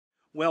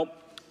Well,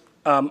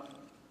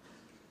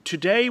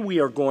 today we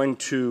are going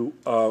to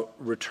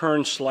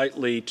return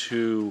slightly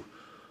to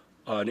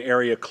an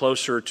area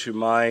closer to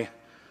my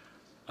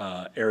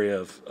area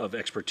of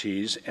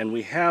expertise, and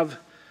we have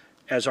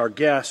as our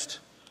guest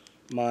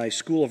my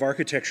School of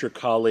Architecture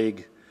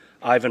colleague,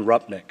 Ivan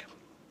Rupnik.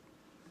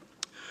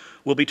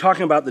 We'll be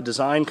talking about the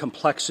design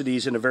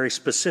complexities in a very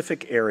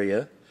specific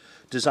area,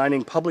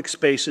 designing public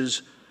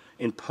spaces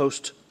in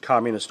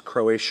post-communist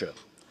Croatia.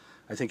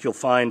 I think you'll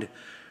find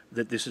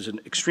that this is an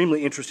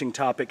extremely interesting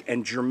topic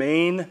and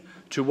germane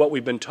to what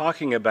we've been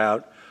talking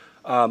about,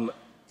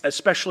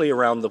 especially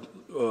around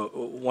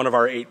one of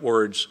our 8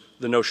 words,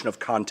 the notion of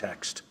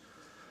context,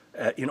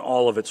 in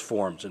all of its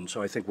forms. And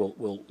so I think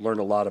we'll learn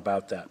a lot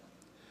about that.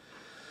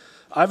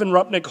 Ivan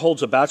Rupnik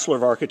holds a Bachelor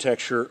of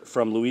Architecture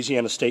from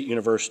Louisiana State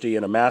University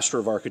and a Master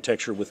of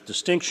Architecture with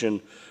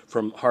distinction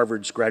from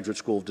Harvard's Graduate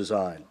School of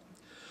Design.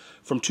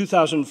 From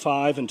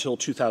 2005 until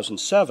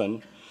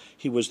 2007,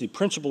 he was the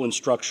principal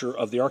instructor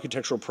of the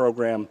architectural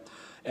program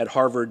at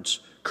Harvard's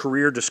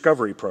Career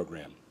Discovery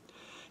Program.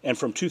 And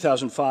from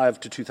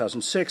 2005 to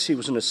 2006, he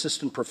was an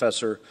assistant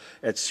professor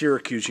at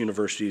Syracuse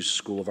University's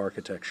School of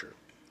Architecture.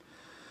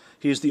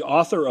 He is the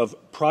author of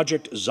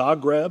Project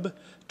Zagreb,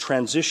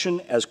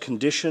 Transition as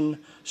Condition,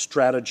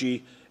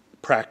 Strategy,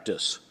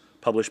 Practice,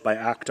 published by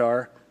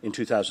Akhtar in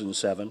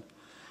 2007.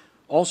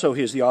 Also,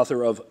 he is the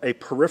author of A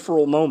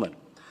Peripheral Moment,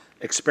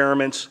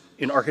 Experiments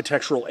in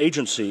Architectural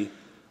Agency,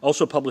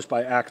 also published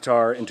by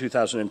Akhtar in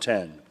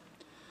 2010.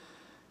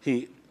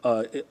 He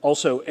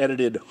also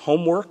edited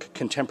Homework,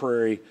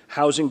 Contemporary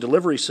Housing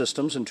Delivery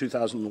Systems in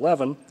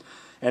 2011,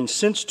 and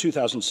since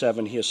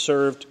 2007 he has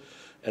served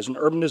as an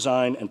urban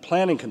design and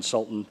planning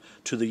consultant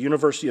to the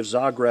University of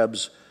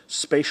Zagreb's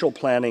Spatial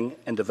Planning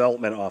and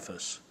Development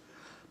Office.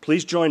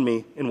 Please join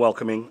me in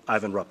welcoming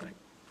Ivan Rupnik.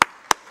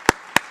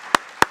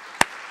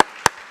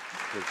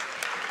 Please.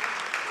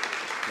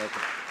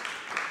 Welcome.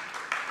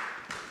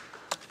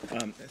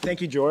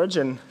 Thank you, George,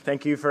 and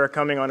thank you for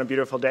coming on a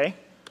beautiful day.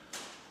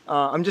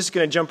 I'm just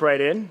going to jump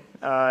right in.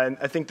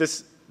 I think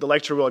the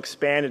lecture will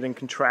expand and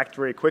contract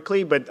very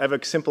quickly, but I have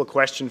a simple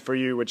question for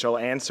you, which I'll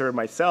answer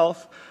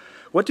myself.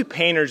 What do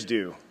painters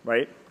do,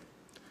 right?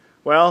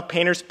 Well,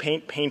 painters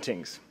paint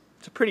paintings.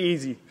 It's a pretty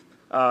easy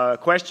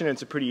question, and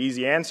it's a pretty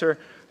easy answer.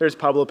 There's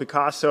Pablo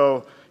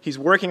Picasso. He's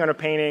working on a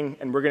painting,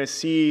 and we're going to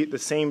see the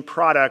same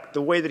product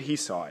the way that he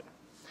saw it.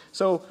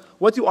 So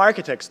what do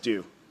architects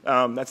do?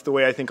 That's the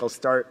way I think I'll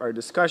start our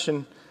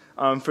discussion.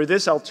 For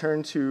this, I'll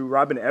turn to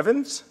Robin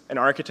Evans, an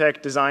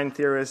architect, design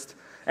theorist,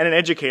 and an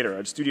educator,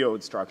 a studio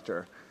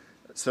instructor.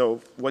 So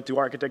what do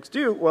architects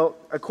do? Well,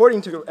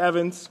 according to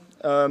Evans,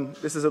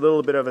 this is a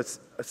little bit of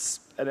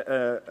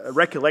a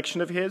recollection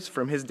of his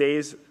from his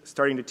days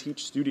starting to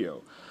teach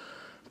studio.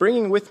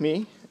 Bringing with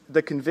me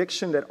the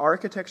conviction that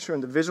architecture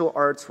and the visual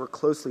arts were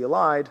closely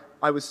allied,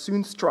 I was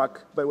soon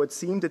struck by what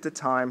seemed at the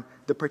time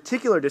the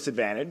particular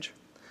disadvantage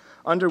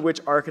under which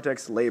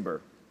architects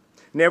labor,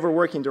 never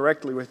working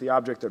directly with the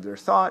object of their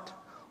thought,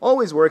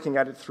 always working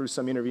at it through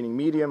some intervening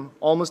medium,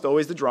 almost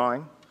always the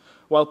drawing,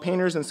 while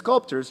painters and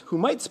sculptors, who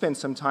might spend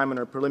some time on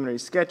our preliminary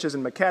sketches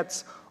and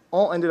maquettes,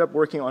 all ended up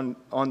working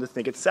on the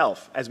thing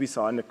itself, as we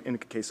saw in the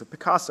case of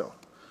Picasso.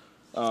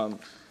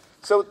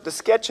 So the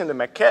sketch and the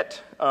maquette,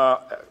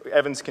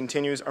 Evans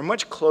continues, are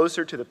much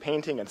closer to the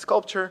painting and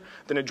sculpture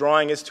than a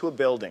drawing is to a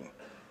building.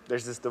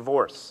 There's this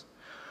divorce.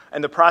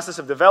 And the process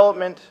of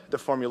development, the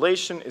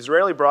formulation, is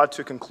rarely brought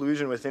to a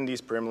conclusion within these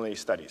preliminary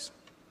studies.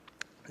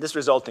 This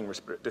resulting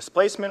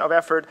displacement of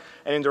effort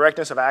and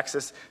indirectness of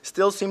access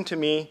still seem to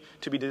me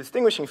to be the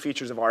distinguishing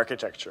features of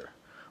architecture.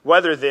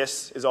 Whether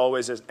this is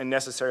always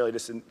necessarily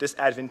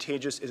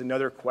disadvantageous is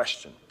another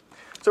question.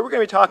 So we're going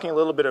to be talking a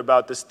little bit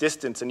about this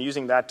distance and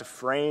using that to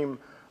frame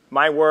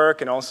my work,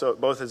 and also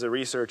both as a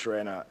researcher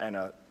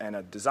and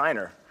a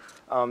designer.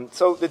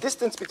 So the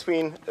distance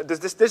between,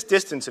 this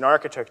distance in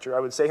architecture, I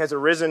would say, has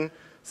arisen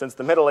since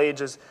the Middle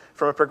Ages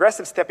from a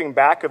progressive stepping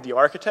back of the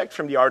architect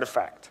from the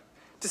artifact.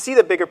 To see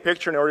the bigger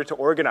picture in order to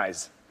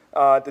organize,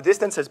 the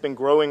distance has been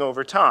growing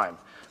over time.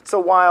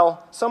 So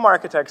while some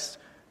architects,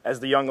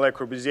 as the young Le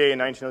Corbusier in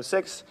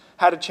 1906,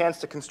 had a chance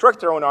to construct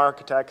their own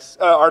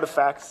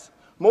artifacts,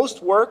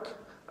 most work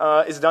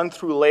is done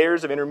through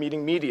layers of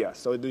intermediate media.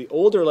 So the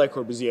older Le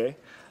Corbusier,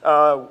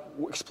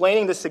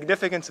 explaining the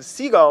significance of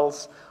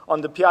seagulls on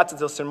the Piazza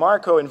del San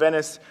Marco in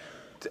Venice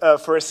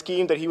for a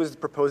scheme that he was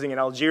proposing in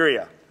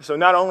Algeria. So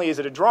not only is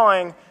it a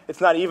drawing, it's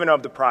not even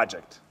of the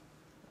project.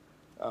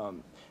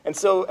 And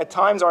so at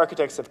times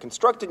architects have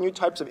constructed new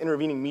types of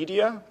intervening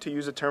media, to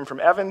use a term from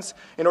Evans,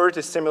 in order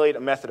to simulate a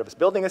method of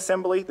building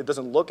assembly that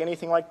doesn't look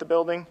anything like the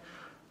building.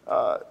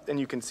 And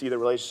you can see the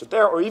relationship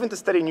there, or even to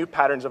study new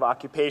patterns of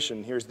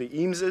occupation. Here's the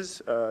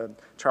Eameses,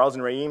 Charles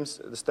and Ray Eames,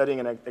 the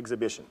studying an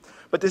exhibition.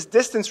 But this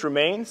distance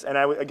remains, and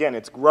again,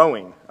 it's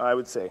growing, I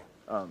would say.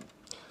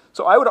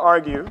 So I would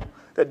argue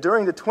that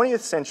during the 20th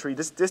century,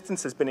 this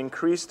distance has been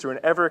increased through an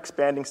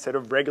ever-expanding set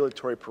of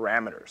regulatory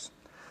parameters.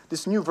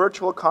 This new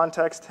virtual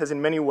context has in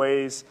many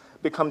ways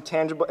become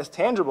tangible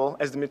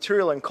as the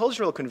material and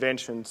cultural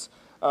conventions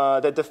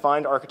that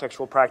defined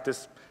architectural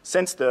practice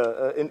since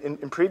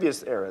in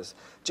previous eras.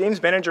 James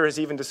Benninger has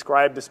even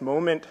described this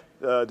moment,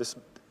 this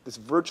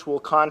virtual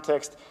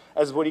context,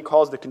 as what he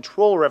calls the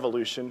control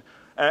revolution,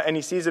 and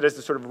he sees it as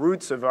the sort of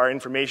roots of our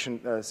information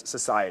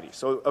society.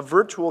 So a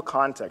virtual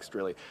context,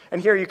 really.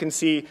 And here you can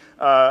see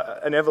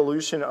an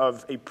evolution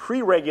of a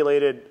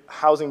pre-regulated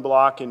housing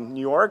block in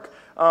New York,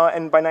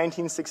 and by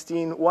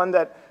 1916, one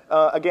that,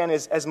 again,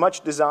 is as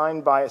much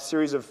designed by a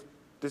series of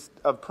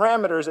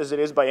parameters as it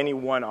is by any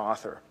one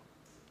author.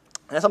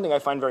 And that's something I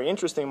find very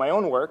interesting in my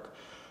own work.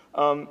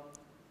 Blah,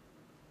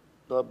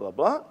 blah,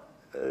 blah.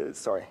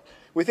 Sorry.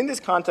 Within this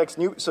context,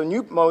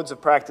 new modes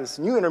of practice,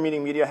 new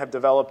intermediate media have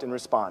developed in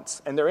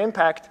response. And their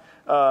impact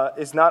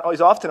is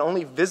often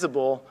only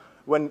visible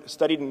when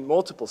studied in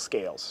multiple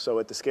scales. So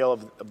at the scale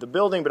of the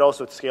building, but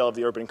also at the scale of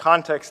the urban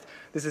context.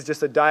 This is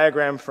just a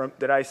diagram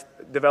that I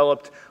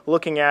developed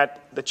looking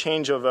at the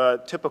change of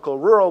a typical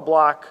rural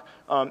block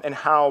and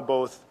how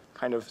both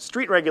kind of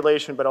street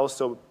regulation, but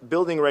also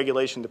building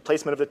regulation, the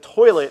placement of the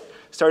toilet,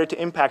 started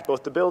to impact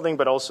both the building,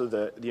 but also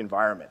the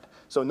environment.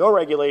 So no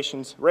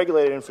regulations,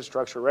 regulated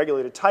infrastructure,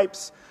 regulated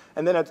types,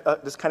 and then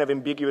this kind of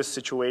ambiguous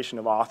situation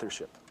of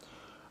authorship.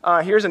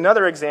 Here's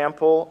another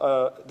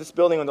example. This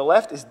building on the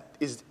left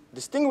is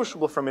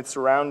distinguishable from its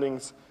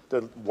surroundings,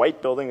 the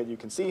white building that you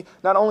can see,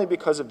 not only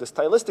because of the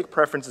stylistic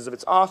preferences of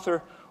its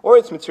author or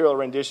its material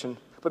rendition,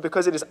 but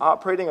because it is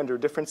operating under a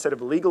different set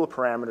of legal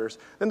parameters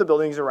than the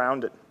buildings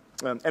around it.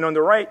 And on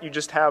the right, you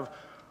just have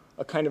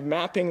a kind of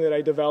mapping that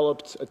I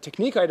developed, a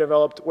technique I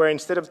developed, where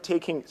instead of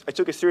I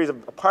took a series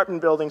of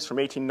apartment buildings from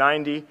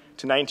 1890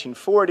 to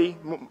 1940,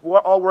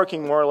 all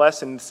working more or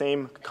less in the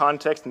same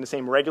context, in the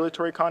same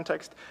regulatory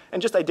context,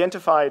 and just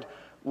identified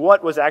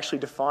what was actually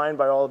defined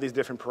by all of these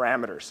different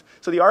parameters.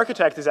 So the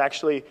architect is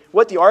actually,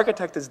 what the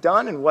architect has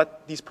done and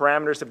what these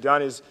parameters have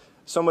done is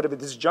somewhat of a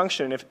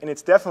disjunction, and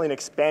it's definitely an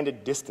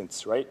expanded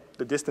distance, right?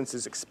 The distance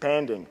is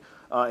expanding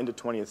in the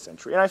 20th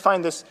century. And I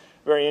find this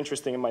very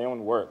interesting in my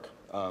own work.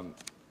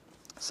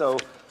 So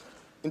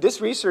in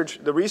this research,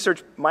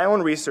 my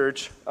own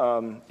research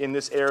in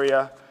this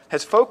area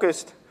has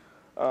focused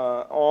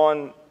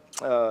on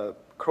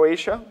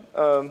Croatia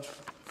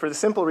for the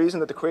simple reason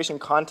that the Croatian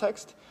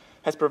context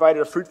has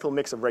provided a fruitful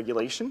mix of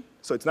regulation,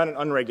 so it's not an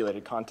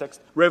unregulated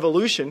context,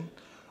 revolution,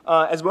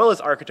 as well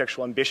as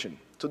architectural ambition.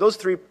 So those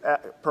three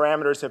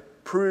parameters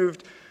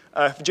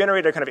have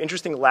generated a kind of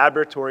interesting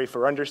laboratory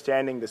for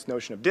understanding this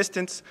notion of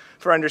distance,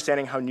 for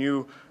understanding how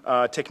new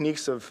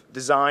techniques of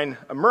design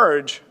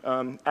emerge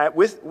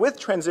with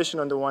transition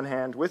on the one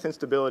hand, with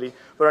instability,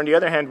 but on the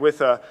other hand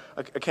with a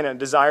kind of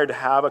desire to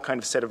have a kind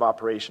of set of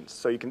operations.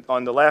 So you can,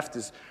 on the left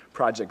is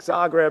Project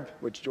Zagreb,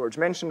 which George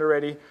mentioned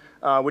already,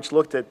 which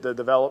looked at the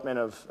development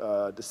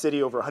of the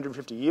city over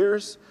 150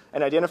 years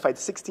and identified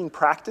 16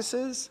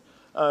 practices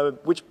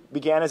which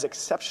began as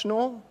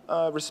exceptional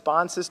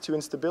responses to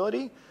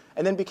instability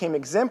and then became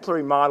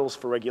exemplary models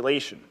for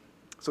regulation.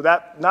 So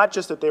that, not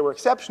just that they were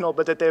exceptional,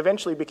 but that they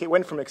eventually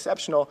went from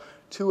exceptional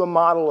to a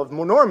model of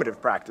more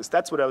normative practice.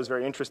 That's what I was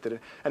very interested in.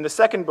 And the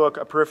second book,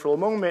 A Peripheral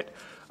Moment,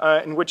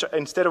 in which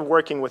instead of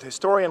working with a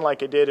historian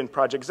like I did in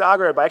Project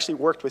Zagreb, I actually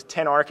worked with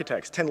 10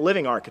 architects, 10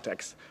 living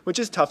architects, which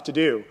is tough to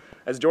do,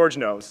 as George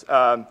knows,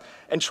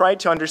 and tried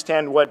to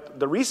understand what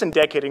the recent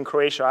decade in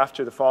Croatia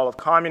after the fall of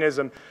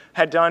communism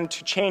had done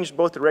to change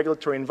both the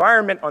regulatory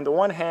environment on the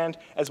one hand,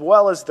 as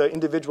well as the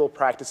individual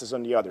practices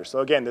on the other. So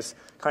again, this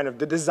kind of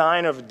the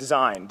design of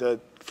design, the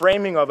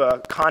framing of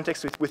a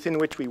context within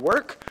which we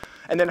work,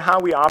 and then how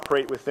we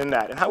operate within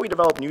that, and how we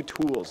develop new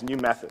tools, new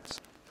methods.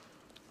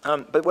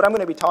 But what I'm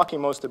going to be talking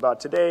most about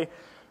today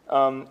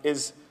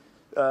is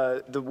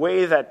the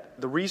way that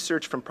the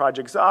research from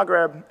Project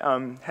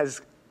Zagreb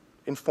has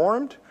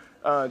informed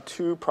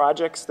two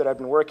projects that I've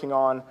been working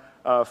on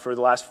for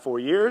the last 4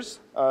 years.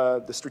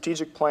 The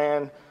strategic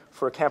plan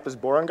for Campus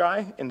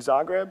Borongaj in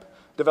Zagreb,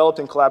 developed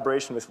in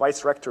collaboration with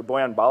Vice Rector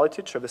Bojan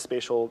Balitic of the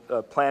Spatial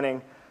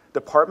Planning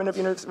Department of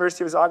the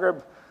University of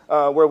Zagreb,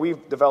 where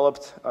we've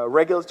developed a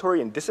regulatory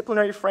and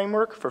disciplinary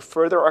framework for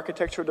further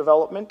architecture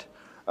development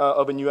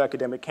of a new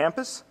academic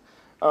campus,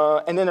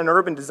 and then an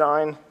urban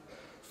design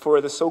for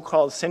the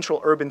so-called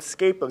central urban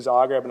scape of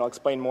Zagreb, and I'll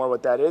explain more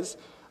what that is,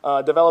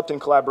 developed in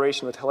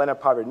collaboration with Helena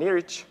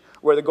Paver-Niric,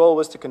 where the goal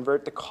was to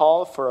convert the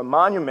call for a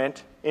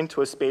monument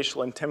into a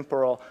spatial and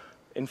temporal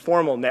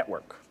informal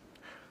network.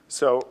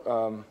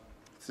 So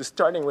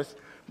starting with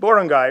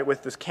Borongaj,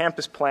 with this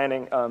campus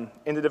planning,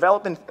 in the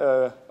development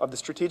of the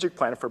strategic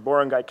plan for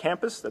Borongaj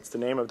campus, that's the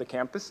name of the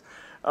campus,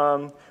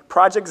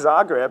 Project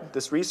Zagreb,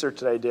 this research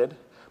that I did,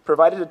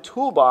 provided a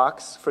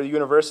toolbox for the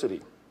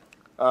university,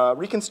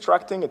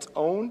 reconstructing its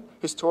own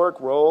historic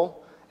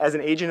role as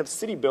an agent of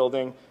city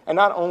building, and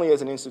not only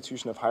as an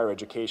institution of higher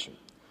education.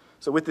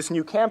 So with this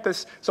new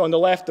campus, so on the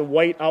left, the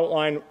white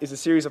outline is a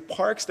series of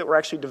parks that were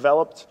actually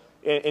developed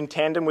in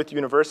tandem with the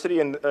university,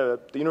 and the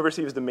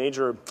university was the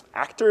major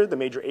actor, the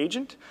major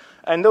agent.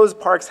 And those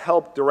parks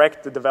helped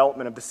direct the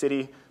development of the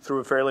city through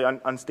a fairly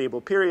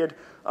unstable period.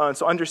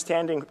 So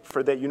understanding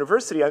for the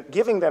university,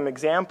 giving them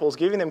examples,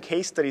 giving them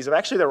case studies of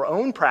actually their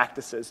own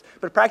practices,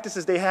 but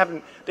practices they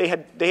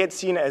had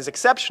seen as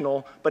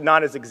exceptional, but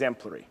not as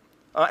exemplary.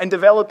 And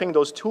developing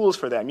those tools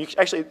for them. You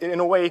actually, in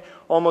a way,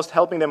 almost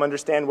helping them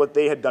understand what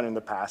they had done in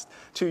the past.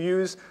 To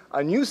use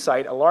a new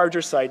site, a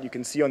larger site, you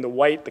can see on the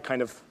white, the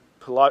kind of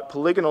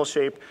polygonal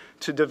shape,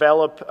 to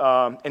develop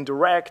and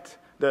direct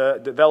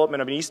the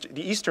development of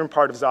the eastern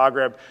part of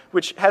Zagreb,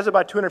 which has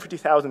about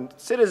 250,000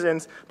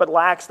 citizens, but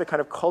lacks the kind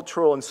of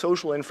cultural and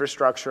social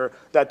infrastructure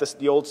that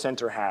the old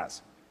center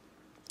has.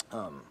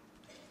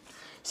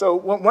 So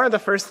one of the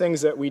first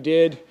things that we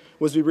did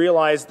was we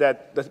realized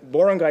that the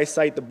Borongai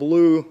site, the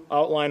blue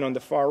outline on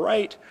the far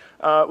right,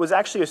 was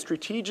actually a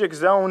strategic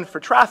zone for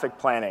traffic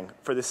planning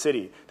for the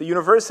city. The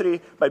university,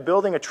 by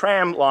building a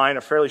tram line,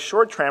 a fairly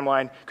short tram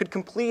line, could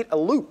complete a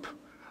loop,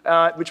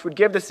 which would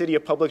give the city a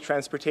public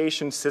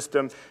transportation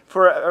system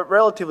for a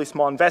relatively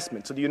small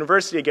investment. So the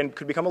university, again,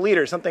 could become a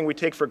leader, something we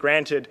take for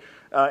granted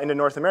in the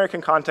North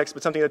American context,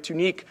 but something that's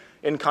unique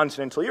in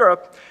continental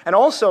Europe. And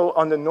also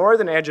on the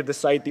northern edge of the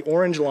site, the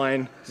orange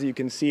line, so you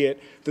can see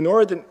it, the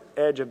northern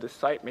edge of the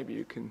site, maybe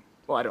you can,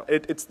 well, I don't,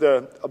 it's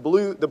the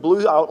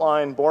blue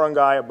outline,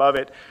 Borongai above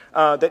it,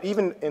 that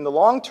even in the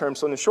long term,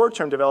 so in the short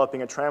term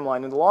developing a tram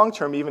line, in the long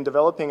term even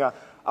developing a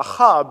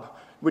hub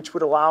which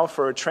would allow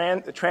for a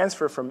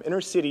transfer from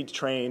intercity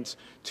trains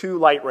to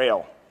light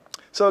rail.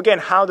 So again,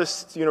 how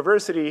this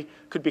university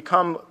could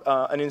become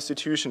an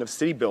institution of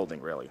city building,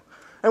 really.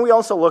 And we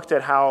also looked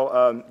at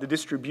how the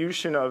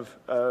distribution of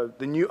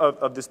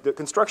the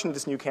construction of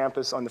this new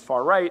campus on the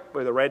far right,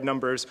 where the red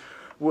numbers,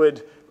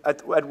 would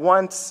at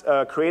once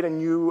create a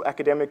new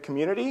academic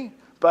community,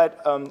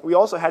 but we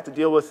also had to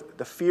deal with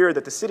the fear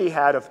that the city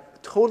had of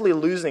totally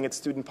losing its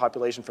student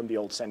population from the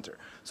old center.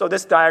 So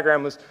this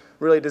diagram was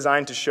really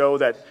designed to show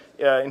that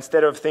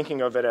instead of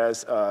thinking of it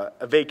as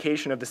a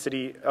vacation of the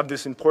city, of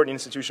this important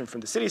institution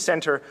from the city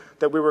center,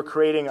 that we were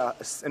creating a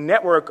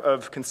network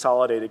of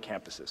consolidated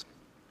campuses.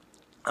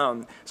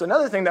 So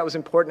another thing that was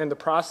important in the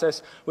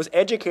process was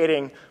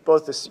educating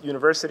both this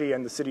university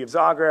and the city of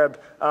Zagreb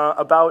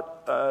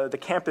about the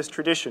campus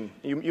tradition.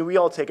 We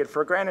all take it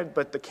for granted,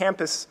 but the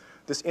campus,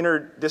 this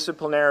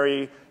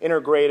interdisciplinary,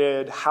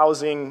 integrated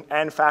housing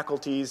and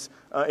faculties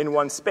in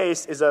one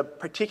space is a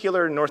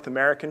particular North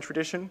American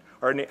tradition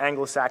or an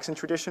Anglo-Saxon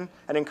tradition.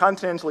 And in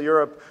continental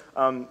Europe,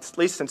 at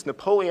least since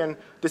Napoleon,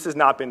 this has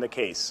not been the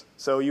case.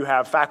 So you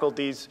have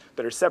faculties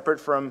that are separate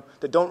from,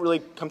 that don't really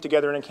come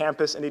together in a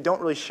campus, and they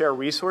don't really share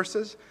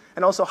resources.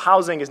 And also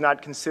housing is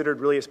not considered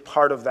really as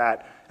part of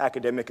that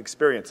academic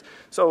experience.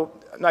 So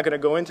I'm not going to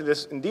go into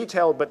this in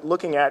detail, but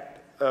looking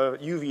at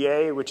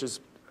UVA, which is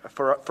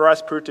for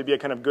us proved to be a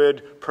kind of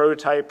good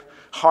prototype,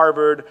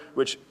 Harvard,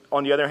 which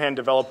on the other hand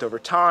developed over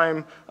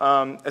time,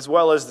 as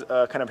well as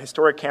kind of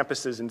historic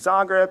campuses in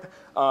Zagreb,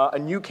 a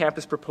new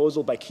campus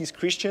proposal by Keith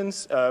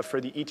Christians for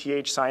the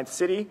ETH Science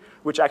City,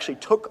 which actually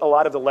took a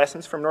lot of the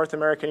lessons from North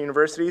American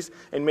universities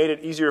and made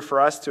it easier for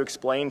us to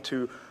explain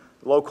to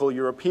local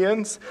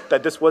Europeans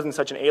that this wasn't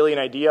such an alien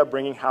idea,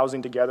 bringing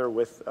housing together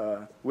with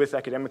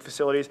academic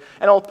facilities,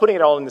 and putting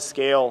it all in the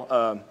scale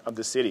of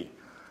the city.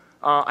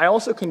 I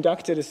also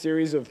conducted a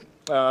series of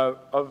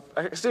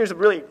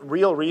really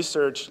real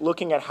research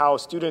looking at how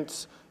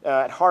students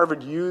at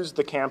Harvard use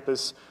the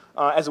campus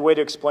as a way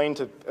to explain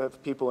to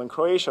people in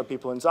Croatia,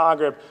 people in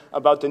Zagreb,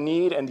 about the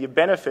need and the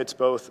benefits,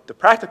 both the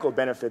practical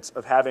benefits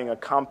of having a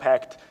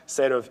compact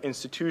set of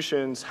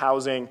institutions,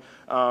 housing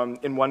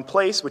in one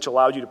place, which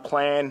allowed you to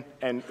plan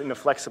and in a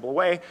flexible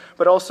way,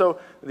 but also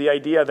the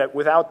idea that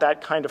without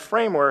that kind of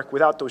framework,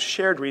 without those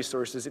shared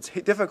resources, it's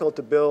difficult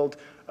to build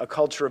a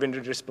culture of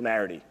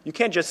interdisciplinarity. You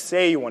can't just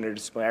say you want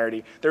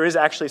interdisciplinarity. There is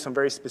actually some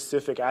very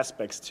specific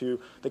aspects to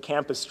the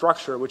campus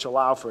structure which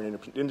allow for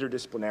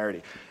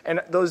interdisciplinarity.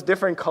 And those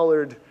different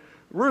colored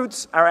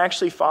routes are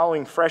actually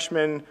following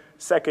freshmen,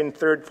 second,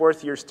 third,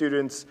 fourth year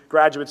students,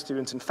 graduate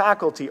students, and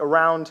faculty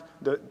around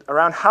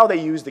how they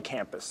use the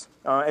campus.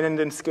 And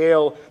then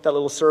scale, that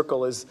little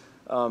circle is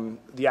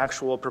the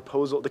actual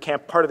proposal,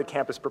 part of the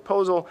campus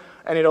proposal.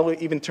 And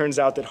it even turns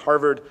out that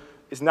Harvard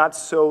is not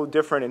so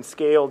different in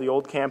scale, the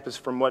old campus,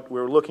 from what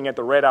we're looking at,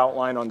 the red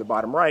outline on the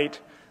bottom right,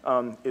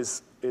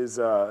 is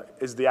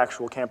the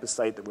actual campus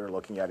site that we're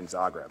looking at in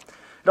Zagreb.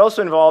 It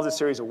also involved a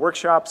series of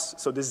workshops,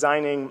 so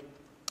designing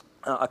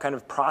a kind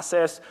of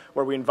process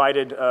where we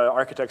invited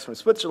architects from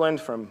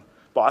Switzerland, from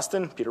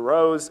Boston, Peter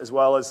Rose, as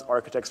well as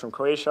architects from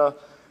Croatia,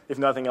 if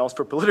nothing else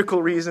for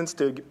political reasons,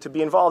 to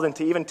be involved and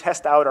to even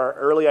test out our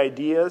early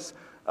ideas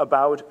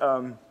about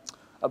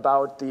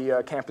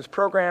the campus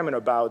program and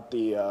about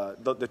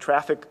the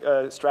traffic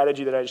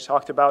strategy that I just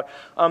talked about,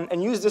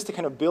 and use this to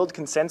kind of build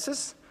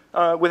consensus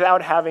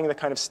without having the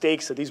kind of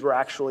stakes that these were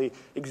actually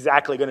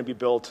exactly going to be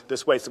built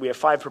this way. So we have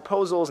 5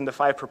 proposals, and the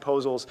 5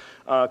 proposals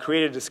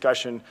created a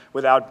discussion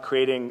without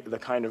creating the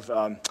kind of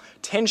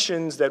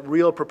tensions that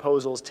real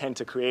proposals tend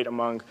to create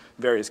among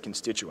various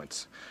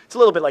constituents. It's a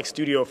little bit like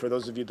studio for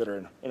those of you that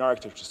are in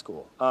architecture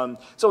school.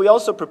 So we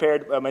also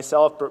prepared,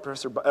 myself,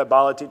 Professor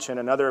Balatic, and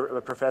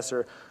another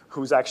professor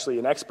who's actually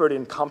an expert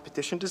in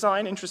competition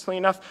design, interestingly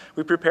enough,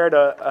 we prepared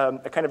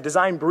a kind of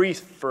design brief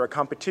for a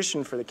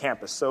competition for the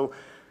campus. So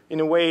in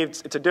a way,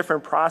 it's a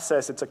different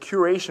process. It's a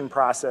curation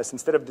process.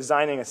 Instead of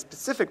designing a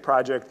specific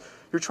project,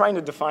 you're trying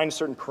to define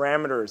certain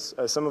parameters,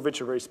 some of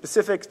which are very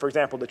specific. For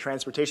example, the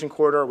transportation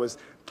corridor was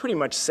pretty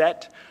much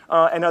set,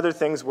 and other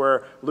things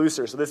were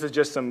looser. So this is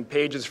just some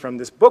pages from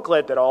this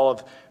booklet that all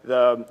of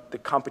the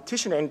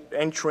competition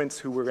entrants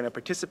who were going to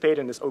participate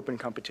in this open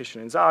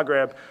competition in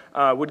Zagreb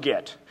would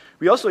get.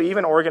 We also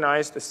even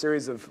organized a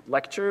series of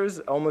lectures,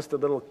 almost a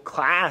little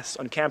class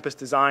on campus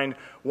design,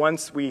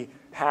 once we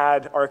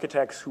had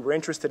architects who were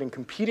interested in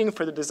competing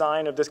for the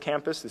design of this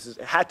campus.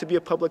 It had to be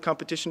a public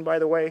competition, by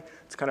the way.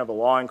 It's kind of a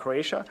law in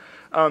Croatia.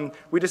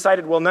 We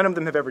decided, well, none of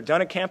them have ever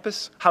done a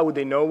campus. How would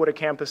they know what a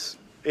campus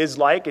is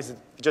like? Is it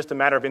just a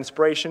matter of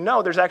inspiration?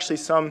 No, there's actually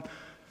some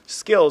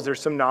skills,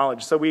 there's some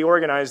knowledge. So we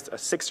organized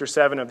 6 or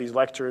 7 of these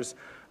lectures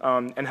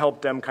and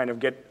helped them kind of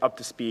get up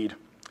to speed.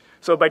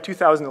 So by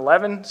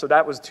 2011, so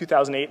that was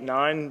 2008,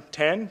 9,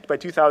 10. By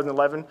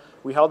 2011,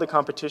 we held a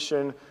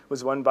competition. It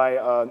was won by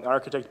an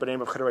architect by the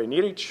name of Hrvoje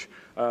Nirić,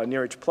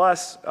 Nirić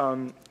Plus.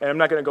 And I'm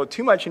not going to go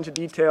too much into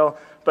detail,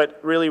 but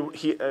really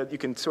you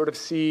can sort of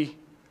see,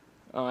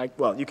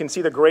 well, you can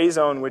see the gray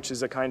zone, which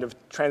is a kind of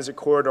transit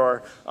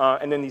corridor,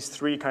 and then these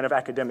 3 kind of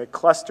academic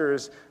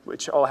clusters,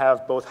 which all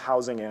have both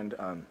housing and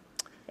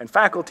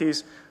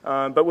faculties.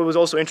 But what was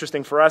also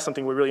interesting for us,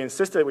 something we really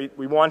insisted,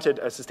 we wanted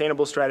a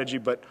sustainable strategy,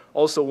 but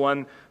also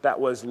one that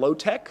was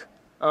low-tech,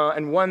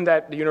 and one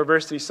that the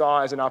university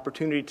saw as an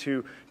opportunity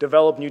to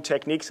develop new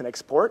techniques and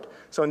export.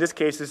 So in this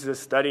case, this is a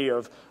study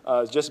of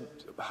just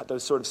the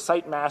sort of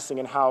site massing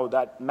and how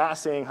that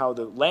massing, how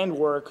the land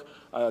work,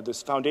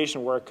 this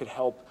foundation work could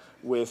help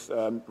with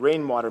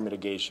rainwater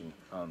mitigation.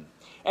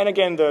 And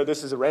again,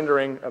 this is a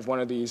rendering of one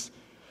of these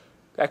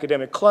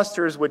academic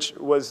clusters, which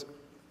was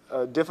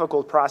a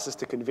difficult process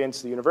to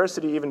convince the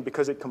university, even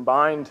because it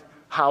combined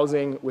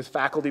housing with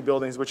faculty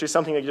buildings, which is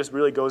something that just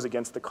really goes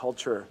against the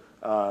culture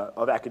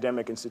of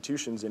academic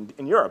institutions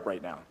in Europe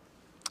right now.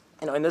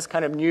 You know, in this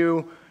kind of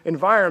new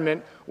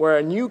environment where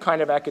a new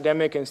kind of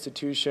academic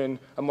institution,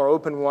 a more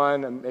open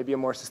one, and maybe a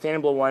more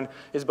sustainable one,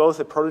 is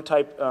both a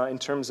prototype in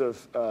terms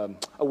of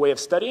a way of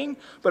studying,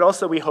 but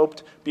also we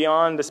hoped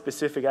beyond the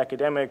specific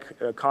academic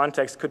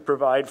context could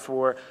provide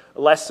for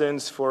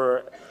lessons,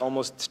 for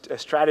almost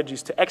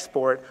strategies to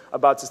export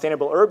about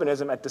sustainable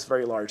urbanism at this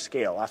very large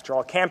scale. After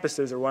all,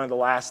 campuses are one of the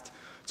last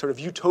sort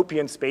of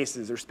utopian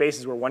spaces, or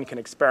spaces where one can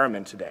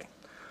experiment today.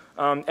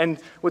 And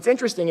what's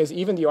interesting is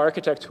even the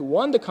architect who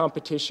won the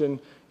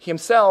competition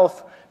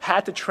himself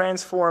had to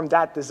transform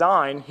that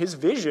design, his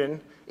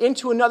vision,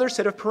 into another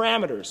set of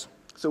parameters.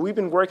 So we've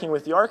been working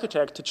with the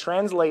architect to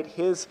translate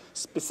his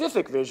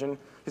specific vision,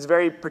 his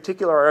very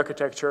particular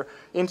architecture,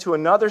 into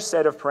another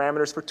set of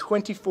parameters for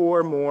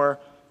 24 more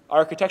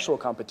architectural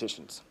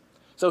competitions.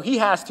 So he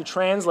has to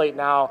translate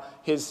now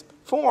his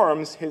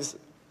forms, his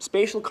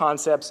spatial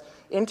concepts,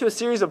 into a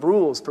series of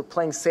rules for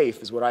playing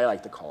safe, is what I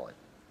like to call it.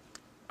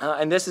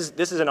 And this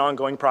is an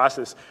ongoing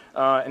process,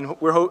 and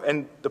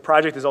the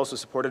project is also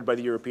supported by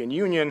the European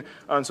Union,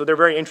 so they're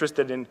very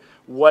interested in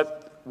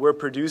what we're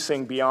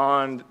producing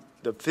beyond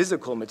the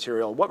physical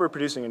material, what we're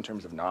producing in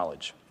terms of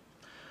knowledge.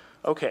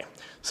 Okay,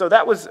 so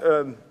that was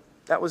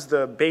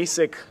the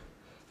basic.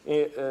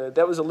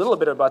 That was a little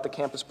bit about the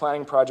campus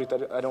planning project.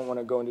 I don't want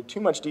to go into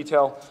too much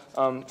detail.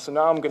 So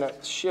now I'm going to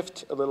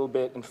shift a little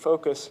bit and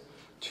focus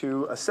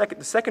to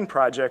the second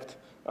project,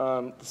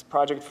 this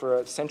project for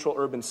a central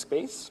urban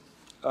space.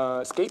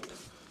 Scape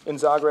in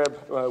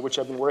Zagreb, which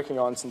I've been working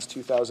on since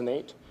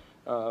 2008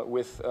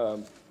 with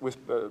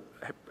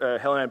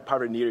Helena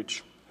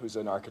Pavler-Nirić, who's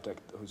an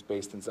architect who's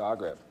based in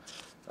Zagreb.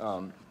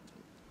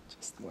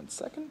 Just 1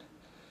 second.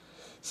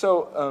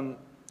 So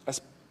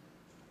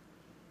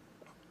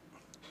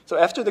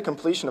after the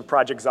completion of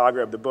Project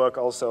Zagreb, the book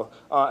also,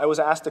 I was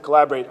asked to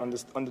collaborate on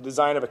the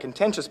design of a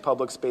contentious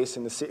public space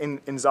in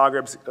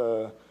Zagreb's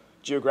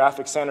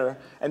geographic center.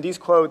 And these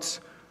quotes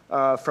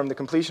from the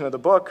completion of the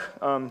book,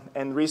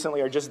 and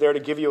recently are just there to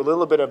give you a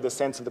little bit of the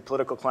sense of the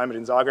political climate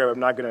in Zagreb. I'm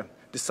not going to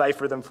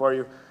decipher them for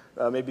you,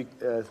 maybe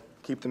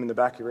keep them in the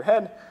back of your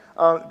head.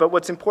 But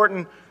what's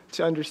important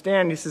to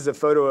understand, this is a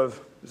photo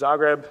of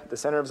Zagreb, the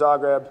center of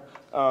Zagreb.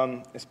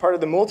 As part of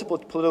the multiple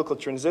political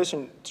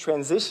transitions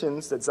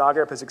that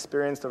Zagreb has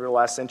experienced over the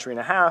last century and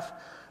a half,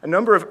 a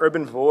number of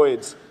urban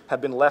voids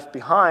have been left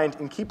behind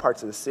in key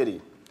parts of the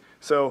city.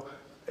 So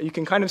you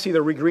can kind of see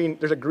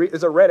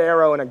there's a red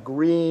arrow and a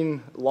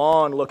green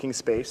lawn-looking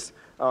space.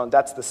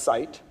 That's the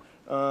site.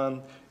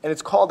 And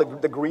it's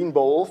called the Green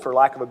Bowl, for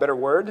lack of a better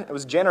word. It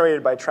was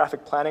generated by a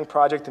traffic planning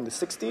project in the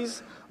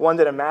 60s, one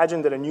that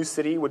imagined that a new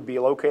city would be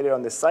located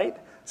on this site.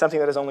 something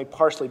that has only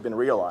partially been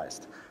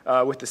realized,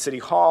 with the City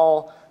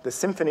Hall, the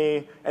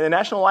Symphony, and the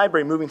National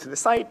Library moving to the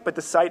site, but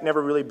the site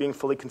never really being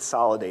fully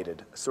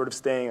consolidated, sort of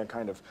staying a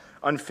kind of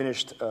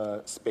unfinished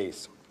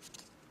space.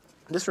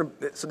 So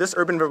this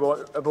urban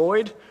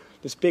void,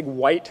 this big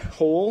white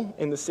hole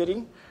in the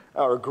city,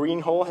 or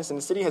green hole in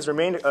the city, has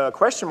remained a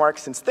question mark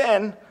since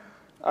then,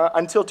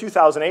 until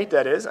 2008,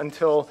 that is,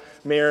 until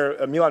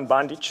Mayor Milan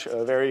Bandic,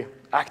 a very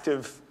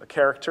active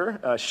character,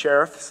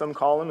 sheriff, some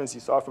call him, as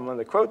you saw from one of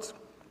the quotes,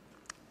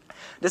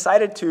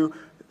 decided to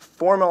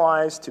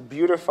formalize, to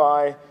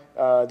beautify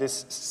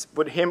this,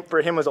 what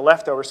for him was a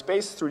leftover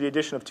space, through the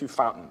addition of 2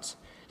 fountains.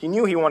 He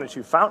knew he wanted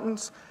 2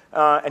 fountains,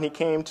 and he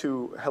came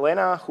to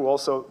Helena, who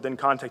also then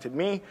contacted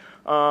me,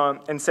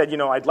 and said, you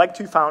know, I'd like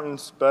 2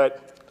 fountains,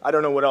 but I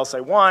don't know what else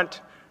I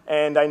want,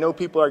 and I know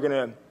people are going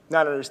to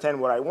not understand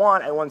what I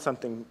want. I want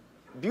something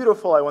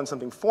beautiful. I want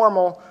something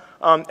formal.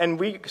 And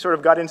we sort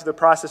of got into the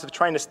process of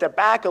trying to step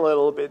back a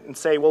little bit and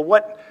say, well,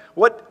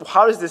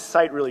 how is this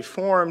site really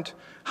formed?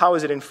 How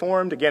is it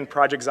informed? Again,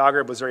 Project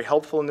Zagreb was very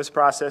helpful in this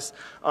process.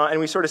 And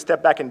we sort of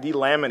stepped back and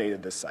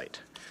delaminated this site.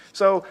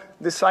 So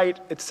the site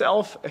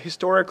itself,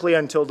 historically,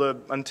 until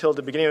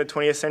the beginning of the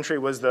 20th century,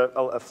 was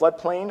a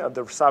floodplain of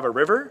the Sava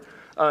River.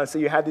 So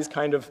you had these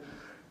kind of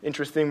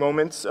interesting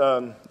moments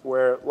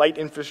where light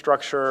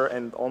infrastructure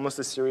and almost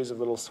a series of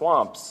little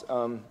swamps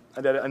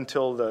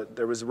until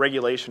there was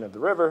regulation of the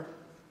river.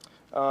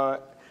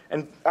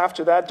 And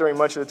after that, during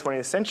much of the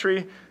 20th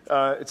century,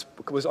 it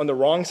was on the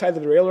wrong side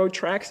of the railroad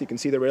tracks. You can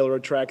see the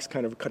railroad tracks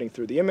kind of cutting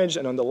through the image.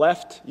 And on the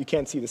left, you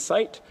can't see the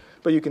site,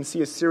 but you can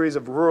see a series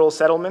of rural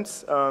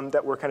settlements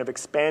that were kind of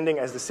expanding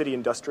as the city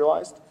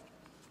industrialized.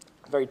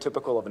 Very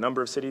typical of a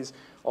number of cities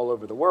all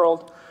over the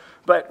world.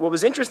 But what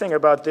was interesting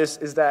about this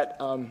is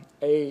that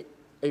a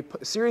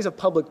series of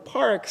public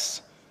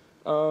parks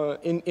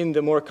in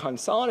the more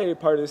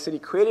consolidated part of the city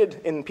created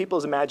in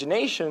people's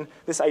imagination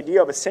this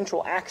idea of a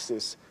central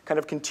axis kind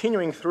of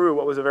continuing through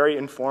what was a very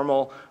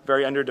informal,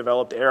 very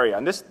underdeveloped area.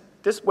 And this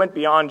went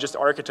beyond just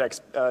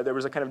architects. There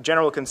was a kind of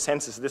general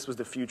consensus that this was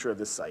the future of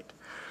this site.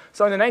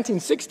 So in the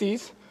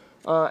 1960s,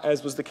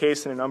 as was the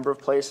case in a number of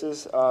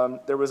places,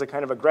 there was a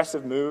kind of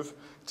aggressive move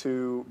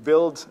to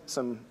build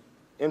some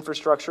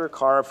infrastructure,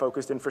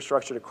 car-focused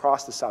infrastructure to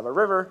cross the Sava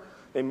River,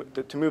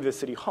 to move the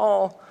city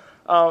hall.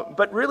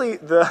 But really,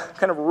 the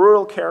kind of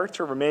rural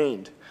character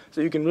remained.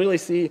 So you can really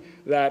see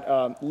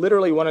that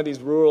literally one of these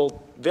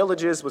rural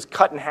villages was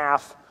cut in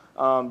half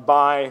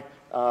by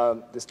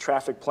this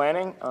traffic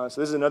planning.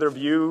 So this is another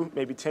view,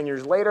 maybe 10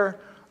 years later.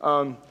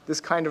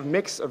 This kind of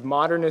mix of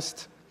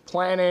modernist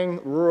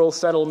planning, rural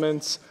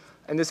settlements,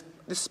 and this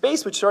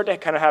space which started to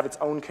kind of have its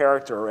own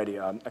character already,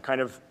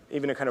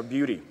 even a kind of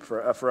beauty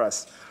for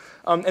us.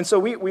 And so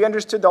we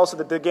understood also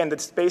that, again,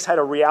 that space had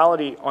a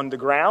reality on the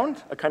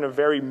ground, a kind of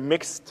very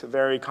mixed,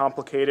 very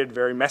complicated,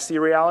 very messy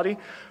reality.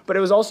 But it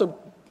was also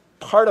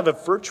part of a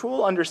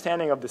virtual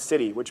understanding of the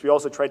city, which we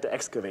also tried to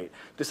excavate.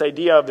 This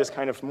idea of this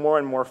kind of more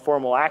and more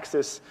formal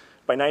axis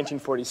by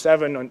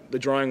 1947, on the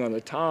drawing on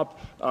the top,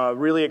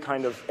 really a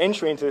kind of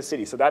entry into the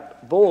city. So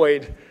that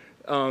void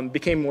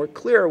became more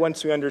clear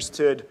once we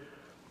understood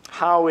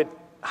how it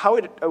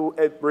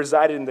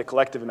resided in the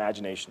collective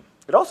imagination.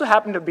 It also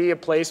happened to be a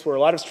place where a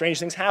lot of strange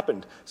things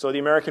happened. So the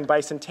American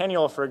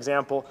Bicentennial, for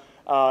example,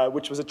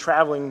 which was a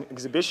traveling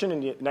exhibition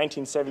in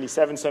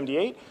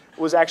 1977-78,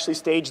 was actually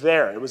staged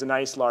there. It was a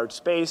nice, large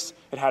space.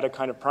 It had a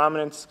kind of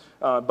prominence.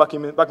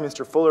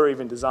 Buckminster Fuller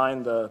even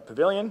designed the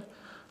pavilion.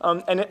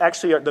 And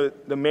actually,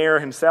 the mayor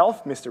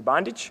himself, Mr.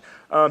 Bandic,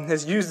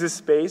 has used this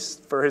space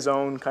for his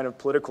own kind of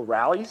political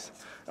rallies,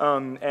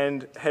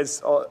 and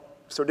has.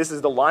 So this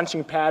is the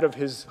launching pad of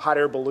his hot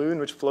air balloon,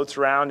 which floats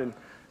around and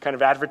kind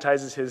of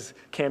advertises his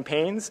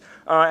campaigns.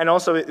 And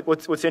also,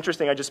 what's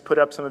interesting, I just put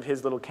up some of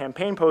his little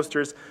campaign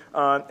posters,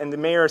 and the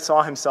mayor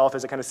saw himself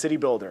as a kind of city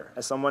builder,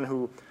 as someone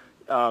who,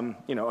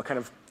 you know, a kind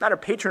of, not a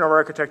patron of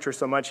architecture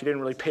so much, he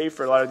didn't really pay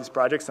for a lot of these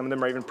projects, some of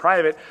them are even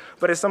private,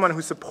 but as someone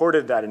who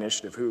supported that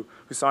initiative, who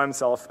saw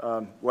himself,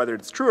 whether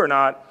it's true or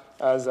not,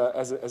 as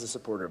a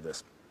supporter of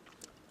this.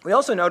 We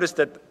also noticed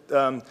that,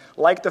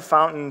 like the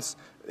fountains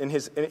in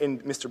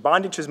Mr.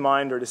 Bandic's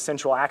mind, or the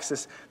central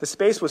axis, the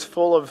space was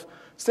full of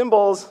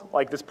symbols,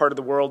 like this part of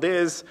the world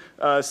is,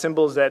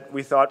 symbols that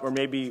we thought were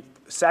maybe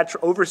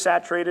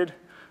oversaturated,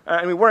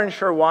 and we weren't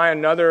sure why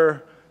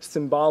another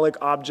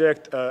symbolic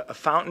object, a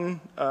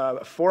fountain,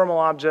 a formal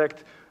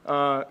object,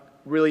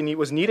 really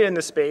was needed in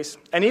the space.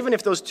 And even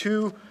if those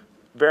two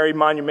very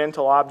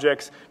monumental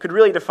objects could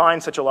really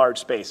define such a large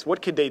space,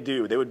 what could they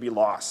do? They would be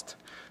lost.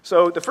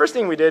 So the first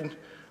thing we did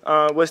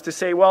was to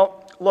say,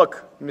 well,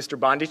 look, Mr.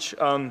 Bandic,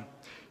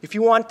 if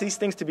you want these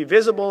things to be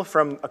visible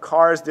from a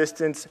car's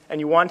distance, and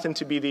you want them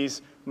to be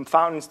these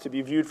fountains to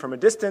be viewed from a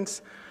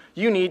distance,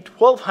 you need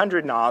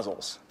 1,200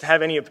 nozzles to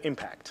have any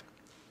impact,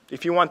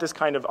 if you want this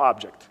kind of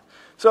object.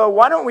 So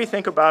why don't we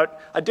think about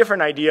a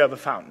different idea of a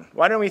fountain?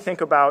 Why don't we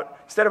think about,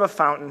 instead of a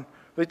fountain,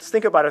 let's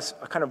think about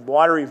a kind of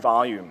watery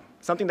volume,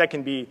 something that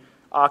can be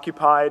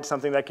occupied,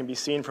 something that can be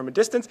seen from a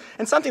distance,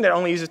 and something that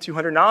only uses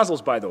 200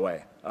 nozzles, by the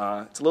way.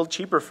 It's a little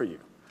cheaper for you.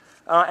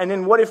 And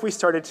then what if we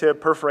started to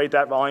perforate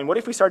that volume? What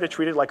if we started to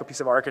treat it like a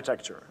piece of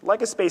architecture,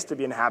 like a space to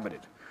be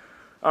inhabited?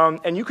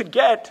 And you could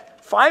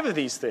get 5 of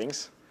these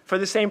things for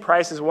the same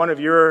price as one of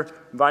your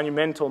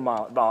monumental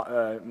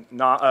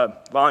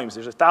volumes.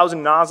 There's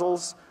 1,000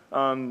 nozzles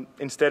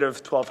instead of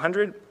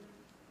 1,200.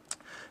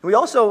 We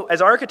also,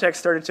 as architects,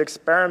 started to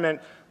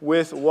experiment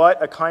with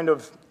what a kind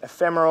of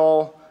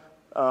ephemeral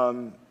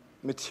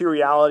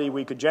materiality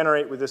we could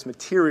generate with this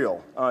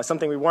material,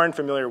 something we weren't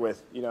familiar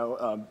with.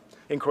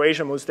 In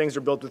Croatia, most things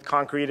are built with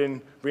concrete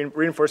and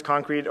reinforced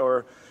concrete,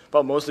 or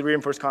well, mostly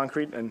reinforced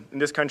concrete, and in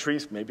this country,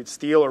 maybe it's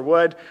steel or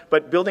wood.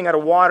 But building out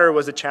of water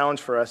was a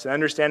challenge for us, and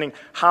understanding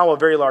how a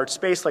very large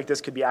space like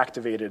this could be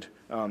activated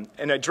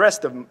and address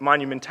the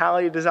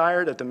monumentality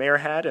desire that the mayor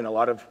had, and a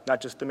lot of,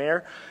 not just the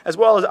mayor, as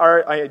well as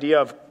our idea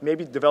of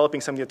maybe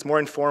developing something that's more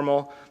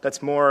informal,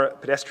 that's more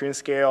pedestrian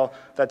scale,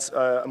 that's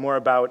more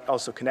about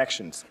also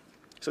connections.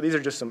 So these are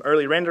just some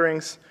early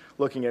renderings,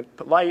 looking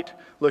at light,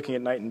 looking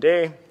at night and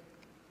day.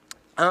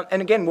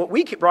 And again, what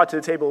we brought to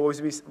the table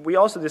was we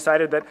also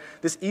decided that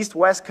this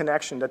east-west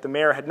connection that the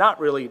mayor had not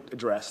really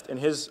addressed in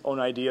his own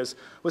ideas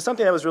was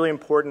something that was really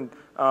important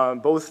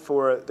both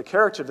for the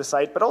character of the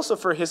site, but also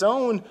for his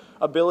own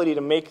ability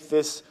to make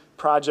this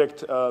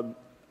project,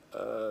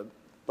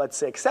 let's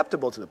say,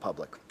 acceptable to the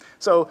public.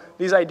 So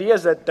these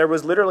ideas that there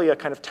was literally a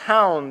kind of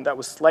town that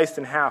was sliced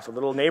in half, a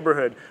little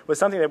neighborhood, was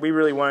something that we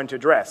really wanted to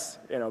address.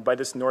 By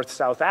this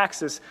north-south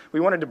axis, we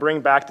wanted to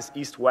bring back this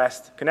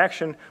east-west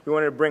connection. We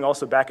wanted to bring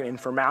also back an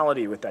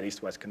informality with that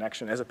east-west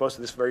connection, as opposed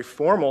to this very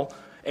formal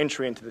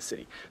entry into the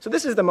city. So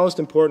this is the most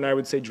important, I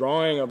would say,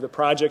 drawing of the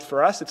project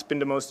for us. It's been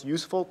the most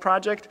useful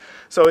project.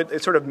 So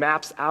it sort of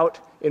maps out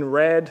in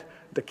red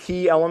the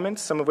key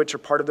elements, some of which are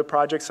part of the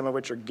project, some of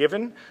which are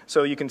given.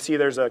 So you can see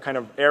there's a kind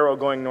of arrow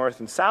going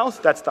north and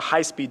south. That's the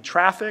high-speed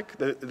traffic,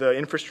 the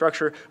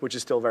infrastructure, which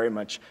is still very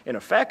much in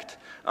effect.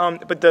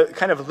 But the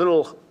kind of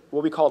little,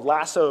 what we call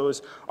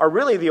lassos, are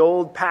really the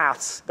old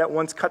paths that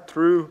once cut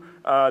through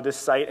this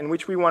site and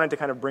which we wanted to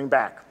kind of bring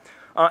back.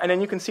 And then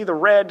you can see the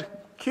red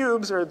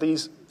cubes are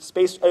these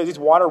these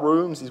water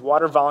rooms, these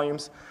water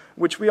volumes,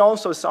 which we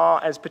also saw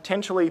as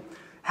potentially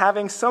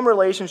having some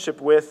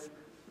relationship with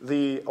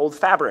the old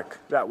fabric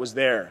that was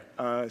there.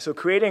 So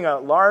creating a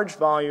large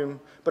volume,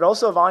 but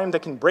also a volume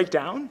that can break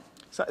down,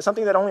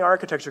 something that only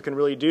architecture can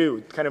really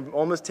do, kind of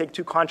almost take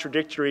 2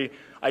 contradictory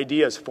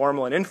ideas,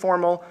 formal and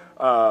informal,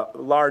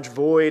 large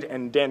void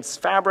and dense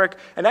fabric,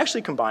 and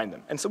actually combine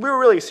them. And so we were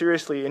really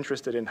seriously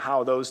interested in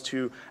how those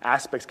 2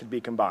 aspects could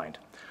be combined.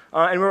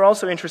 And we were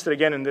also interested,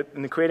 again,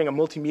 in creating a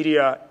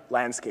multimedia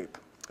landscape.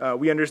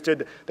 We understood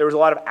that there was a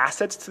lot of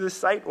assets to this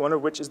site, one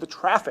of which is the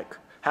traffic.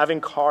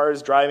 Having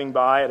cars driving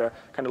by at a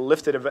kind of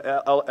lifted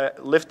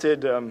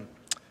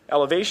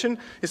elevation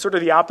is sort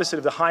of the opposite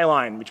of the High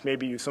Line, which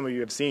maybe some of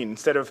you have seen.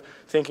 Instead of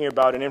thinking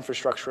about an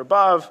infrastructure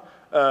above,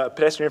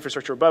 pedestrian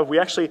infrastructure above, we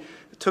actually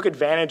took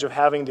advantage of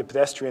having the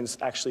pedestrians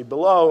actually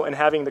below and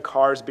having the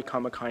cars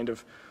become a kind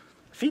of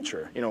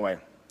feature in a way.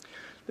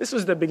 This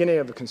was the beginning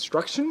of the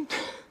construction.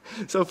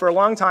 So for a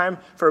long time,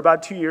 for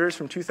about 2 years,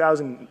 from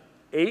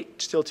 2008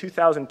 till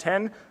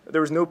 2010,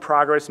 there was no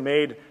progress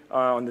made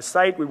on the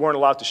site. We weren't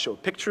allowed to show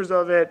pictures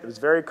of it. It was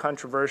very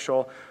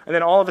controversial. And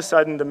then all of a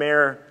sudden, the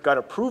mayor got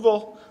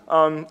approval,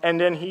 and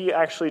then he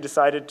actually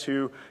decided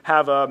to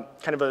have a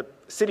kind of a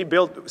city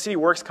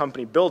works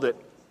company build it.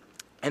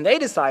 And they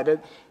decided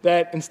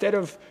that instead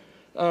of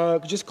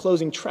just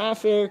closing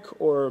traffic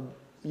or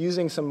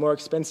using some more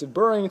expensive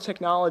burring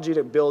technology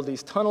to build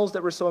these tunnels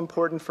that were so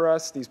important for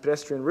us, these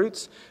pedestrian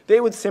routes, they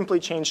would simply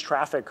change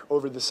traffic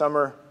over the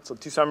summer, so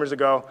 2 summers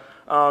ago,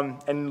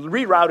 and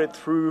reroute it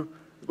through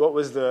what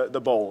was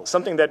the bowl.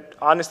 Something that,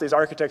 honestly, as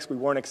architects, we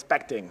weren't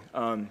expecting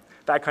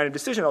that kind of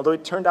decision, although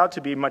it turned out to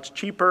be much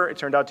cheaper, it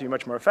turned out to be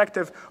much more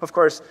effective. Of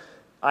course,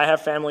 I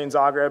have family in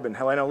Zagreb, and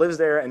Helena lives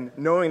there, and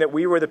knowing that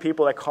we were the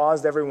people that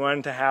caused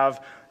everyone to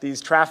have these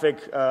traffic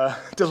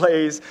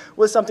delays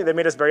was something that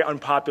made us very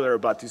unpopular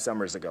about 2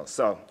 summers ago.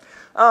 So,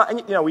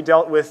 and we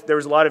dealt with, there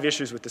was a lot of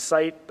issues with the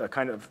site,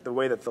 the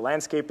way that the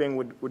landscaping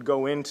would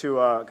go into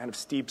a kind of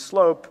steep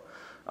slope.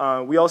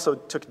 We also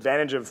took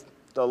advantage of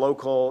the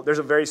local, there's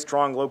a very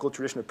strong local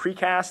tradition of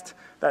precast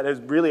that has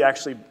really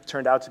actually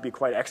turned out to be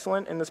quite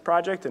excellent in this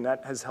project, and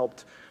that has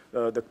helped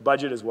the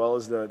budget as well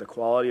as the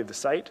quality of the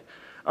site.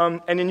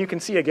 And then you can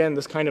see again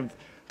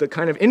the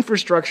kind of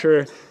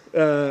infrastructure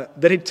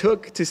that it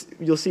took to.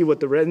 You'll see what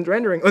the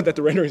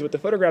what the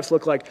photographs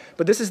look like.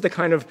 But this is the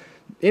kind of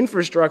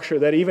infrastructure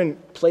that even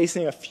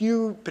placing a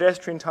few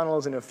pedestrian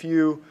tunnels in a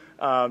few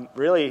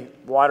really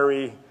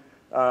watery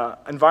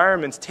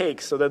environments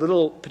takes. So that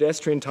little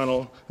pedestrian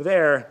tunnel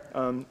there,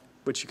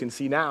 which you can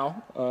see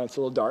now, it's a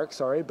little dark,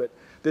 sorry, but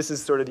this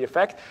is sort of the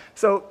effect.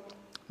 So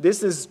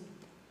this is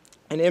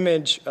an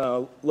image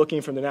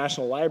looking from the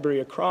National Library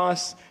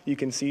across. You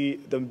can see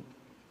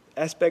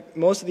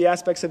most of the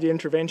aspects of the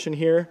intervention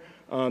here.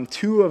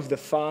 2 of the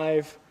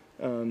 5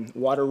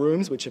 water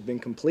rooms which have been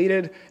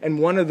completed, and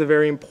one of the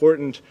very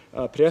important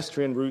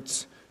pedestrian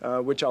routes,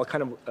 which I'll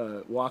kind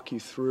of walk you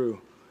through,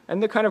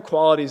 and the kind of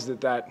qualities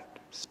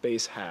that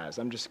space has.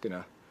 I'm just going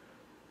to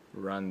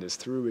run this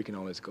through. We can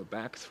always go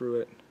back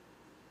through it.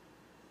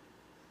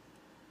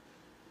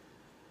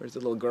 Where's the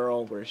little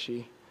girl? Where is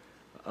she?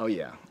 Oh,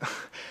 yeah.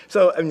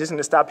 So I'm just going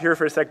to stop here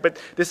for a sec.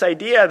 But this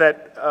idea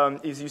that,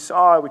 as you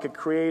saw, we could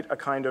create a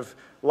kind of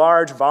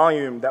large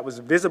volume that was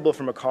visible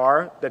from a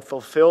car that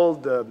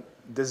fulfilled the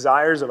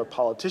desires of a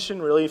politician,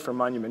 really, for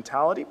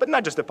monumentality, but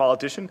not just a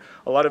politician,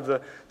 a lot of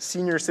the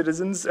senior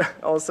citizens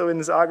also in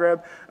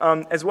Zagreb,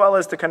 as well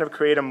as to kind of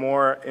create a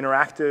more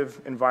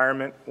interactive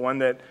environment, one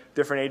that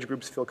different age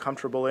groups feel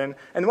comfortable in,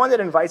 and one that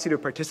invites you to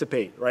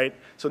participate, right?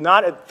 So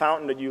not a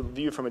fountain that you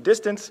view from a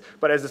distance,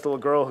 but as this little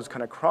girl who's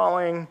kind of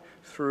crawling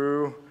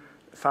through,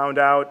 found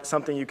out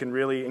something you can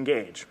really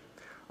engage.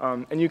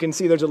 And you can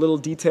see there's a little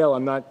detail.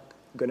 I'm not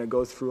going to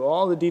go through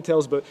all the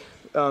details, but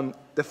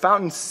the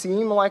fountains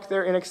seem like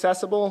they're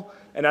inaccessible,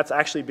 and that's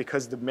actually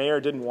because the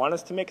mayor didn't want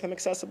us to make them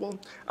accessible.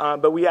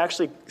 But we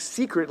actually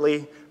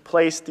secretly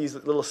placed these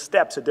little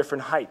steps at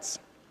different heights.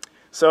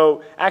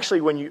 So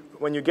actually, when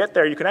you get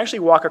there, you can actually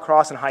walk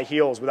across in high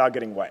heels without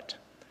getting wet.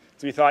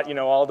 So we thought,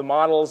 all the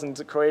models in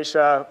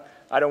Croatia,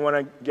 I don't want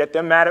to get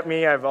them mad at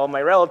me. I have all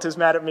my relatives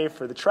mad at me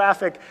for the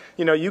traffic.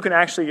 You can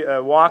actually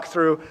walk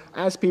through,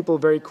 as people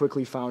very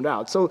quickly found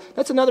out. So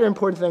that's another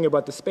important thing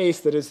about the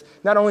space, that is,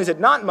 not only is it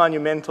not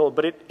monumental,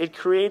 but it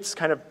creates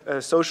kind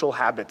of social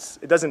habits.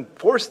 It doesn't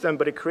force them,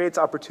 but it creates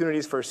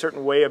opportunities for a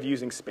certain way of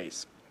using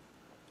space.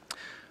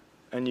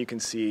 And you can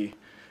see,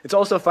 it's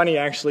also funny,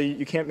 actually,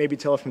 you can't maybe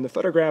tell from the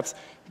photographs,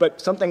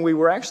 but something we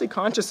were actually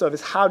conscious of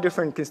is how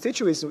different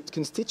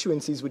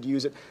constituencies would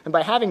use it. And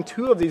by having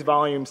two of these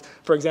volumes,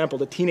 for example,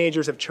 the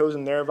teenagers have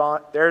chosen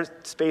their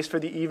space for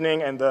the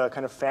evening, and the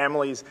kind of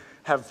families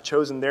have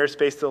chosen their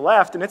space to the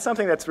left. And it's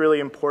something that's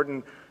really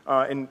important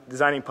in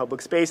designing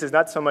public spaces,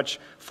 not so much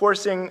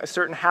forcing a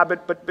certain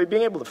habit, but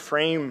being able to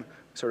frame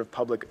sort of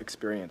public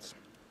experience.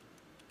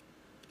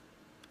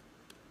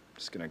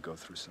 Just going to go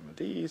through some of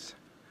these.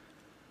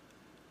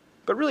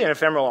 But really an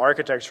ephemeral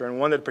architecture, and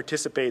one that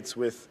participates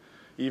with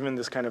even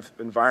this kind of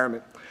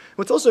environment.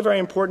 What's also very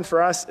important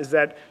for us is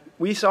that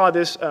we saw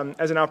this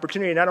as an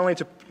opportunity not only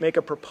to make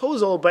a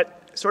proposal,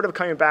 but sort of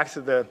coming back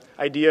to the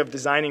idea of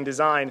designing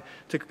design,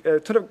 to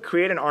sort of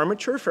create an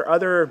armature for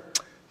other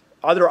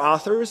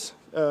authors,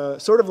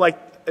 sort of like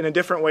in a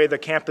different way the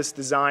campus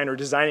design or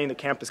designing the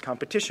campus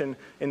competition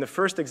in the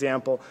first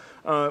example.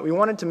 We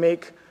wanted to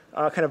make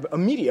kind of a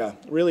media,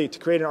 really, to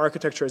create an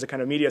architecture as a kind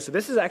of media. So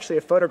this is actually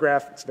a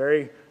photograph. It's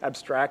very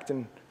abstract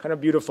and kind of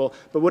beautiful.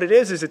 But what it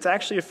is it's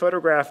actually a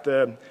photograph.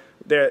 The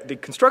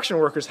construction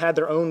workers had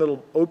their own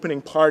little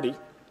opening party.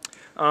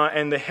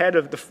 And the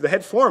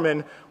head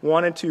foreman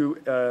wanted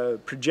to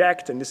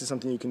project, and this is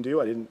something you can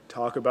do. I didn't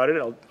talk about it.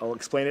 I'll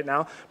explain it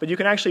now. But you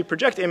can actually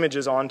project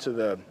images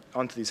onto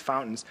these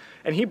fountains.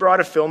 And he brought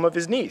a film of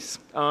his niece.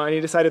 And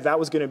he decided that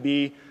was going to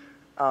be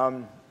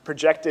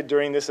projected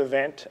during this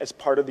event as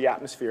part of the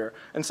atmosphere.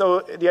 And so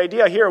the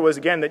idea here was,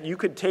 again, that you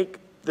could take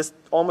this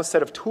almost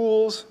set of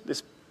tools,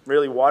 this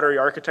really watery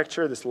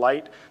architecture, this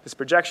light, this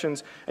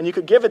projections, and you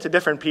could give it to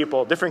different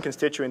people, different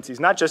constituencies,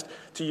 not just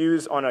to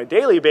use on a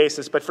daily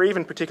basis, but for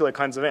even particular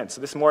kinds of events.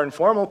 So this more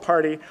informal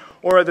party,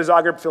 or the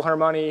Zagreb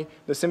Philharmonic,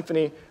 the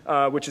symphony,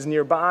 which is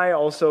nearby,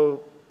 also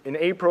in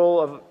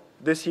April of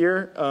this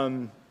year,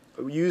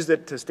 used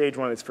it to stage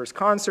one of its first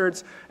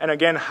concerts, and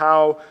again,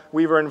 how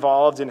we were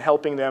involved in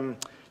helping them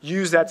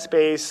use that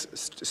space,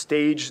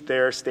 stage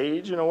their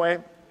stage in a way.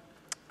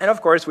 And of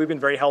course, we've been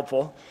very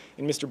helpful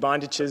in Mr.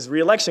 Bandic's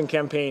re-election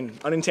campaign,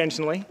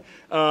 unintentionally.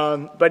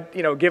 But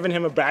given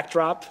him a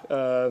backdrop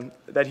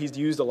that he's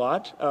used a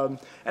lot.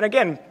 And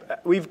again,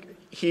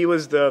 he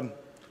was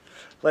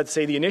let's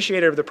say, the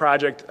initiator of the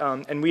project,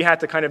 and we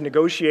had to kind of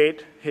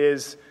negotiate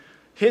his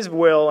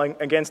will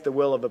against the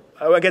will of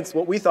against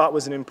what we thought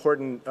was an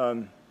important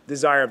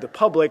desire of the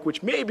public,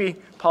 which maybe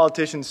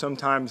politicians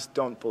sometimes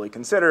don't fully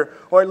consider,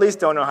 or at least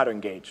don't know how to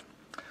engage.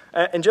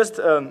 And just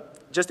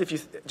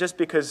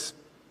because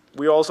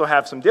we also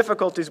have some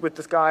difficulties with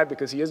this guy,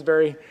 because he is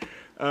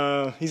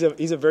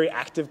he's a very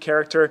active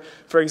character.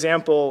 For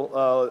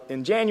example,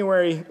 in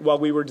January, while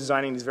we were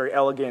designing these very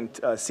elegant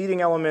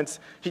seating elements,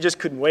 he just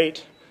couldn't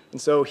wait,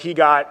 and so he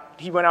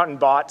went out and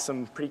bought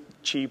some pretty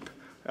cheap,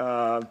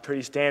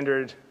 pretty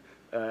standard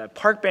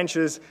park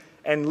benches,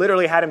 and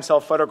literally had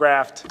himself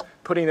photographed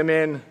putting them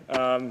in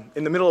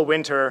the middle of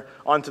winter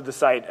onto the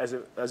site as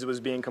it was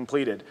being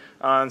completed.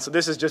 So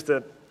this is just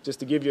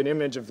to give you an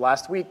image of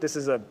last week. This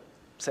is a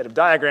set of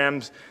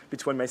diagrams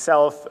between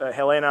myself,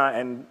 Helena,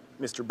 and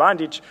Mr.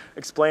 Bandic,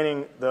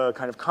 explaining the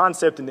kind of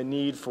concept and the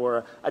need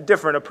for a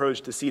different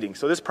approach to seating.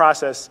 So this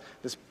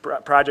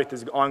project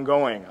is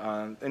ongoing.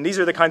 And these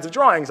are the kinds of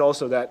drawings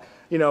also that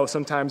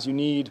sometimes you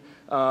need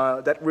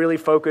that really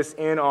focus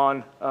in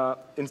on,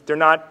 they're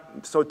not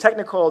so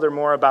technical, they're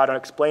more about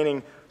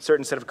explaining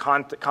certain set of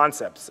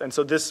concepts. And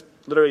so this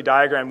literally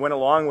diagram went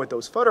along with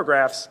those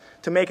photographs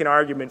to make an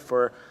argument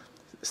for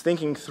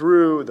thinking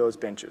through those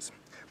benches.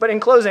 But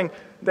in closing,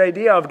 the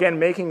idea of, again,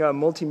 making a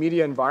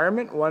multimedia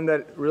environment, one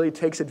that really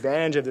takes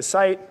advantage of the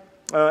site,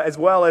 as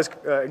well as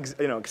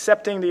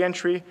accepting the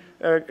entry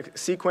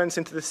sequence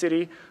into the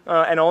city,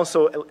 and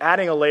also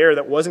adding a layer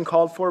that wasn't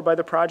called for by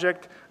the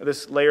project,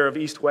 this layer of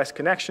east-west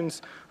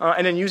connections,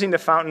 and then using the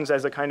fountains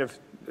as a kind of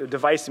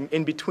device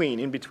in between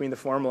the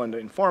formal and the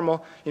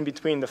informal, in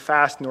between the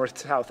fast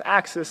north-south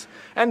axis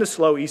and the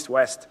slow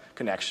east-west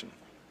connection.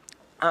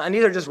 And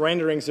these are just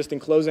renderings. Just in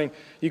closing,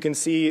 you can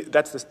see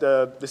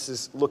this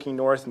is looking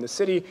north in the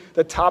city.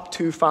 The top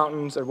 2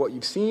 fountains are what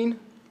you've seen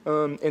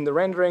in the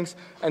renderings,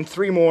 and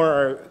 3 more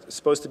are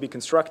supposed to be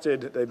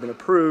constructed. They've been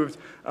approved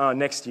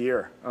next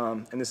year,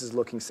 and this is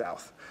looking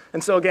south.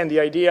 And so again, the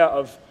idea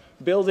of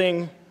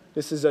building,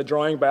 this is a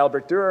drawing by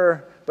Albert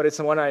Dürer, but it's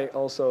the one I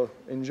also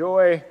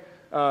enjoy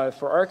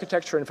for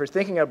architecture and for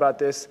thinking about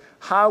this,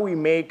 how we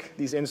make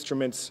these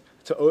instruments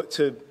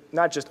to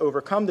not just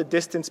overcome the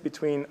distance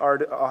between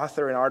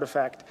author and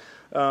artifact,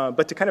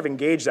 but to kind of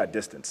engage that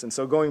distance. And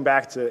so going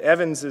back to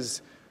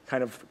Evans's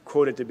kind of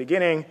quote at the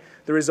beginning,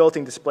 the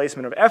resulting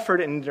displacement of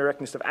effort and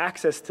indirectness of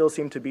access still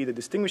seem to be the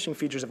distinguishing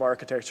features of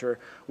architecture.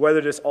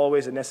 Whether this is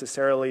always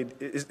necessarily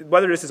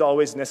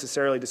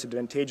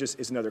disadvantageous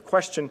is another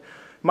question.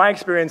 My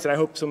experience, and I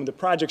hope some of the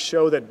projects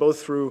show that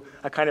both through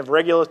a kind of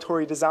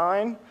regulatory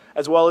design,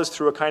 as well as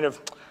through a kind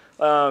of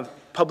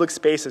public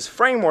spaces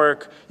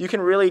framework, you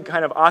can really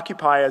kind of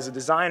occupy as a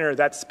designer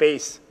that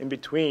space in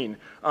between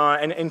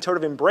and sort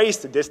of embrace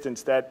the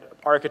distance that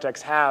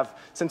architects have,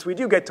 since we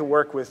do get to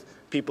work with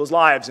people's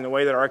lives in a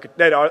way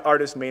that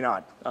artists may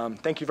not.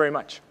 Thank you very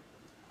much.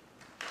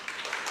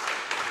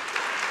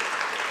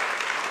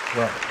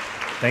 Well,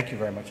 thank you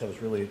very much. That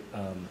was really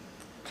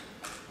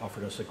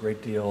offered us a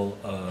great deal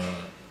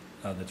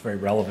that's very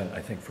relevant,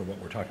 I think, for what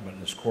we're talking about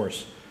in this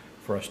course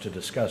for us to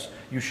discuss.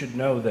 You should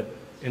know that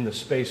in the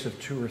space of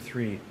 2 or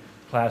 3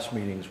 class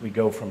meetings, we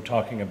go from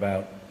talking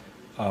about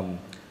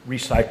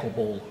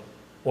recyclable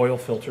oil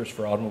filters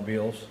for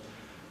automobiles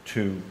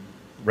to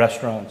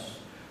restaurants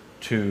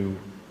to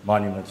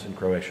monuments in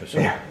Croatia.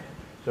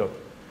 So,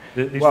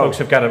 these folks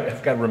have got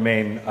to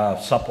remain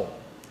supple.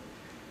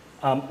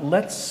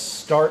 Let's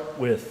start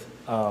with,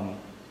 I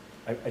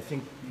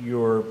think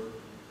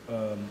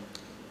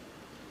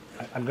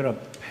I'm going to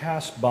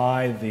pass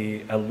by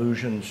the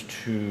allusions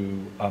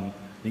to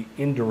the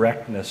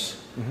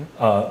indirectness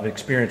of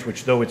experience,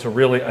 which though it's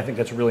I think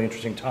that's a really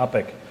interesting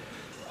topic.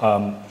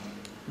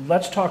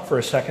 Let's talk for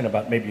a second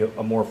about maybe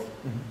a more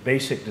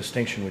basic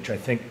distinction, which I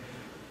think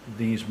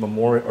these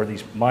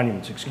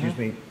monuments, excuse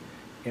me,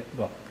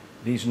 well,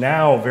 these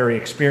now very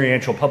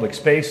experiential public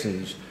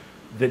spaces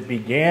that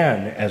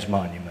began as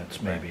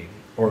monuments maybe,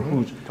 or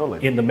who's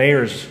totally in the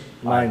mayor's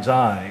mind's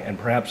eye and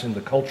perhaps in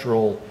the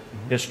cultural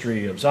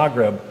history of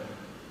Zagreb,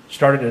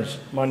 started as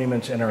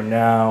monuments and are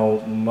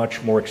now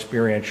much more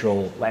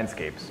experiential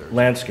landscapes.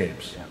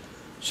 Yeah.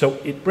 So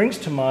it brings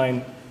to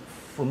mind,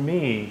 for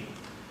me,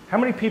 how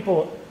many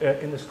people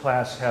in this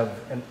class have,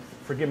 and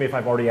forgive me if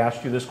I've already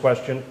asked you this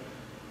question,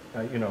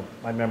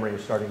 my memory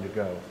is starting to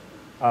go.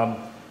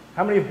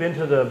 How many have been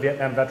to the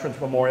Vietnam Veterans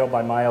Memorial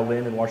by Maya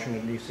Lin in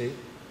Washington, D.C.?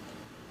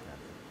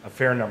 A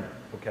fair number,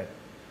 okay.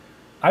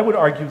 I would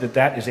argue that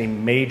that is a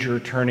major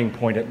turning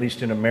point, at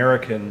least in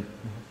American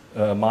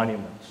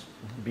monuments,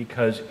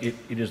 because it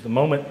is the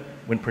moment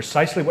when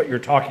precisely what you're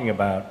talking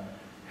about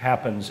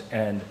happens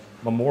and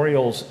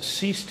memorials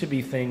cease to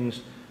be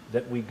things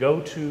that we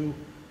go to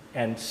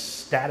and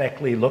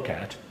statically look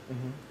at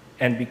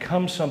and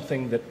become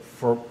something that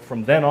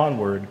from then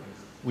onward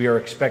we are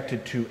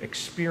expected to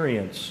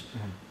experience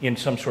in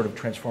some sort of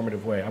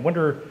transformative way. I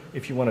wonder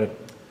if you want to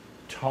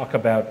talk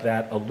about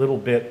that a little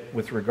bit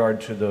with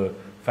regard to the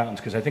fountains,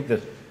 because I think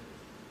that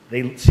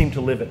they seem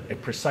to live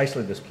at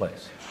precisely this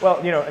place. Well,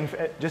 and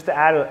just to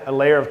add a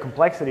layer of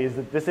complexity is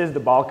that this is the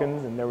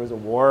Balkans, and there was a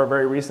war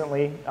very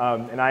recently.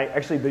 And I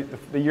actually,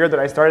 the year that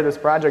I started this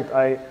project,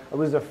 I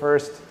was the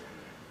first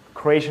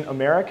Croatian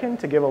American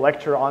to give a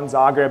lecture on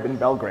Zagreb in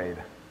Belgrade.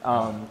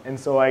 And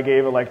so I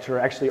gave a lecture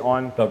actually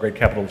on Belgrade,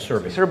 capital of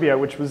Serbia.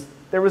 Serbia,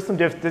 there was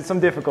some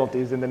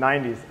difficulties in the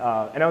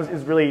 90s, and it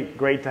was really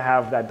great to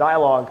have that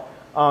dialogue.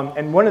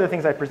 And one of the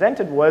things I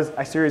presented was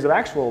a series of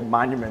actual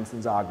monuments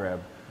in Zagreb.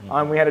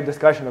 We had a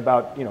discussion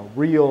about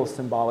real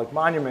symbolic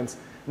monuments.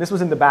 And this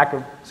was in the back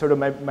of sort of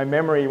my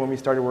memory when we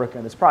started working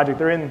on this project.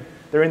 They're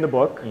in the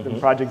book, the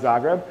Project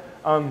Zagreb.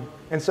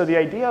 And so the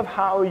idea of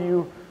how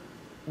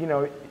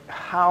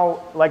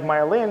how like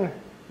Maya Lin,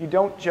 you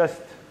don't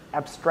just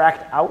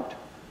abstract out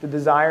the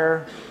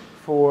desire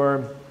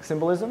for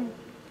symbolism,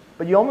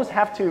 but you almost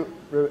have to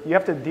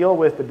deal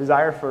with the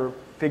desire for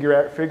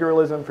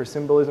figuralism, for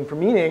symbolism, for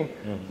meaning,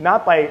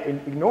 not by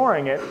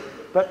ignoring it,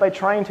 but by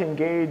trying to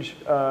engage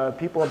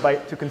people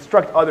to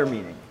construct other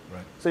meaning.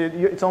 Right. So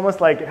it's almost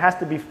like it has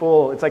to be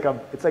full. It's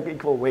like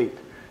equal weight.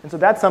 And so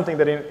that's something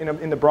that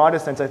in the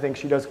broadest sense, I think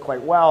she does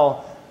quite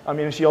well. I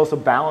mean, she also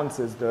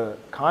balances the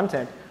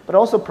content, but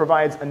also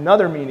provides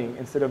another meaning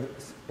instead of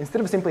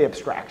simply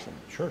abstraction.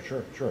 Sure.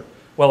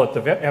 Well, at the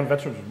Vietnam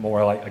Veterans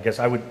Memorial, I guess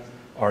I would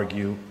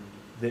argue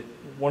that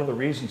one of the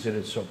reasons it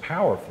is so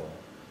powerful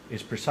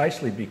is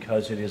precisely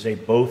because it is a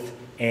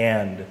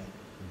both-and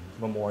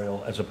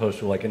memorial as opposed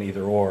to like an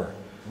either or.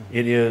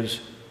 It is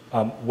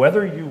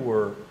whether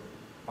you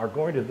are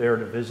going to there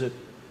to visit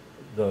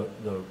the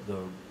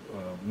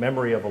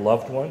memory of a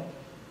loved one,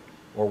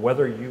 or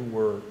whether you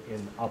were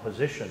in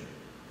opposition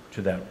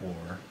to that war,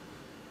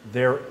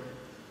 there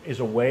is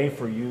a way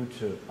for you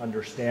to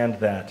understand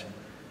that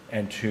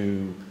and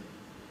to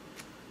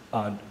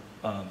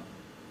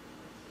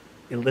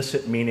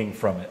elicit meaning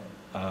from it.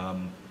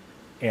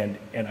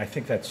 And I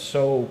think that's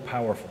so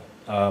powerful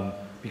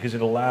because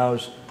it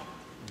allows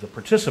the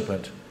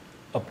participant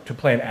to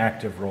play an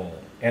active role.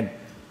 And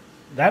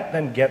that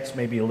then gets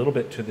maybe a little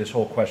bit to this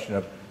whole question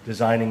of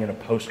designing in a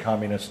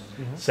post-communist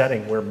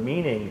setting where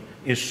meaning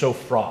is so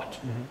fraught.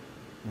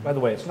 By the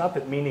way, it's not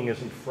that meaning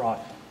isn't fraught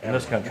in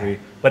this country,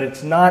 but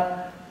it's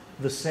not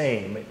the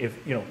same.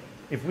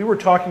 If we were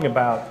talking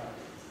about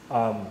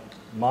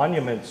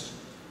monuments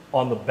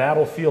on the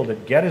battlefield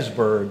at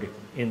Gettysburg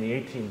in the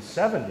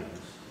 1870s,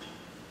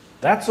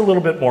 that's a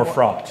little bit more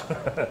fraught.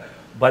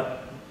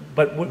 but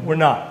we're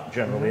not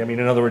generally. I mean,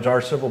 in other words,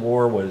 our Civil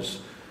War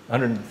was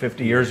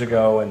 150 years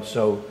ago, and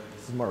so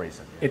this is more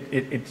recent. Yeah.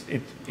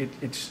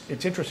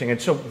 It's interesting.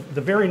 And so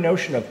the very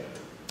notion of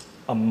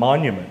a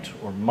monument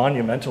or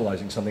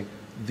monumentalizing something,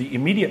 the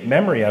immediate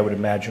memory, I would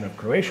imagine, of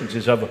Croatians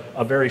is of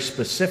a very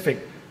specific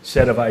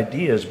set of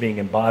ideas being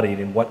embodied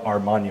in what are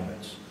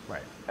monuments.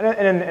 Right.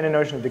 And a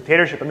notion of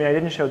dictatorship. I mean, I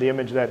didn't show the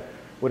image that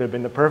would have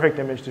been the perfect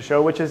image to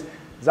show, which is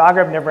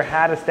Zagreb never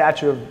had a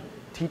statue of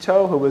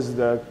Tito, who was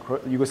the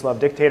Yugoslav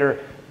dictator,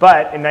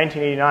 but in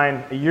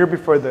 1989, a year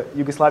before the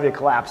Yugoslavia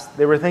collapsed,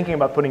 they were thinking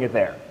about putting it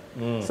there.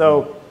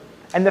 So,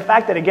 and the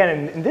fact that,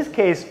 again, in this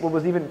case, what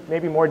was even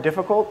maybe more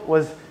difficult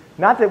was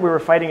not that we were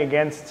fighting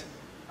against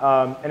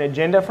an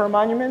agenda for a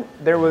monument,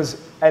 there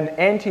was an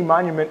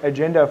anti-monument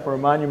agenda for a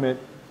monument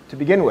to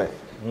begin with,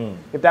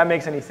 if that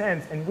makes any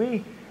sense. And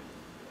we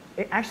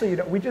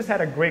just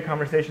had a great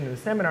conversation in the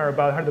seminar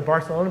about how the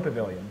Barcelona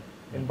Pavilion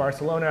in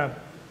Barcelona,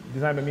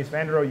 designed by Mies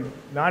van der Rohe,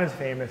 not as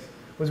famous,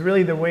 was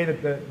really the way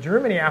that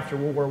Germany after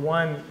World War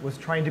I was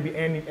trying to be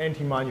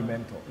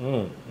anti-monumental.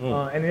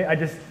 And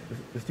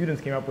the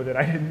students came up with it,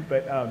 I didn't,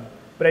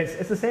 but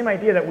it's the same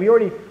idea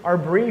that our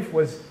brief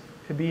was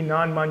to be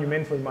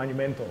non-monumentally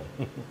monumental,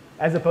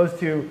 as opposed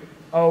to,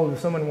 oh,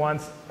 someone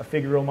wants a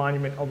figural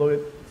monument, although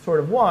it sort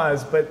of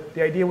was, but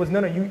the idea was,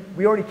 no,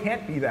 we already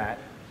can't be that,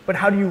 but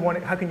how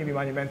can you be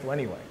monumental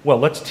anyway? Well,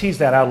 let's tease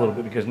that out a little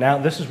bit, because now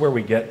this is where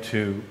we get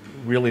to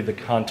really the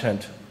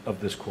content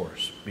of this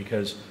course,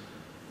 because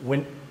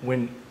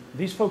when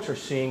these folks are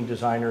seeing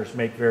designers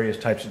make various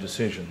types of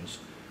decisions,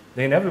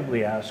 they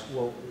inevitably ask,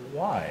 well,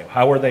 why?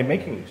 How are they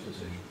making these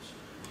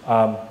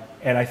decisions?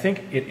 And I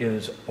think it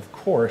is, of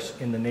course,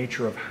 in the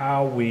nature of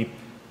how we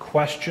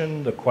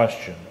question the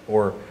question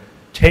or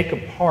take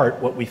apart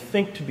what we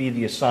think to be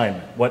the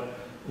assignment. What,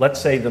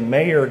 let's say, the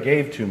mayor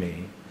gave to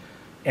me,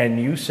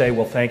 and you say,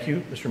 well, thank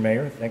you, Mr.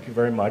 Mayor, thank you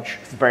very much.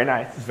 It's very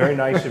nice. It's very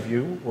nice of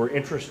you. We're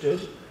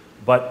interested.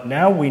 But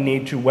now we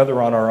need to,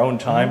 whether on our own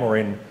time or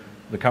in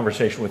the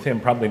conversation with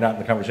him, probably not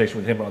in the conversation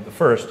with him on the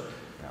first,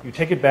 you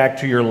take it back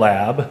to your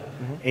lab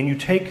and you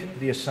take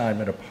the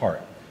assignment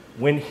apart.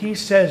 When he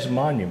says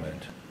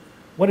monument,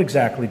 what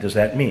exactly does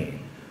that mean?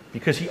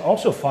 Because he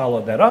also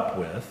followed that up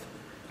with,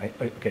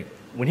 okay,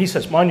 when he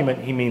says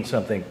monument, he means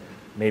something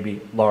maybe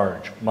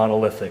large,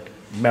 monolithic,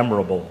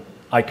 memorable,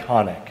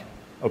 iconic.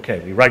 Okay,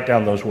 we write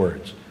down those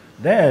words.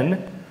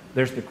 Then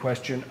there's the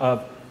question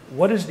of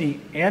what is the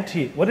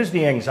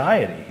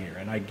anxiety here?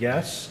 And I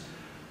guess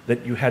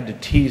that you had to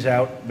tease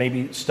out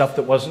maybe stuff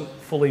that wasn't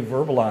fully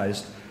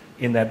verbalized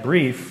in that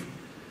brief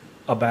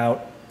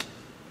about,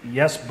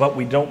 yes, but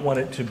we don't want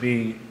it to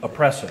be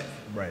oppressive.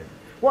 Right.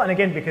 Well, and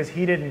again, because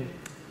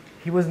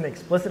he wasn't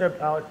explicit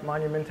about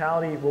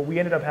monumentality, what we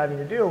ended up having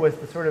to do was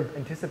to sort of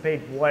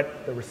anticipate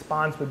what the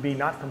response would be,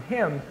 not from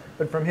him,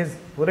 but from his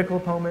political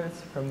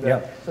opponents,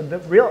 so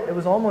it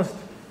was almost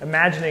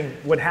imagining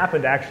what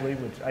happened actually,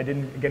 which I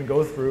didn't, again,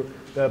 go through,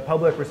 the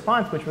public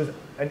response, which was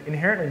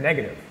inherently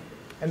negative.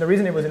 And the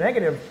reason it was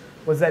negative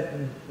was that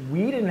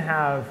he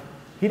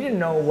didn't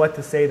know what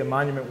to say the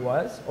monument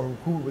was or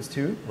who it was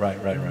to.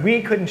 Right.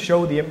 We couldn't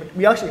show the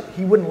image.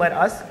 He wouldn't let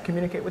us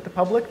communicate with the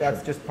public.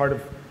 That's just part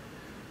of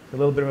a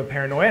little bit of a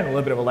paranoia and a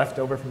little bit of a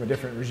leftover from a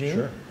different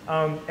regime.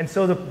 And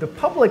so the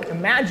public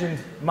imagined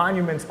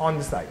monuments on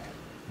the site.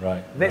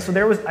 Right. So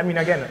there was, I mean,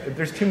 again,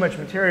 there's too much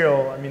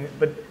material. I mean,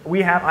 but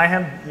I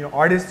have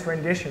artists'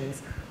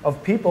 renditions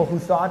of people who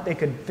thought they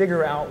could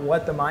figure out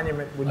what the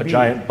monument would be. A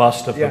giant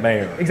bust of the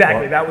mayor.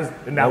 Exactly. That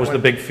was the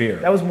big fear.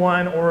 That was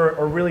one,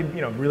 or really,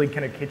 really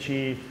kind of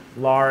kitschy,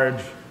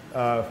 large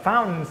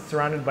fountains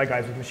surrounded by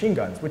guys with machine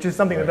guns, which is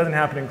something that doesn't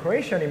happen in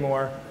Croatia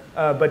anymore.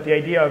 But the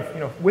idea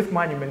of, with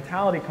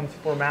monumentality comes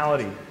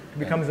formality. It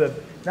becomes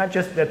not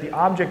just that the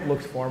object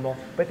looks formal,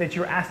 but that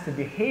you're asked to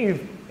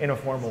behave in a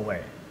formal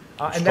way.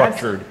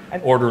 Structured,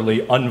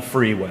 orderly,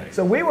 unfree way.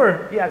 So we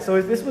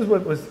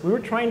were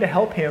trying to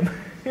help him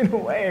in a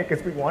way,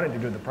 because we wanted to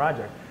do the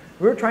project.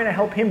 We were trying to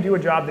help him do a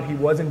job that he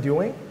wasn't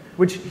doing,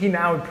 which he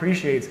now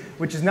appreciates,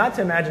 which is not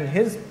to imagine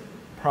his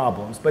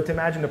problems, but to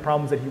imagine the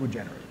problems that he would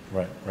generate.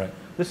 Right, right.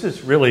 This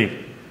is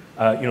really,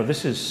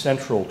 this is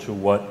central to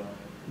what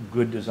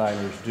good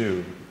designers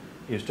do,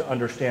 is to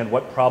understand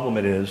what problem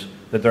it is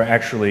that they're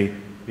actually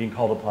being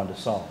called upon to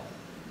solve.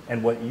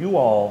 And what you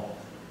all,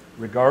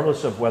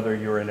 regardless of whether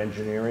you're in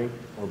engineering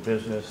or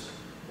business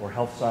or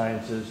health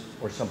sciences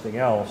or something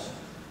else,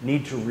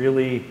 need to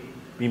really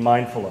be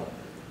mindful of.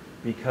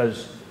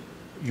 Because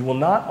you will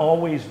not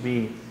always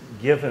be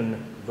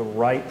given the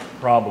right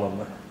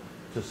problem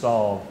to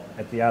solve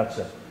at the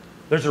outset.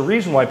 There's a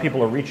reason why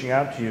people are reaching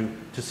out to you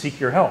to seek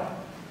your help,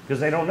 because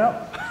they don't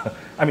know.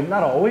 I mean,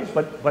 not always,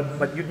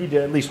 but you need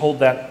to at least hold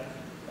that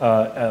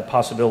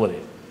possibility.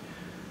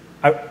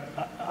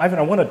 Ivan,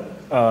 I want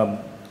to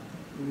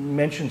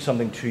mention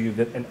something to you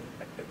that, and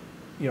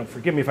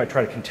forgive me if I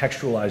try to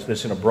contextualize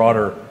this in a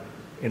broader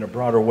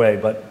way,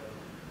 but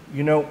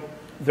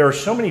there are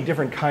so many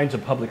different kinds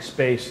of public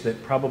space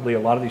that probably a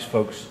lot of these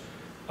folks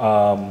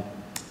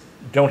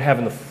don't have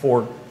in the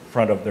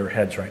forefront of their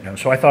heads right now.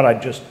 So I thought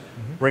I'd just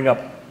bring up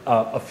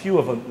a few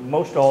of them.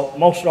 Most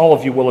all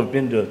of you will have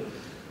been to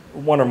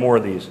one or more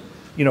of these.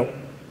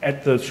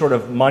 At the sort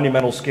of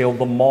monumental scale,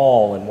 the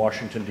Mall in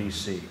Washington,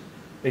 D.C.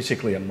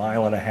 Basically 1.5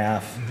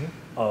 miles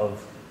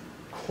of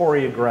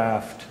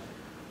choreographed.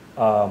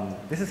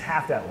 This is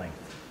half that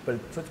length, but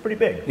it's pretty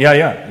big.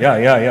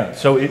 Yeah.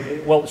 So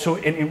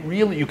it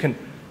really you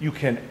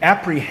can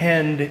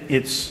apprehend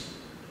its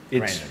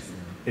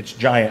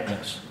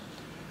giantness.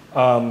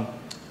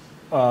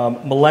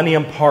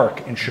 Millennium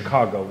Park in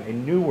Chicago, a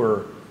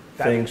newer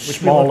thing,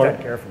 smaller. We looked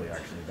at carefully,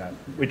 actually.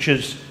 Which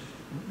is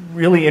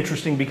really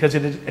interesting because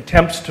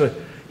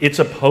it's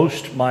a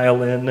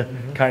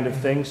post-mile-in kind of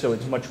thing, so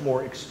it's much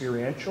more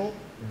experiential.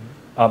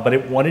 But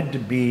it wanted to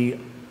be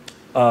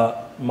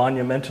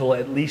monumental,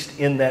 at least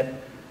in that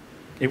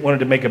it wanted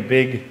to make a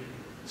big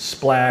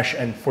splash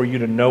and for you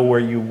to know where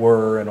you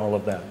were and all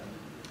of that.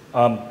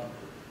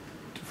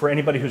 For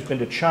anybody who's been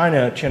to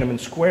China, Tiananmen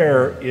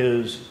Square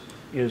is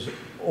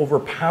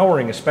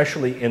overpowering,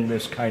 especially in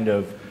this kind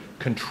of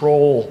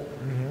control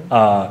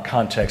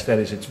context. That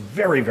is, it's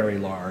very, very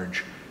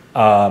large,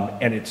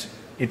 and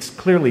it's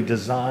clearly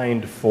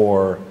designed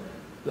for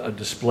a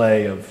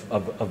display of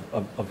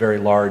a very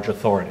large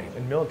authority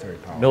and military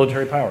power.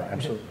 Military power,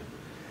 absolutely.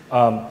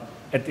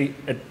 At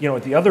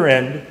the other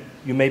end,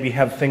 you maybe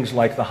have things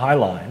like the High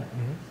Line.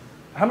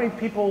 How many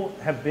people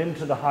have been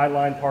to the High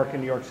Line Park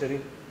in New York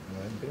City?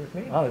 Been with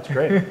me. Oh, that's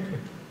great.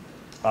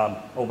 A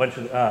bunch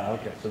of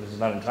okay, so this is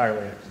not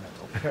entirely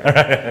accidental.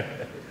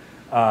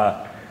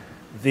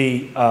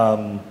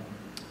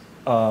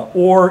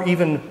 Or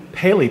even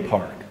Paley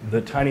Park,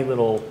 the tiny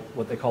little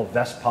what they call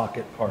vest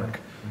pocket park,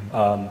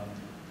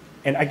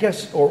 and I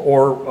guess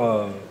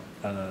a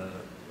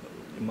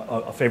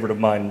favorite of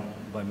mine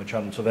by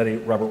Machado and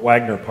Silvetti, Robert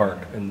Wagner Park,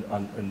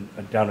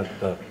 down at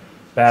the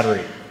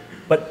Battery.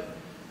 But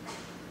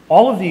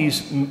all of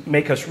these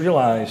make us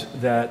realize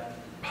that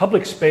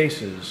public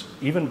spaces,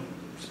 even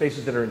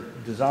spaces that are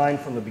designed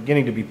from the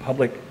beginning to be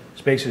public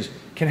spaces,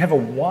 can have a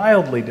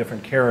wildly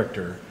different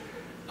character.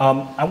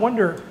 I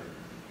wonder,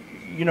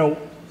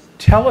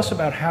 tell us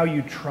about how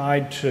you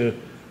tried to,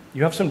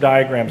 you have some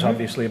diagrams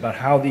obviously about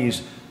how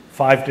these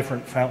 5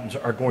 different fountains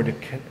are going to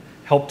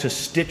help to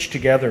stitch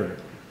together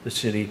the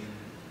city.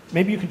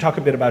 Maybe you can talk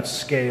a bit about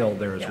scale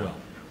there as well.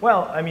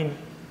 Well, I mean,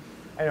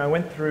 I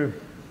went through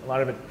a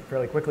lot of it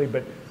fairly quickly,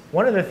 but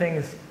one of the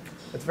things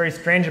that's very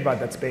strange about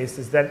that space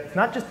is that it's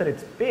not just that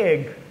it's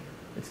big,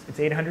 it's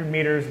 800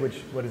 meters, which,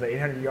 what is that,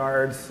 800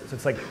 yards, so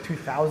it's like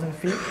 2,000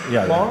 feet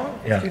long.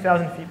 It's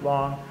 2,000 feet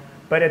long,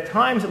 but at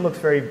times it looks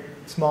very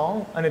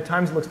small, and at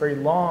times it looks very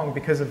long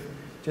because of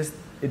just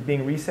it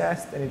being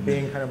recessed and it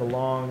being kind of a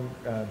long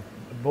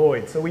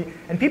void.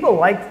 And people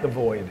liked the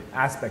void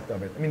aspect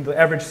of it. I mean, the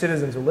average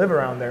citizens who live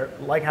around there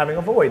like having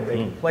a void. They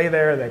can play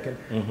there, they can,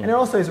 and it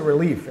also is a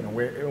relief in a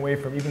way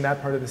from even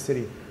that part of the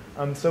city.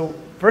 So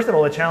first of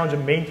all, the challenge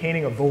of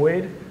maintaining a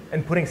void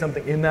and putting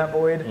something in that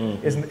void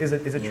is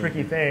a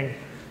tricky thing.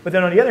 But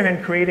then on the other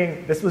hand,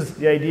 this was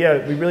the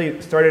idea, we really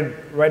started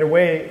right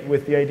away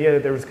with the idea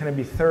that there was going to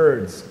be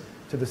thirds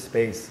to the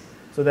space.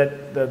 So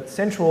that the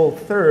central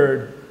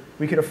third,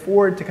 we could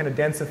afford to kind of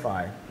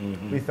densify,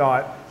 we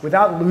thought,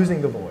 without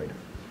losing the void.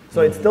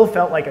 So it still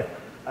felt like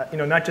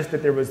not just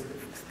that there was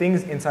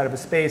things inside of a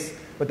space,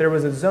 but there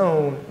was a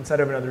zone inside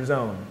of another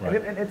zone.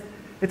 Right. And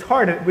it's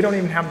hard. We don't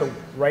even have the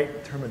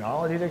right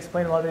terminology to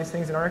explain a lot of these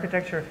things in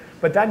architecture.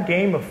 But that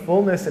game of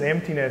fullness and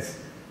emptiness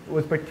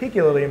was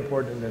particularly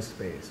important in this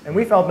space. And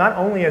we felt not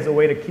only as a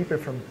way to keep it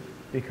from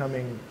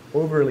becoming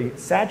overly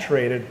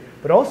saturated,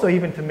 but also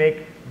even to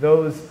make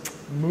those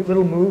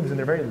little moves, and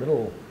they're very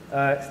little,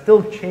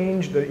 still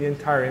change the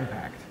entire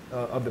impact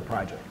of the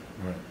project.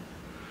 Right.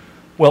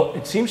 Well,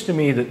 it seems to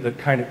me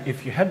that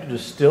if you had to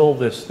distill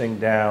this thing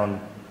down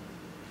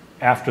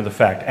after the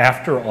fact,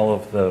 after all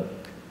of the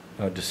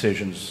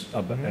decisions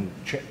and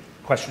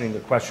questioning the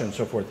question and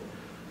so forth,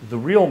 the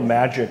real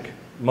magic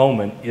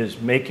moment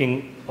is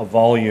making a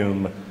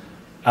volume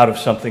out of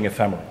something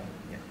ephemeral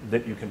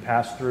that you can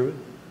pass through,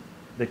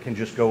 that can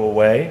just go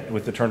away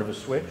with the turn of a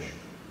switch,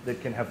 that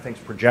can have things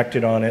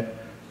projected on it,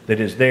 that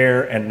is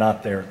there and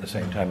not there at the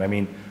same time. I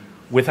mean,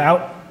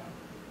 without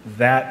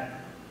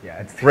that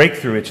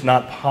breakthrough, it's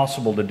not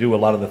possible to do a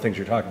lot of the things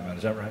you're talking about.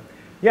 Is that right?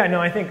 Yeah,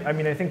 no, I think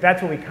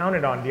that's what we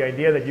counted on, the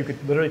idea that you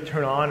could literally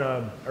turn on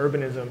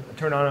urbanism,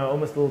 turn on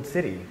almost a little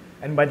city.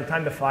 And by the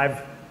time the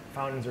 5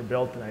 fountains are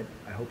built, and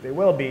I hope they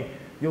will be,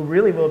 you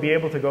really will be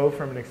able to go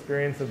from an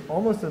experience of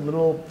almost a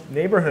little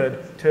neighborhood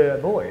to a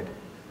void.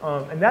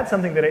 And that's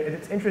something that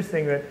it's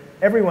interesting that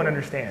everyone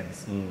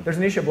understands. There's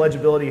an issue of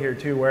legibility here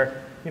too,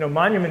 where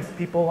monuments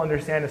people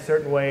understand a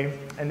certain way,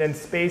 and then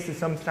space is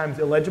sometimes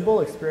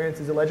illegible, experience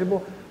is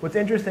illegible. What's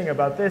interesting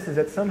about this is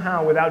that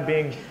somehow, without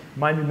being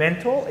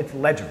monumental, it's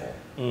legible.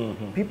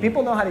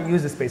 People know how to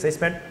use the space. I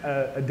spent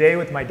a day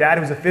with my dad,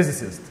 who's a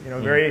physicist,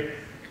 very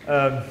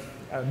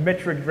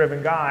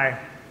metric-driven guy.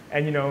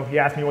 And he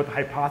asked me what the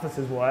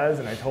hypothesis was,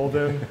 and I told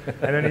him.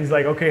 And then he's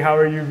like, "Okay, how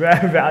are you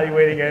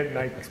evaluating it?" And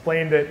I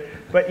explained it.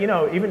 But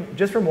even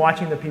just from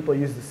watching the people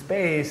use the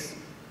space,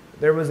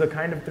 there was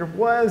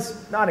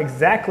not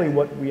exactly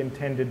what we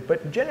intended,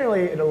 but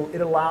generally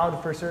it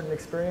allowed for a certain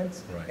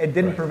experience. Right, it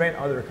didn't prevent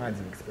other kinds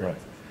of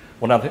experiences.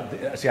 Right. Well,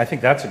 now, see, I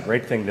think that's a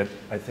great thing that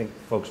I think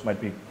folks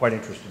might be quite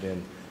interested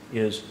in.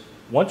 Is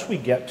once we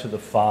get to the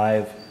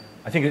 5,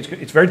 I think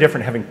it's very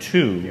different having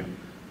 2,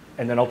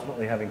 and then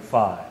ultimately having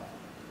 5.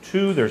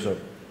 2, there's a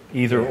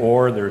either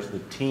or. There's the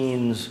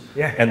teens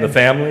and the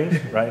families,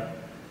 right?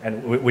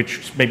 And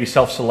which maybe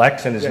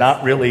self-selects and is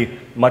not really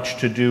much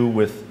to do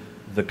with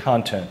the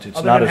content.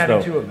 It's not as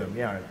though 2 of them.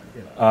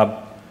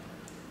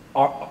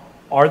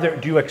 Are there?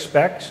 Do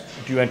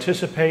you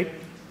anticipate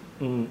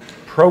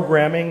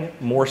programming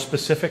more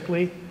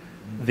specifically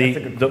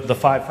the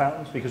 5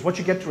 fountains? Because once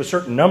you get to a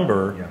certain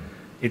number,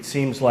 it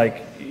seems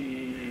like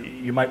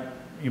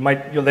they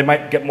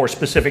might get more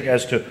specific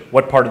as to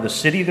what part of the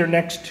city they're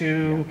next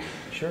to.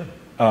 Sure.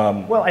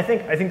 Well, I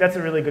think that's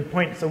a really good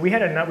point. So we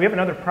have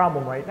another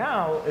problem right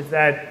now, is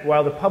that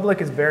while the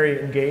public is very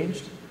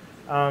engaged,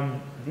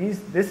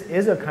 this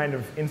is a kind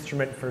of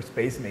instrument for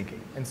space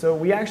making, and so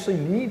we actually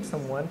need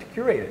someone to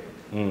curate it.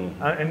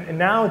 And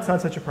now it's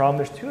not such a problem.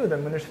 There's 2 of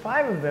them. When there's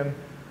 5 of them,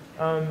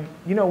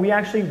 we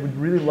actually would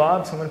really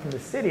love someone from the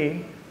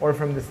city or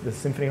from the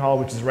symphony hall,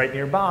 which is right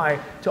nearby,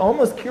 to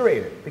almost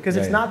curate it, because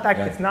it's not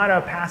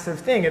a passive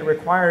thing. It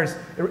requires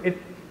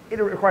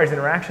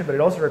interaction, but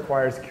it also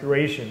requires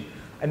curation.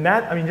 And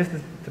that, just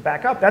to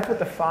back up, that's what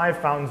the 5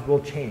 fountains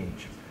will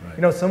change.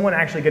 Right. Someone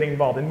actually getting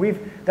involved, and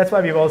that's why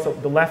we've also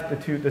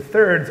the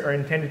thirds are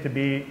intended to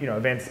be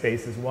event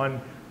spaces. One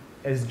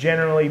is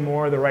generally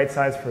more the right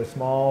size for a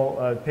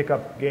small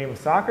pickup game of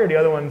soccer. The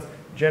other one's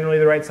generally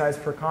the right size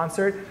for a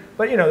concert.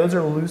 But those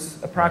are loose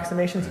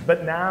approximations. Right.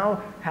 But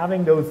now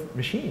having those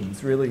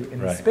machines really in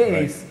the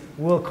space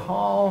will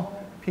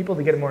call people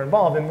to get more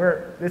involved. And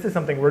this is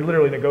something we're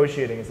literally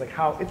negotiating. It's like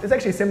it's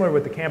actually similar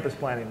with the campus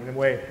planning in a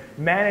way.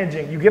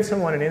 Managing, you give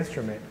someone an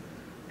instrument,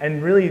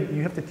 and really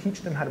you have to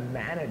teach them how to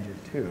manage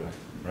it too.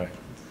 Right.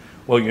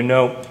 Well,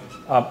 now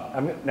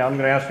I'm going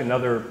to ask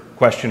another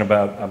question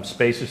about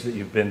spaces that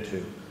you've been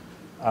to.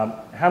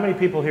 How many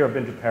people here have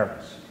been to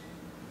Paris?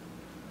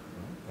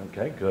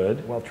 Okay,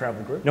 good.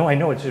 Well-traveled group. No, I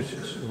know.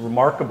 It's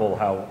remarkable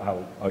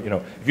how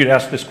if you'd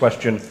asked this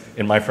question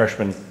in my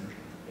freshman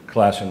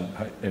class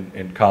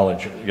in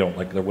college,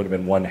 like there would have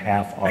been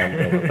 1/2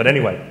 arm. But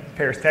anyway.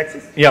 Paris,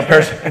 Texas? Yeah,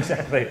 Paris,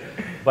 exactly.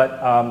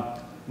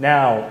 But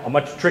now, a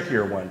much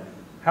trickier one.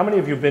 How many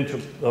of you have been to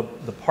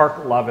the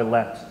Parc La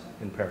Villette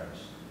in Paris?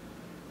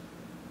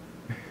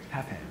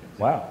 Half hand.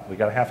 Wow, we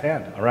got a half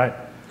hand. All right.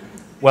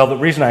 Well, the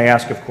reason I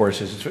ask, of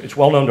course, is it's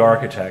well known to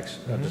architects,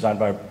 designed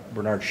by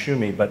Bernard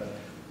Schumi, but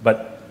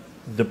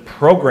the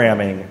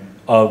programming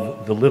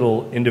of the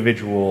little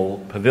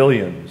individual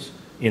pavilions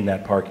in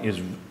that park is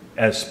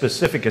as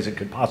specific as it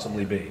could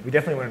possibly be. We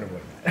definitely want to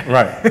avoid that.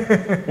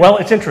 Right. Well,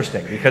 it's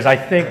interesting because I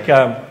think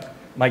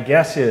my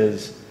guess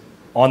is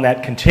on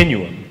that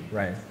continuum,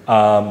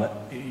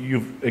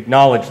 you've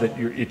acknowledged that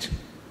it's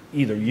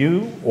either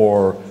you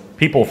or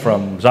people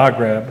from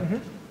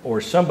Zagreb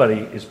or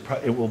somebody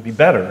it will be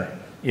better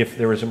if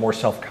there is a more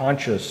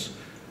self-conscious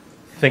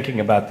thinking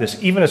about this,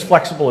 even as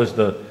flexible as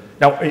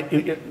now,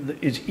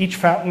 is each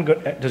fountain,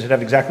 does it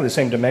have exactly the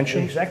same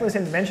dimensions? Exactly the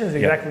same dimensions,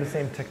 exactly the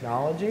same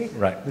technology,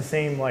 the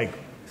same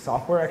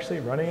software actually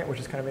running it, which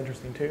is kind of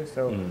interesting too.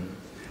 So,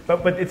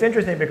 but it's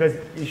interesting because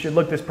you should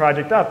look this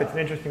project up. It's an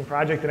interesting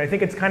project, and I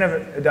think it's kind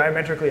of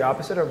diametrically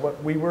opposite of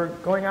what we were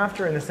going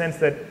after, in the sense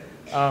that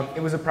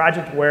it was a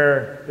project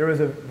where there was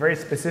a very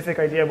specific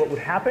idea of what would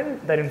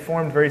happen that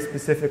informed very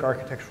specific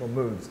architectural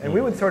moves. And we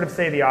would sort of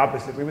say the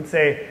opposite. We would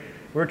say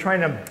we were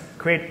trying to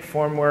create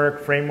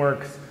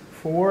frameworks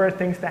for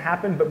things to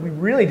happen, but we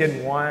really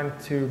didn't want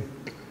to,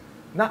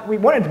 we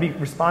wanted to be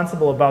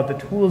responsible about the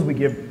tools we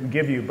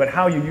give you, but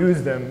how you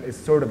use them is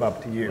sort of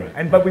up to you.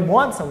 Right. But we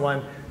want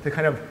someone to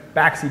kind of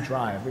backseat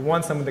drive. We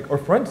want someone or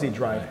front seat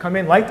drive, come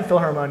in like the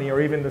Philharmonie or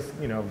even this,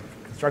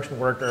 construction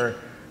worker,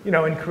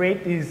 and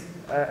create these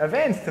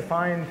events to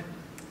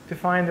to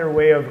find their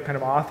way of kind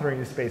of authoring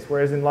the space.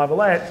 Whereas in La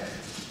Valette,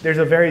 there's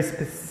a very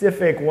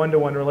specific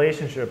one-to-one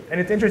relationship. And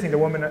it's interesting,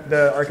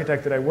 the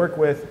architect that I work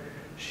with,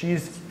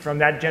 she's from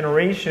that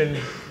generation,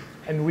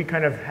 and we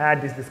kind of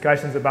had these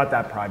discussions about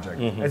that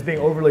project as being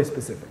overly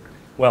specific.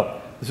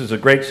 Well, this is a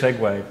great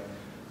segue.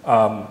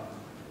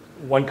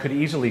 One could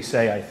easily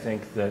say, I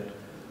think, that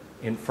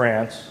in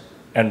France,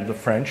 and the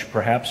French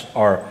perhaps,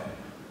 are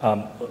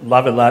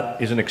La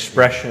Valette is an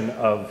expression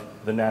of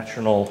the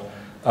national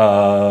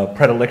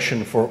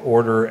predilection for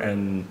order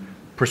and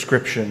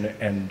prescription,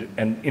 and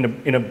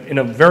in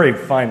a very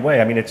fine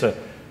way. I mean, this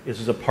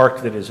is a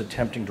park that is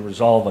attempting to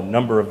resolve a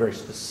number of very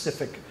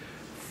specific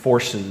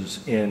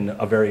forces in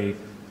a very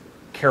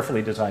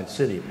carefully designed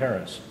city,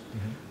 Paris.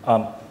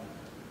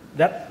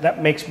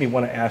 That makes me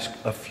want to ask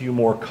a few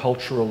more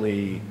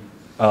culturally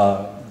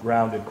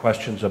grounded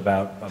questions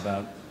about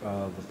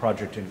the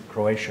project in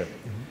Croatia.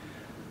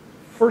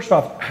 First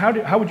off,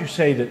 how would you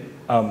say that?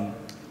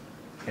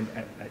 And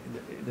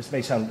this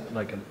may sound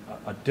like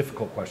a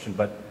difficult question,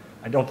 but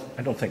I don't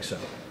think so.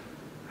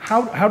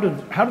 How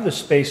do the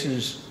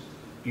spaces,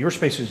 your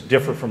spaces,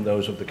 differ from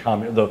those of the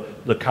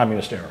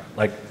communist era?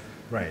 Like,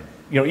 right?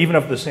 Even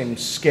of the same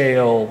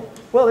scale.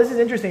 Well, this is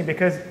interesting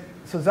because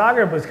so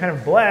Zagreb was kind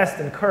of blessed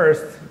and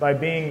cursed by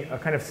being a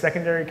kind of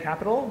secondary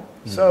capital.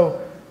 So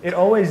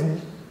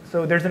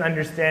there's an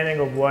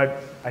understanding of what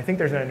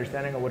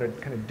a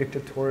kind of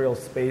dictatorial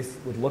space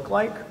would look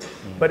like.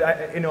 But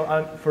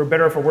for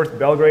better or for worse,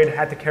 Belgrade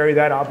had to carry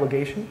that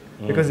obligation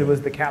because it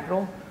was the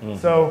capital.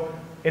 So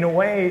in a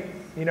way,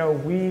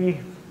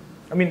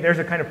 there's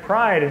a kind of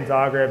pride in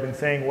Zagreb in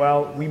saying,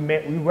 well, we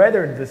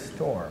weathered this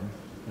storm,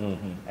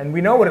 and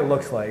we know what it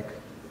looks like,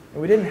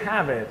 and we didn't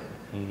have it.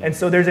 And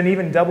so there's an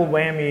even double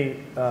whammy,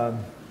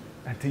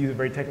 to use a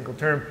very technical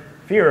term,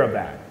 fear of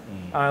that.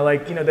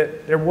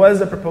 That there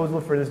was a proposal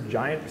for this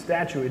giant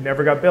statue. It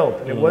never got built,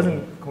 and it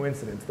wasn't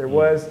coincidence. There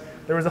was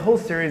a whole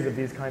series of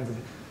these kinds of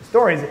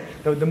stories.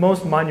 The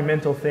most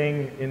monumental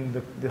thing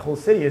in the whole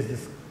city is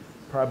this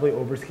probably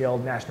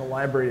overscaled National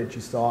Library that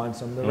you saw in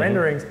some of the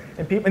renderings.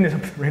 And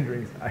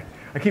renderings.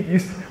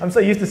 I'm so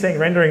used to saying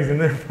renderings in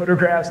the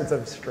photographs. It's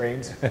a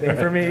strange thing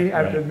for me.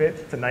 I have to admit,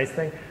 it's a nice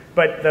thing.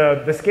 But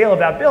the scale of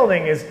that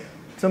building is,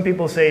 some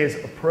people say,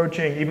 is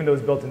approaching, even though it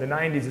was built in the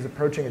 90s, is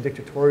approaching a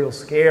dictatorial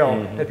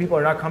scale that people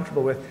are not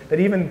comfortable with, that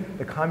even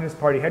the Communist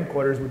Party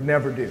headquarters would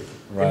never do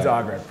in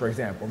Zagreb, for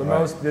example.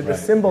 The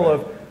symbol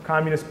of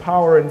communist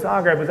power in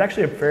Zagreb was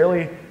actually a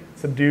fairly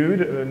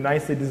subdued,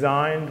 nicely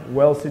designed,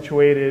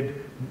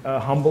 well-situated,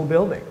 humble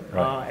building.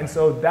 And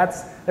so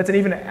there's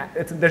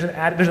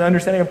an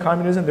understanding of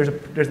communism,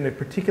 there's a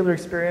particular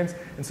experience,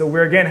 and so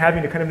we're again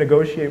having to kind of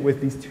negotiate with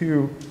these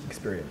two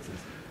experiences.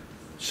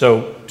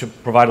 So to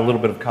provide a little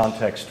bit of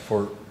context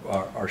for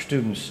our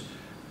students,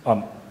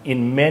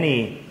 in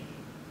many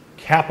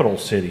capital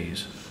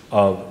cities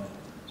of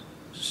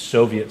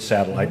Soviet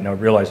satellite, now I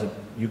realize that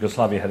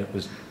Yugoslavia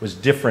was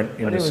different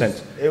in the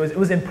sense. It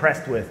was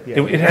impressed with.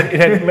 Yeah. It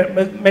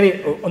had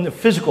many, on the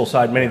physical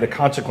side, many of the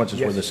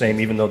consequences were the same,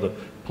 even though the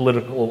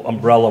political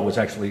umbrella was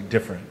actually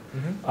different.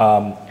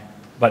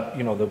 But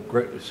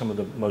some of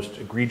the most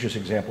egregious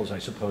examples, I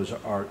suppose,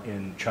 are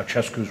in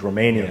Ceausescu's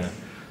Romania.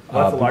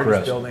 Well, it's the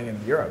largest building in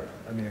Europe.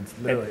 I mean, it's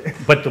literally.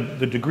 But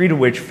the degree to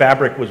which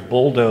fabric was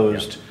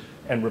bulldozed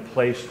and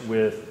replaced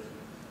with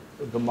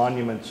the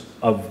monuments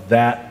of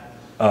that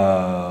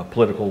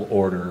political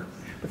order.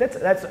 But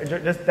that's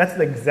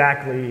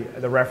exactly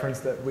the reference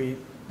that we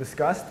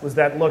discussed. Was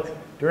that, look,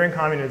 during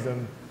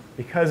communism,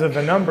 because of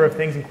a number of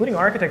things, including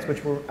architects,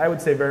 which were, I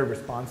would say, very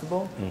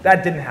responsible,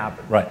 that didn't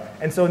happen. Right.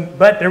 And so,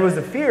 but there was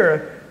a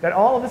fear that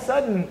all of a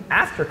sudden,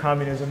 after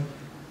communism,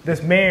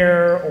 this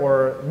mayor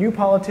or new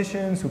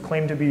politicians who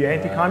claimed to be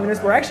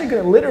anti-communist were actually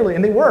going to literally,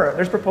 and they were,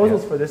 there's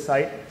proposals for this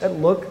site that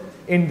look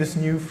in this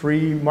new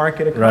free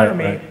market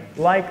economy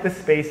like the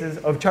spaces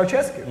of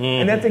Ceausescu.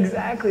 And that's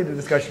exactly the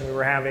discussion we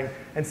were having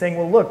and saying,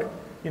 well, look,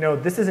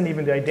 this isn't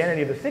even the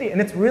identity of the city.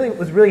 And it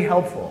was really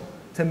helpful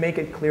to make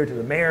it clear to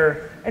the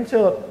mayor and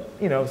to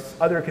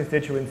other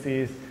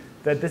constituencies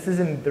that this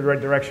isn't the right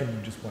direction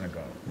you just want to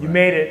go. You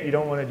made it, you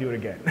don't want to do it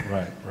again.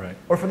 Right.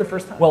 Or for the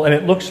first time. Well, and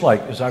it looks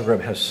like Zagreb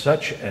has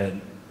such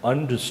an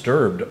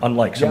undisturbed,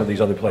 unlike some of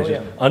these other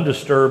places,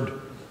 undisturbed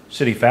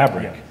city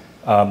fabric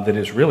that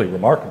is really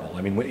remarkable.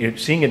 I mean,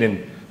 seeing it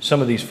in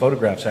some of these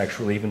photographs,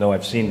 actually, even though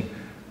I've seen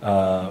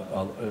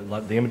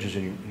the images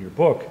in your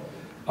book,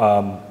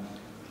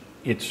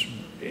 it's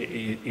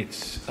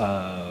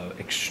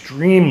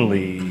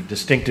extremely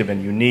distinctive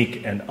and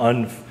unique and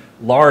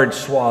large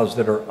swaths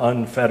that are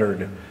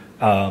unfettered.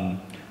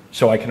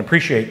 So I can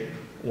appreciate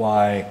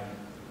why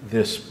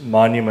this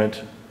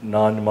monument,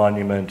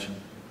 non-monument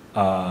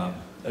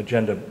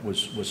agenda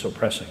was so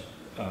pressing.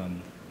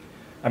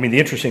 I mean, the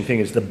interesting thing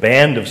is the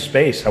band of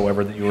space,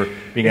 however, that you were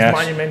being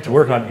asked to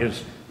work on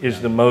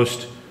is the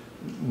most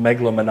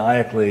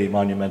megalomaniacally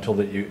monumental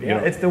that you know.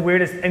 It's the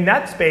weirdest, and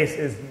that space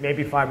is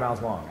maybe 5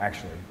 miles long,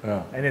 actually.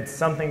 And it's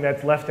something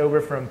that's left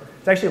over from,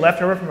 it's actually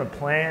left over from a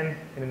plan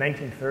in the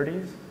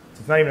 1930s. So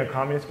it's not even a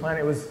communist plan.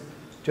 It was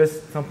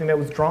just something that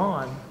was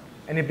drawn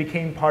and it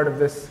became part of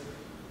this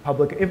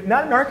public, if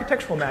not an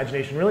architectural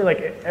imagination, really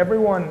like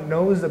everyone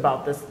knows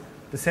about this,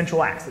 the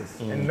central axis,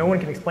 and no one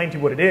can explain to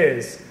you what it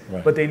is,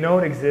 but they know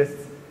it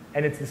exists,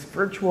 and it's this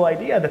virtual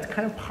idea that's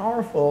kind of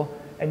powerful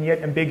and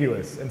yet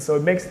ambiguous, and so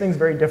it makes things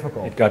very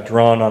difficult. It got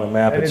drawn on a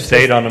map, it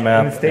stayed on the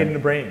map. And it stayed in the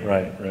brain.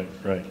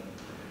 Right.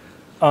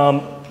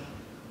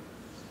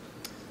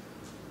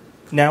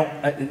 Now,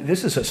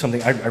 this is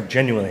something I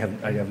genuinely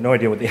have no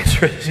idea what the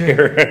answer is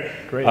here.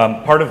 Great.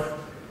 Part of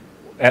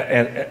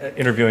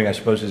interviewing, I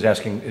suppose,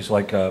 is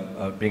like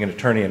being an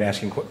attorney and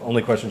asking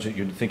only questions that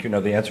you think you know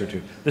the answer to.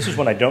 This is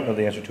one I don't know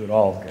the answer to at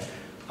all. Okay.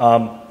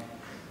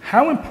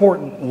 How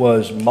important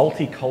was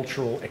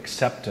multicultural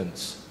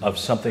acceptance of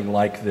something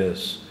like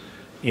this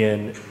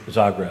in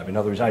Zagreb? In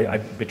other words,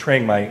 I'm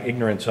betraying my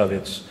ignorance of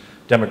its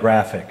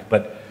demographic,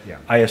 but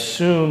I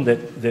assume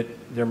that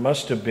there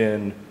must have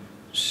been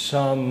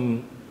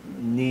some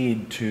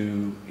need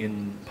to,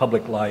 in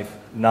public life,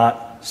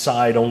 not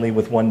side only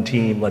with one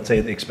team, let's say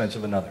at the expense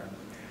of another.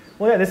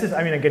 Well, yeah, this is,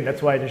 I mean, again,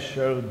 that's why I just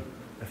showed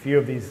a few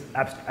of these,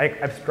 I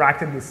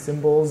abstracted the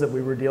symbols that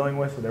we were dealing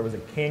with. So there was a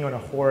king on a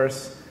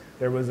horse.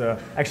 There was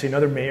actually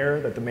another mayor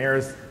that the mayor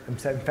is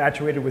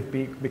infatuated with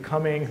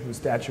becoming, whose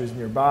statue is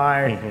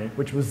nearby,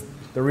 which was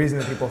the reason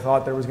that people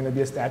thought there was going to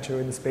be a statue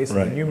in the space of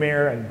the new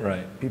mayor,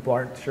 and people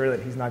aren't sure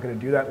that he's not going to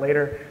do that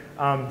later.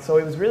 So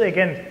it was really,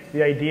 again,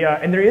 the idea,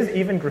 and there is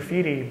even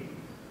graffiti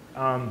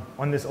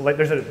on this,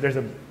 there's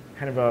a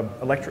kind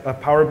of a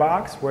power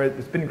box where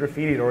it's been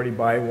graffitied already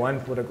by one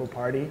political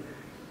party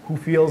who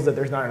feels that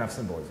there's not enough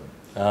symbolism.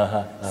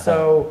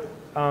 So,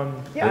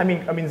 yeah, I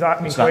mean,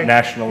 it's not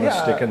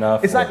nationalistic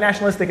enough. It's not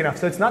nationalistic enough.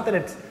 So it's not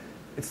that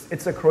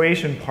it's a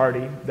Croatian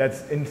party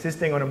that's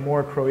insisting on a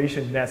more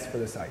Croatian-ness for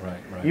the site.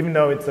 Even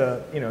though it's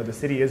the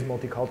city is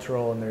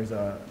multicultural and there's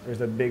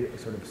a big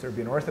sort of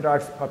Serbian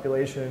Orthodox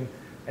population,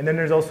 and then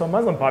there's also a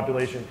Muslim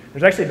population.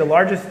 There's actually the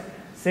largest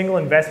single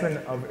investment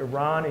of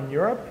Iran in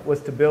Europe was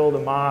to build a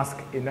mosque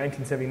in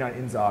 1979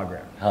 in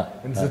Zagreb.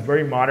 And this is a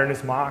very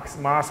modernist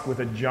mosque with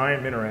a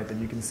giant minaret that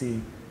you can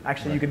see.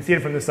 Actually, you can see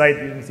it from the site,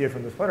 you can see it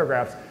from the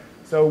photographs.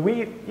 So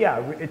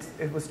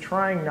it was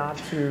trying not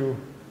to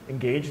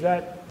engage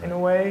that in a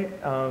way.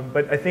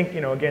 But I think,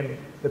 again,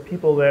 the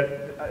people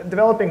that,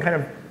 developing kind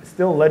of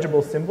still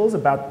legible symbols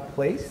about the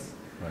place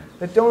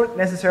that don't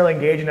necessarily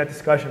engage in that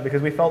discussion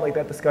because we felt like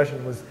that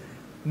discussion was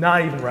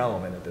not even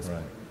relevant at this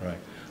point.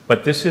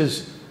 But this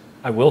is,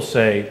 I will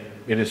say,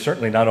 it is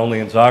certainly not only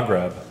in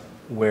Zagreb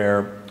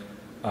where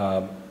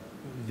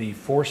the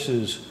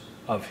forces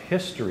of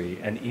history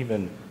and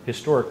even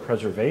historic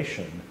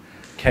preservation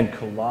can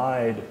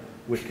collide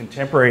with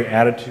contemporary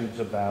attitudes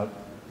about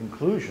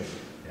inclusion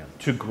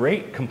to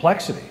great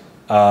complexity.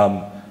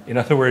 In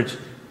other words,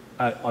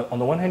 on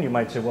the one hand you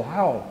might say, well,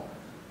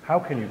 how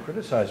can you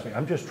criticize me?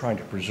 I'm just trying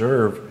to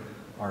preserve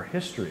our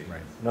history.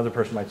 Another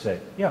person might say,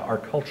 yeah, our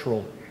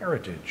cultural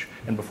heritage.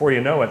 And before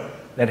you know it,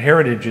 that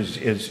heritage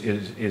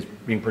is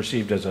being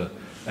perceived as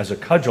a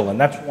cudgel. And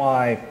that's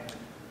why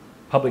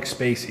public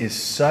space is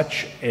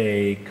such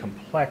a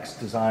complex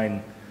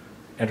design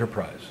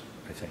enterprise,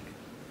 I think.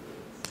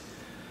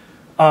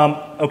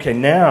 Okay,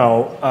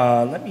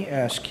 now let me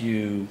ask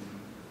you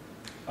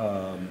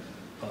a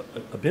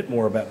bit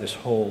more about this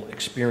whole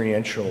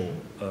experiential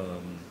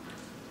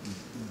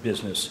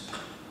business.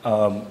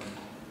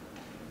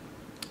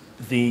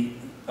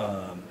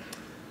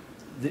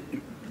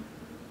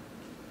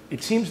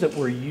 It seems that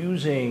we're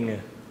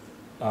using,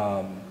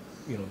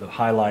 the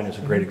High Line is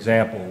a great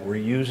example. We're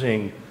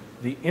using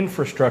the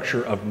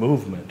infrastructure of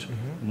movement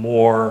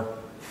more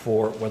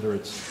for whether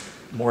it's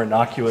more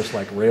innocuous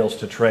like rails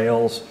to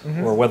trails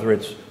or whether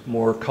it's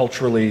more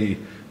culturally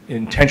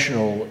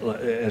intentional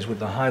as with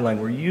the High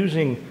Line. We're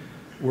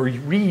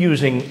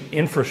reusing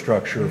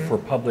infrastructure for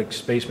public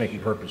space making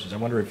purposes. I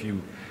wonder if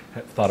you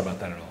have thought about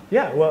that at all.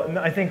 Yeah, well,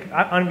 no, I think,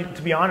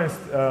 to be honest,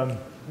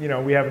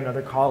 we have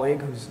another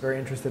colleague who's very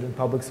interested in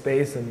public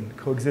space and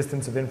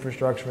coexistence of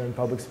infrastructure and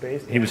public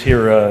space. He was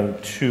here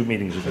 2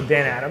 meetings ago. So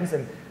Dan Adams,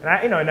 and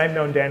I've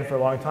known Dan for a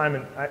long time,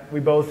 and we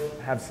both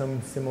have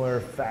some similar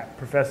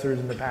professors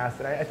in the past.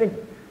 And I think,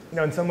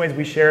 in some ways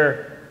we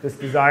share this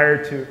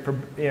desire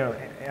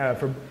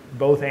for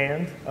both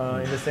and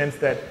in the sense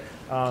that,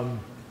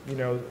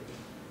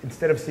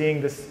 instead of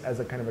seeing this as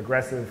a kind of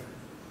aggressive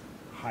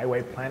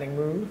highway planning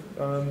move.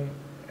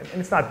 And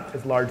it's not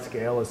as large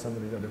scale as some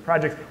of these other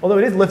projects, although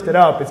it is lifted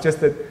up. It's just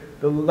that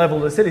the level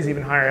of the city is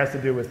even higher. It has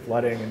to do with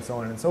flooding and so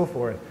on and so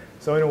forth.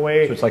 So in a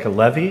way, so it's like a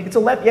levee. It's a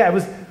levee. Yeah, it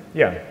was.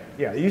 Yeah.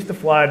 It used to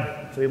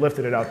flood, so they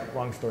lifted it up.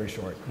 Long story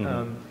short.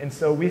 And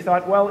so we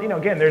thought, well,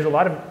 again, there's a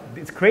lot of.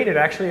 It's created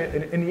actually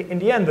in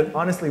the end. That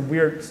honestly,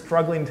 we're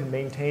struggling to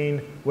maintain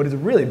what is a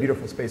really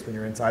beautiful space when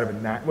you're inside of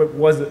it. What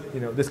was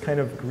this kind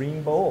of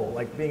green bowl,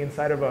 like being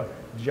inside of a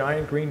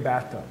giant green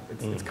bathtub.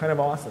 It's kind of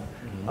awesome.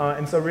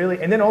 And so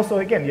really, and then also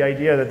again, the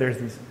idea that there's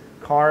these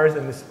cars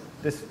and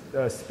this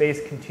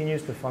space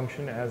continues to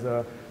function as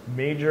a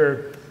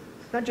major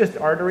not just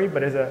artery,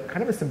 but as a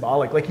kind of a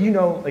symbolic, like, you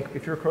know, like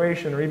if you're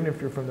Croatian or even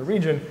if you're from the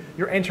region,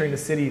 you're entering the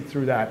city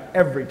through that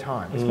every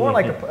time. It's more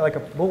like a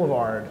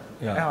boulevard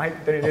than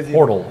it is even.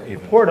 A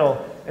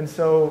portal. And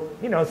so,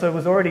 you know, so it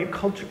was already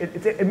culture.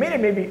 It made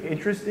it maybe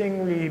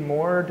interestingly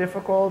more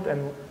difficult,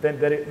 and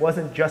that it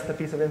wasn't just a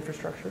piece of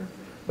infrastructure,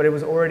 but it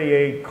was already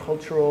a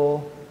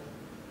cultural,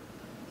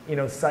 you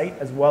know, site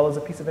as well as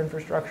a piece of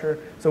infrastructure.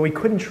 So we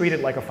couldn't treat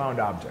it like a found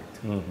object.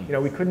 You know,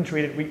 we couldn't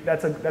treat it.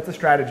 That's a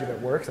strategy that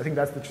works. I think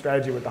that's the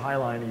strategy with the High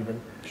Line even.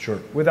 Sure.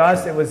 With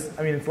us, it was.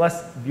 I mean, it's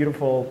less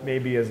beautiful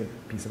maybe as a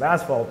piece of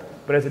asphalt,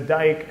 but as a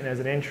dike and as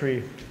an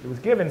entry, it was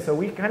given. So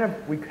we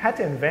had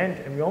to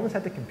invent, and we almost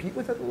had to compete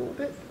with it a little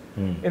bit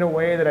in a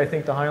way that I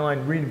think the High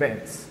Line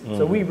reinvents.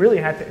 So we really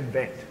had to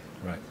invent.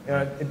 Right.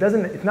 It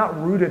doesn't. It's not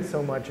rooted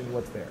so much in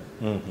what's there.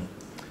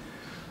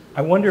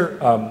 I wonder.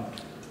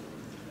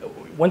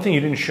 One thing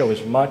you didn't show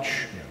as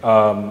much,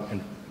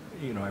 and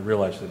you know, I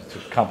realize that it's a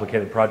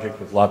complicated project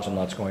with lots and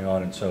lots going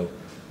on, and so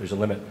there's a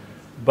limit.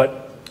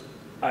 But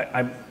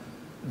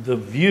the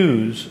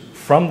views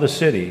from the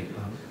city,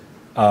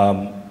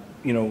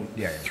 you know,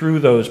 through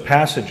those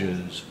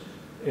passages,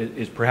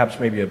 is perhaps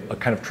maybe a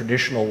kind of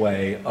traditional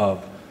way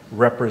of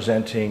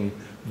representing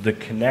the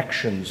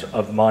connections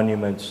of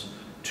monuments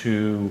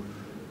to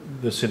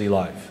the city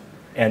life.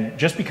 And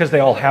just because they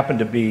all happen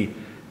to be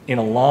in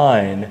a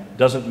line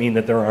doesn't mean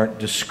that there aren't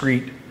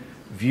discrete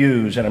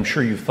views, and I'm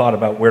sure you've thought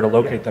about where to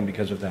locate them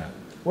because of that.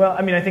 Well,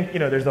 I mean, I think, you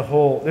know,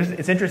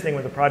 it's interesting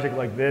with a project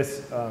like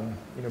this,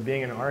 you know,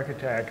 being an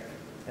architect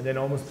and then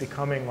almost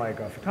becoming like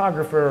a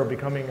photographer or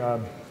becoming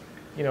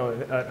you know,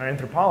 an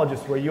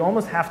anthropologist, where you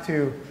almost have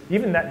to,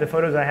 even the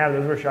photos I have,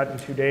 those were shot in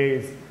 2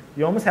 days,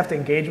 you almost have to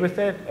engage with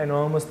it and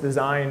almost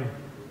design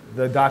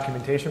the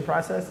documentation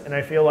process. And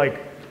I feel like,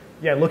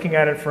 yeah, looking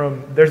at it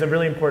from, there's a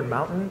really important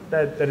mountain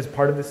that is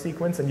part of the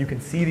sequence, and you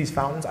can see these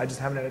fountains. I just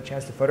haven't had a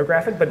chance to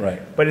photograph it, but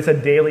it's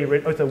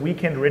it's a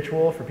weekend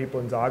ritual for people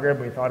in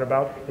Zagreb. We thought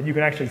about that you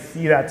can actually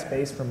see that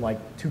space from like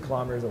 2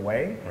 kilometers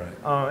away,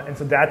 and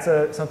so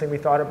that's something we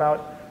thought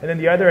about. And then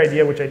the other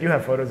idea, which I do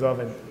have photos of,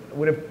 and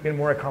would have been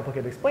more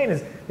complicated to explain,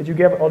 is that you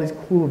get all these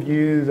cool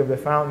views of the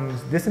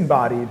fountains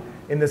disembodied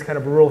in this kind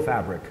of rural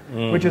fabric,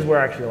 which is where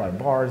actually a lot of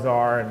bars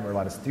are and where a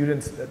lot of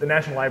students, the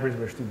National Library is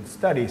where students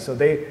study, so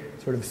they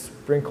sort of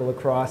sprinkle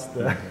across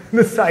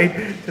the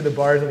site to the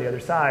bars on the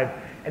other side.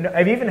 And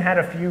I've even had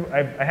a few,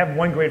 I have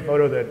one great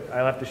photo that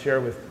I'll have to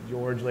share with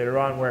George later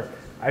on, where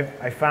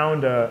I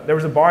found, there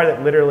was a bar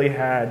that literally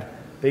had,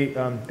 they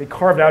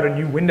carved out a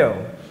new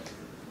window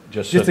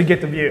just to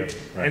get the view.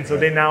 And so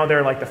now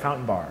they're like the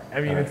fountain bar.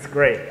 I mean, it's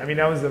great. I mean,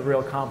 that was a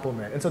real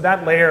compliment. And so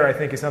that layer, I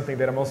think, is something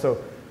that I'm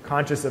also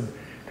conscious of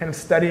kind of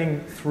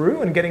studying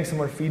through and getting some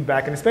more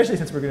feedback, and especially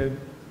since we're going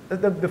to,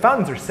 the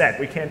fountains are set.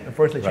 We can't,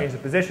 unfortunately, change the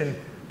position,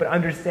 but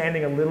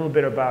understanding a little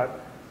bit about,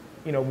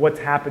 you know, what's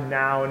happened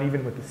now, and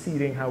even with the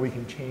seating, how we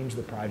can change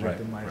the project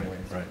in minor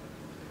ways.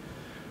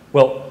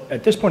 Well,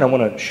 at this point, I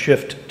want to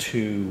shift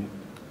to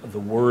the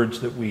words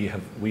that we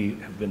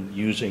have been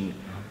using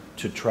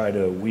to try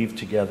to weave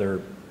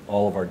together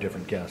all of our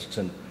different guests,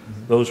 and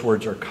those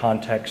words are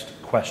context,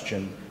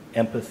 question,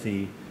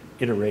 empathy,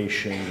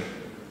 iteration,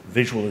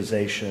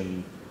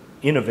 visualization,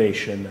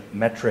 innovation,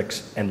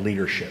 metrics, and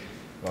leadership.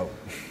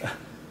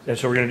 And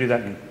so we're going to do that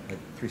in like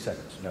 3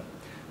 seconds. No.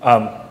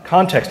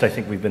 Context, I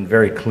think we've been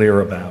very clear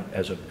about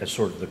as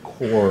sort of the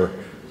core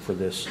for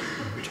this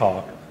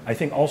talk. I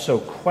think also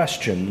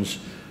questions,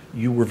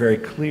 you were very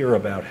clear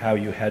about how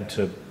you had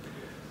to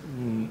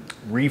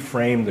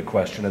reframe the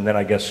question and then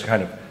I guess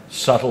kind of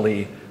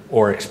subtly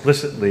or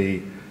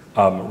explicitly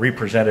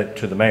represent it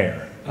to the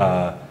mayor.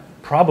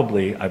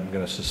 Probably, I'm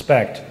going to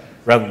suspect,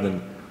 rather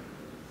than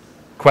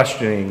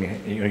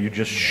questioning, you know, you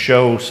just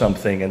show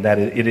something and that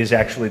it is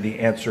actually the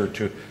answer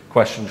to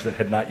questions that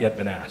had not yet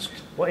been asked.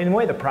 Well, in a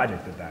way, the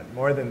project did that.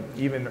 More than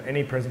even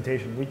any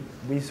presentation,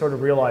 we sort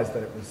of realized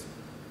that it was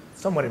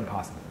somewhat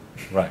impossible.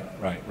 Right.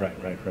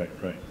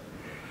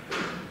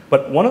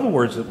 But one of the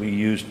words that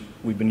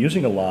we've been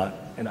using a lot,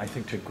 and I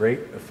think to great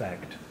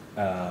effect,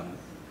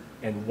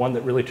 and one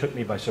that really took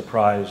me by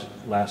surprise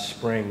last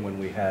spring when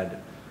we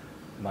had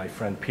my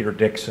friend Peter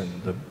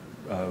Dixon, the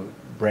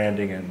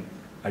branding and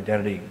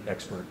identity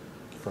expert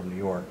from New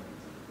York.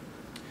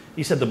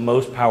 He said the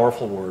most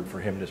powerful word for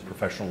him in his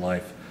professional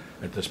life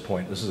at this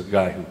point, this is a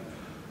guy who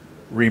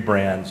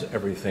rebrands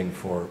everything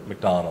for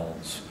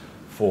McDonald's,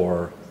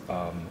 for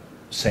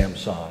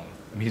Samsung.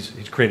 I mean,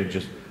 he's created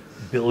just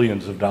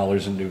billions of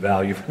dollars in new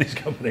value for these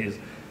companies.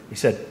 He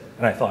said,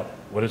 and I thought,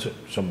 what is it,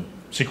 some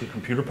secret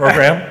computer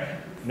program?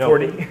 No.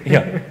 40.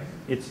 Yeah,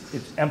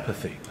 it's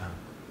empathy.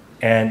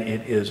 And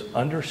it is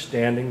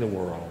understanding the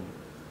world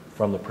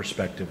from the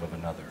perspective of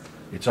another.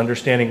 It's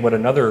understanding what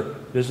another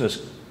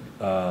business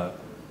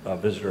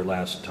visitor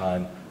last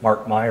time,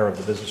 Mark Meyer of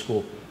the business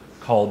school,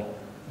 called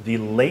the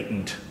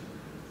latent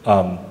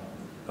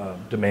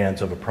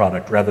demands of a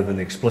product rather than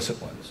the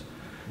explicit ones.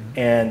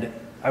 And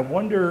I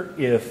wonder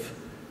if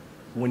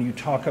when you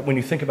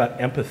think about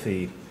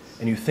empathy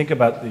and you think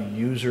about the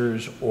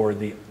users or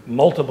the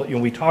multiple,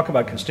 we talk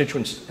about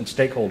constituents and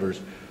stakeholders,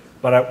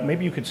 but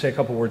maybe you could say a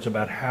couple words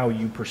about how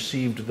you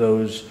perceived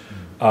those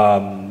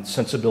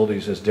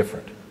sensibilities as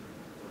different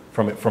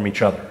from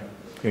each other.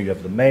 You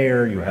have the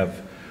mayor, you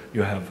have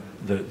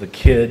the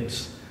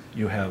kids,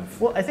 you have...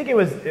 Well, I think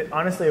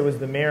honestly, it was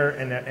the mayor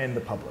and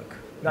the public.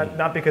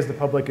 Not because the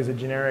public is a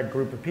generic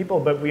group of people,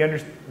 but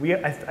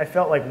I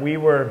felt like we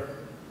were,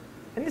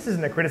 and this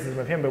isn't a criticism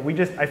of him, but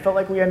I felt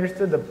like we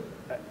understood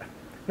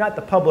not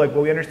the public,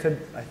 but we understood,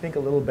 I think, a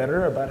little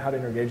better about how to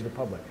engage the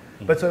public.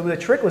 But so the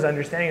trick was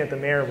understanding that the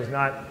mayor was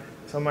not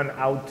someone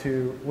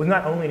was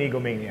not only an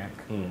egomaniac.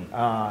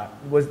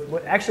 Was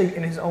actually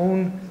in his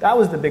own, that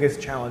was the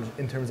biggest challenge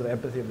in terms of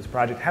empathy of this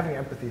project, having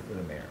empathy for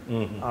the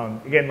mayor.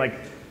 Again, like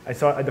I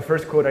saw, the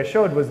first quote I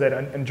showed was that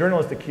a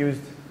journalist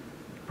accused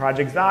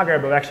Project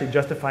Zagreb of actually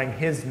justifying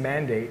his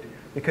mandate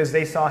because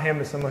they saw him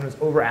as someone who's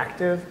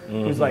overactive,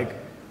 who's like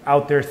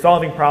out there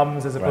solving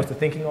problems as opposed to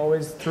thinking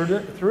always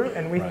through,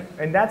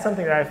 and that's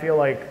something that I feel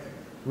like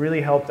really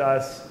helped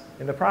us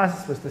in the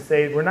process, was to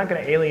say we're not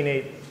going to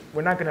alienate,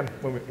 we're not going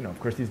to, of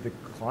course he's the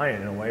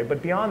client in a way,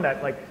 but beyond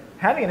that, like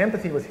having an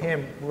empathy with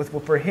him,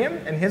 for him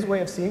and his way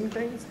of seeing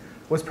things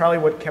was probably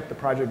what kept the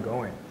project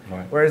going.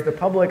 Whereas the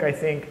public, I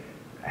think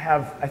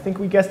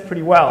we guessed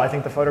pretty well. I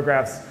think the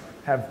photographs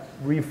have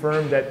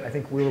reaffirmed that I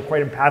think we were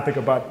quite empathic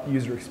about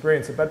user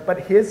experience. But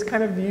his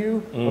kind of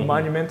view of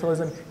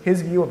monumentalism,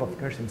 his view of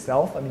course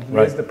himself, I mean he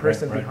is the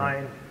person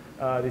behind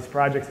these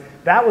projects.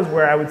 That was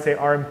where I would say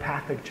our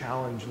empathic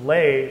challenge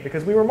lay,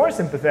 because we were more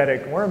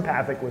sympathetic, more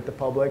empathic with the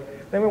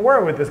public than we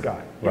were with this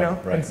guy. You know?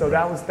 And so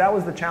that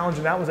was the challenge,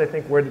 and that was I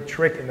think where the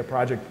trick in the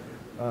project,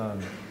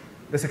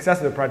 the success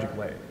of the project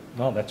lay.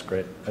 No, that's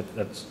great.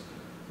 That's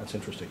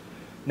interesting.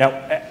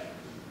 Now,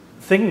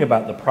 thinking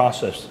about the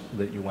process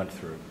that you went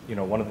through,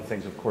 one of the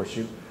things, of course,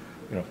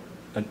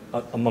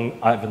 among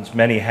Ivan's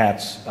many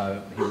hats,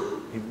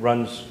 he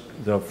runs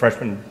the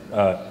freshman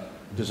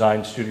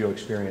design studio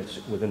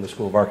experience within the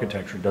School of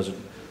Architecture, does a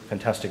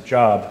fantastic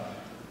job.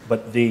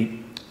 But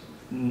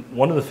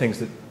one of the things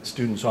that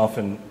students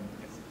often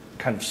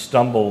kind of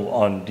stumble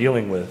on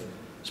dealing with,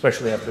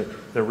 especially after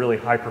they're really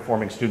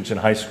high-performing students in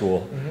high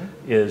school,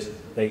 is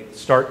they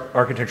start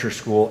architecture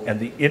school, and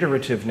the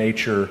iterative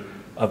nature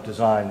of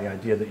design, the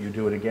idea that you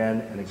do it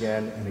again and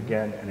again and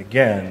again and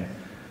again,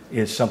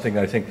 is something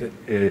that I think that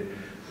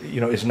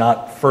is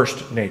not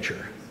first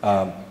nature.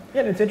 Yeah,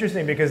 and it's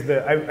interesting because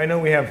I know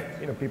we have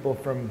people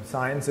from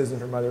sciences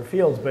and from other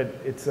fields, but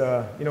it's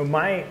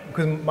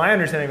because my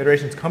understanding of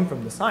iterations come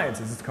from the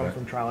sciences. It's come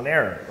from trial and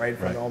error,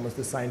 from almost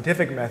the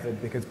scientific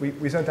method, because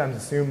we sometimes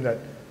assume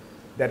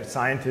that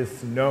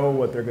scientists know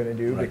what they're going to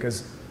do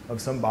because of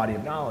some body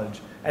of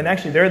knowledge, and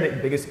actually they're the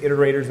biggest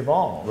iterators of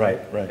all, right?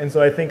 And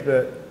so I think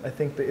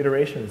the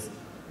iteration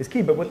is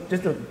key. But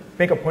just to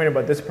make a point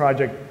about this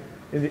project,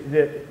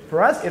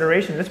 for us,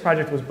 iteration, this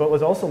project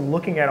was also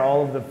looking at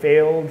all of the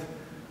failed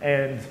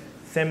and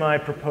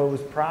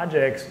semi-proposed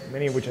projects,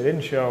 many of which I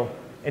didn't show,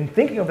 and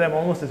thinking of them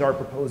almost as our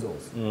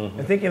proposals,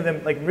 and thinking of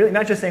them like really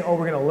not just saying, oh,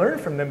 we're going to learn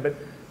from them, but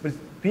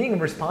being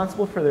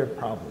responsible for their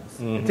problems,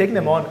 and taking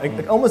them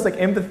on, almost like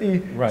empathy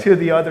to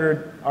the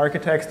other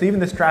architects, to even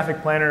this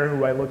traffic planner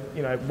who I looked,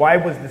 why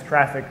was this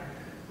traffic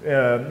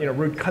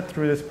route cut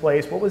through this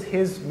place? What was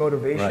his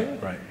motivation?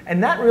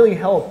 And that really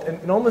helped,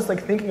 and almost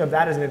like thinking of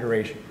that as an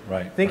iteration,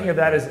 thinking of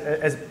that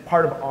as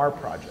part of our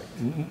project.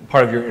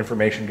 Part of your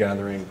information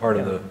gathering, part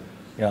of the,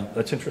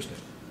 that's interesting.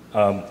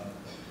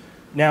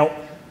 Now,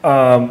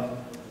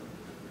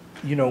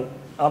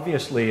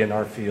 obviously in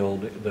our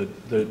field,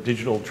 the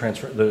digital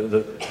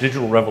the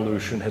digital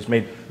revolution has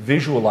made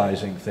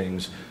visualizing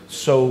things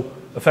so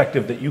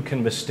effective that you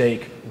can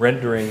mistake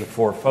rendering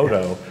for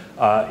photo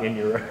in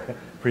your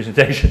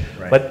presentation.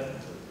 But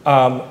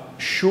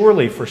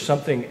surely for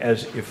something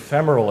as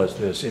ephemeral as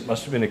this, it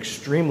must have been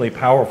extremely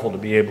powerful to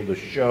be able to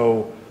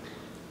show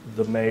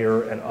the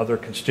mayor and other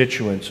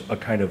constituents a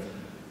kind of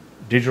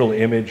digital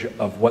image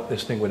of what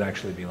this thing would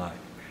actually be like.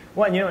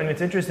 Well, and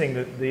it's interesting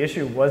that the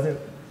issue wasn't,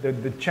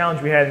 the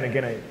challenge we had, and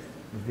again,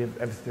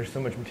 there's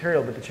so much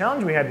material, but the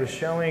challenge we had was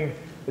showing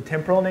the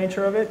temporal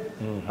nature of it.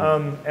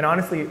 And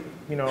honestly,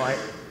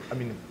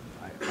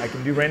 I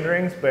can do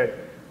renderings, but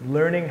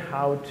learning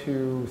how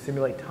to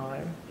simulate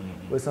time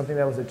was something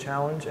that was a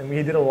challenge. And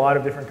we did a lot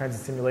of different kinds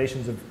of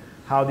simulations of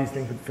how these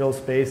things would fill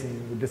space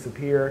and would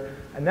disappear.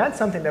 And that's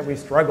something that we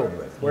struggled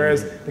with.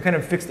 Whereas the kind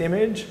of fixed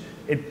image,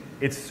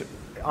 it's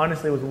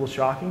honestly was a little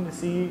shocking to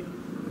see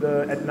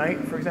at night,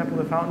 for example,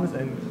 the fountains,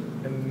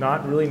 and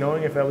not really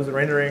knowing if that was a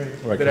rendering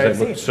that I had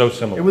seen. It looked so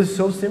similar. It was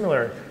so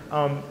similar.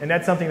 And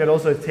that's something that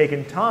also has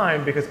taken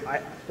time, because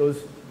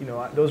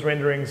those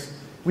renderings,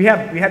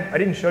 I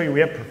didn't show you,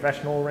 we have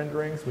professional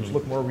renderings which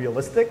look more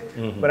realistic,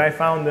 but I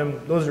found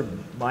those are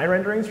my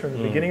renderings from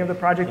the beginning of the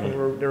project,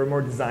 when there were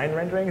more design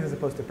renderings as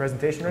opposed to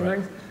presentation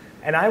renderings.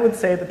 And I would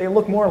say that they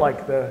look more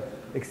like the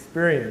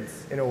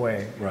experience in a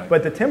way.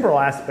 But the temporal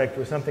aspect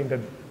was something that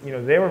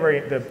they were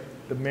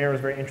the mayor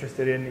was very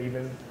interested in,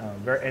 even,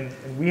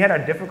 and we had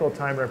a difficult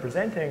time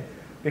representing,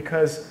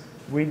 because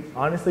we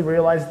honestly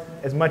realized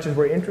as much as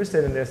we're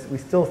interested in this, we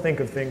still think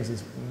of things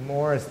as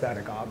more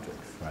aesthetic objects.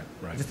 Right,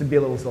 right. Just to be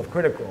a little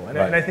self-critical. And,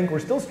 Right. and I think we're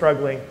still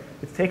struggling.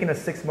 It's taken us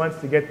 6 months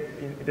to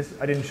get this.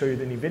 I didn't show you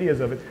any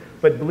videos of it,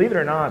 but believe it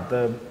or not,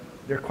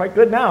 they're quite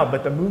good now,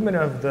 but the movement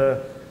of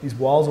these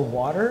walls of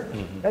water,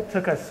 that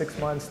took us 6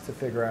 months to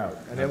figure out.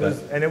 And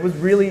it was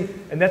really,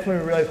 and that's when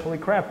we realized, holy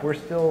crap, we're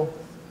still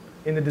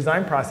in the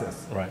design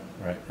process. Right.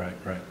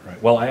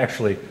 Well,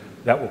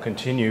 that will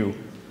continue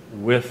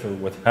with or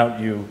without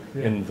you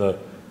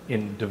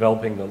in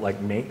developing the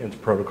maintenance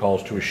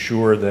protocols to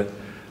assure that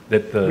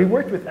we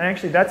worked with, and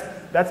actually that's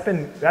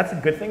a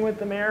good thing with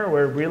the mayor,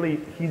 where really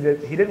he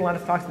didn't let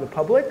us talk to the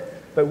public,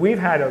 but we've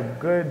had a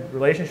good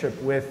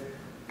relationship with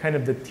kind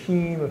of the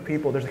team of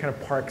people. There's a kind of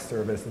park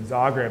service in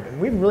Zagreb, and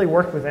we've really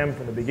worked with them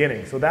from the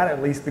beginning. So that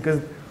at least, because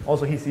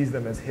also he sees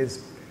them as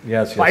his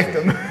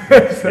fiefdom.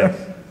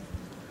 Yes.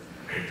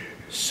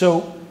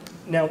 So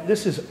now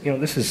this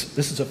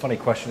is a funny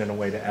question in a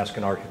way to ask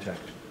an architect,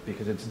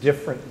 because it's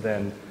different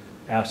than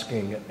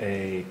asking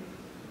a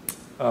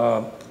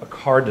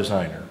car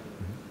designer,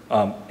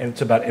 and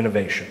it's about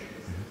innovation.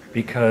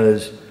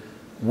 Because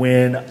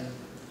when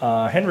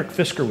Henrik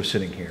Fisker was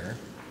sitting here,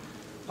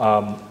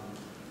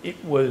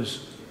 it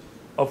was,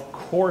 of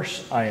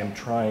course, I am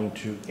trying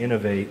to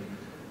innovate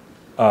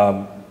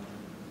at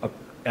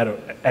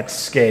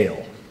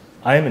scale.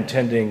 I am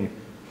intending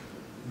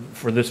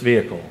for this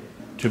vehicle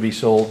to be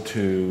sold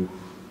to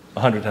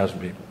 100,000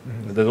 people.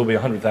 There will be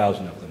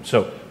 100,000 of them.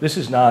 So this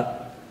is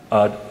not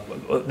a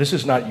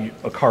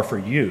car for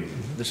you.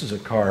 This is a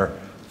car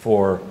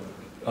for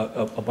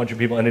a bunch of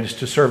people, and it is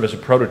to serve as a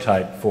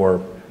prototype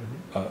for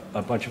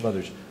a bunch of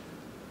others.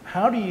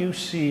 How do you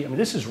see? I mean,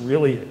 this is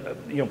really,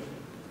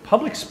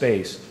 public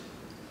space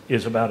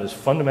is about as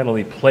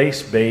fundamentally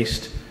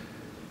place-based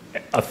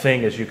a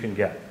thing as you can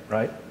get,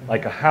 right?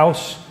 Like a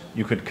house,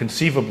 you could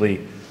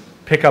conceivably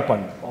pick up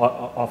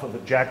off of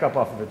it, jack up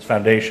off of its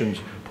foundations,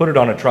 put it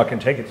on a truck,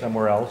 and take it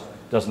somewhere else.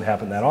 Doesn't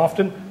happen that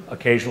often.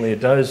 Occasionally it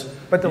does.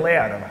 But the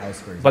layout of a house,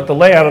 for example. But the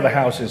layout of the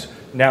house is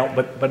now.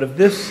 But of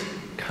this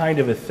kind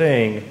of a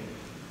thing,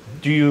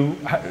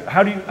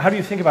 how do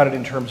you think about it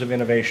in terms of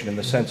innovation, in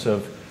the sense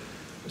of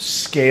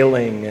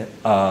scaling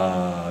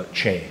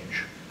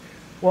change?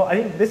 Well, I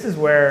think this is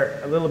where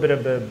a little bit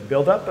of the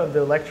buildup of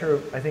the lecture,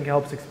 I think,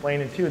 helps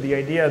explain it too. The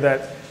idea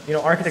that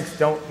architects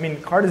don't,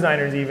 car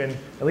designers even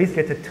at least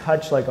get to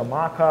touch like a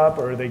mock-up,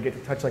 or they get to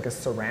touch like a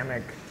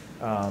ceramic,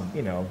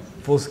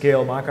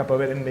 full-scale mock-up of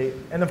it,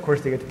 and of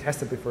course they get to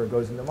test it before it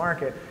goes into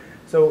market.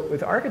 So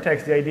with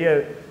architects, the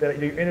idea that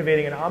you're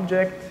innovating an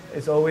object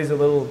is always a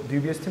little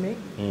dubious to me.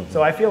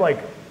 So I feel like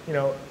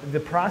the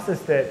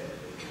process that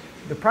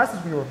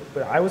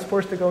I was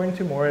forced to go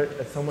into, more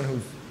as someone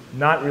who's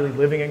not really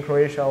living in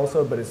Croatia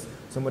also, but is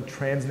somewhat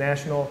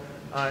transnational,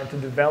 to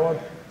develop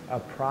a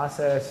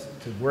process,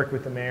 to work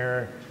with the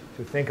mayor,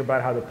 to think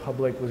about how the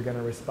public was going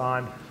to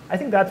respond. I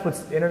think that's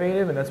what's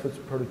innovative, and that's what's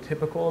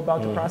prototypical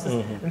about the process.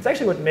 And it's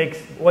actually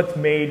what's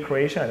made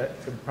Croatia,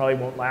 it probably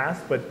won't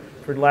last, but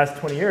for the last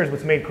 20 years,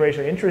 what's made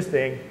Croatia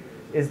interesting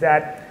is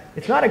that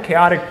it's not a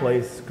chaotic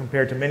place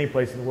compared to many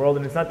places in the world,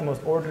 and it's not the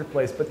most ordered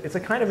place, but it's a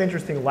kind of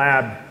interesting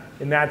lab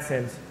in that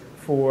sense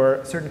for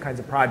certain kinds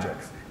of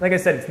projects. Like I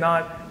said, it's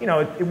not,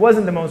 it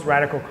wasn't the most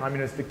radical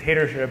communist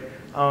dictatorship,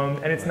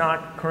 and it's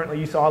not currently,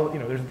 you saw,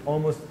 there's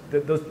almost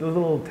those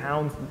little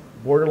towns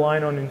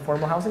borderline on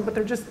informal housing, but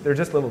they're just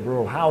little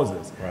rural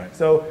houses. Right.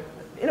 So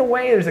in a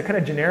way, there's a kind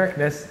of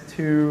genericness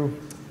to,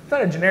 it's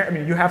not a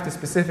generic, you have to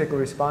specifically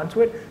respond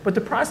to it, but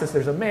the process,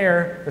 there's a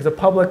mayor, there's a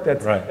public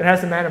that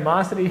has some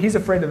animosity, he's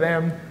afraid of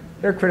them,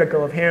 they're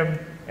critical of him,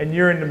 and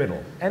you're in the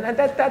middle. And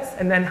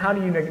and then how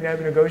do you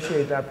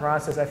negotiate that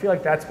process? I feel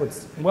like that's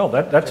what's... Well,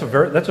 that's a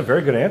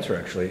very good answer,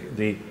 actually.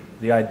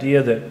 The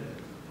idea that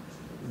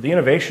the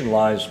innovation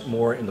lies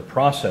more in the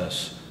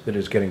process that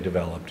is getting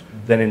developed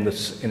than in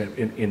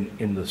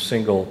the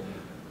single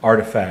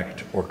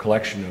artifact or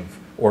collection of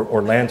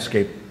or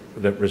landscape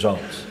that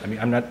results. I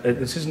mean,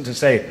 this isn't to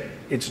say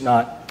it's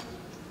not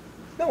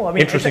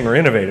interesting or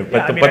innovative,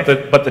 but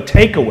the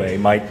takeaway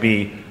might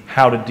be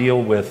how to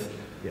deal with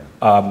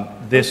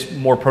this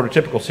more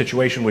prototypical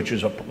situation, which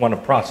is one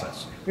of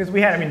process. Because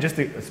we had, just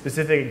the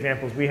specific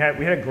examples, we had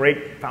a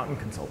great fountain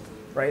consultant,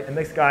 right? And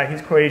this guy,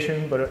 he's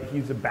Croatian, but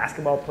he's a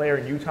basketball player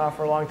in Utah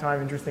for a long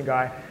time, interesting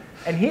guy.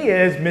 And he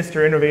is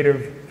Mr.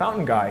 Innovative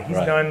Fountain Guy. He's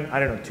done,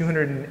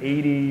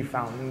 280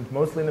 fountains,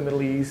 mostly in the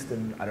Middle East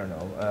and,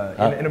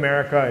 in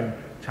America and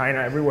China,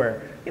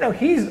 everywhere.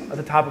 He's at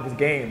the top of his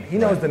game. He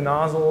knows the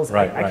nozzles.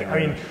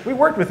 We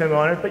worked with him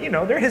on it, but,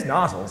 they're his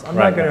nozzles. I'm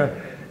not going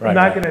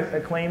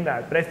to claim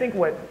that. But I think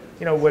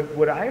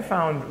what I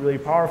found really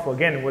powerful,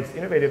 again, what's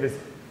innovative is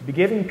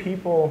giving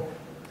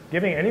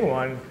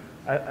anyone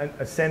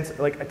a sense,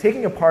 like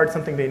taking apart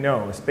something they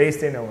know, a space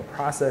they know, a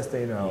process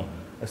they know,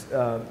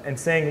 and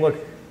saying, look,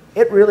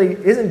 it really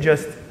isn't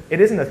it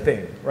isn't a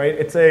thing, right?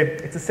 It's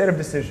a set of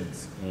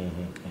decisions.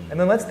 And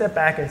then let's step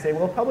back and say,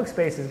 well, public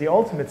space is the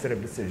ultimate set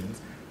of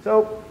decisions.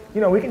 So,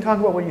 we can talk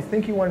about what you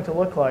think you want it to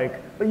look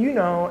like, but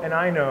and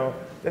I know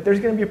that there's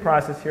going to be a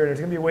process here, and there's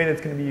going to be a way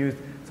that's going to be used.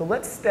 So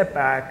let's step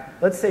back.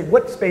 Let's say,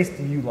 what space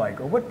do you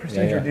like, or what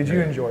procedure did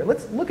you enjoy?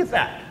 Let's look at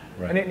that.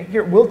 Right. And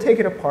here, we'll take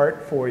it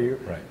apart for you.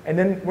 Right. And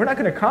then we're not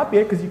going to copy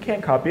it, because you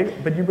can't copy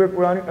it, but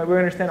we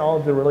understand all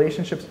of the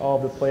relationships, all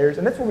of the players,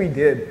 and that's what we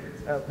did.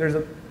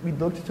 We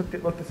looked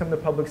at some of the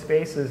public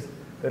spaces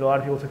that a lot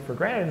of people took for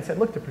granted and said,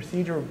 look, the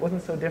procedure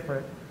wasn't so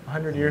different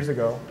 100 years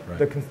ago.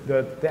 Right.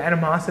 The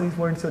animosities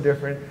weren't so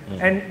different,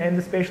 and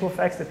the spatial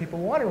effects that people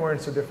wanted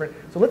weren't so different.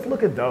 So let's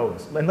look at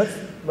those, and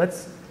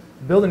let's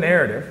build a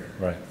narrative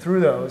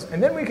through those,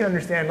 and then we can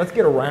understand, let's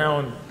get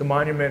around the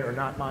monument or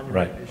not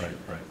monument issue.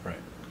 Right.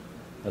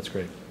 That's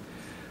great.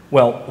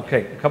 Well,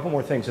 okay, a couple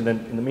more things, and then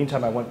in the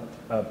meantime, I want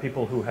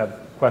people who have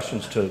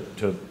questions to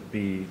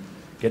be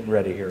getting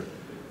ready here.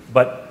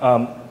 But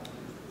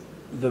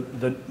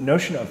the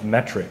notion of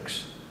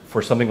metrics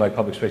for something like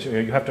public space,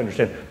 you have to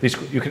understand,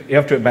 you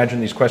have to imagine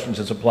these questions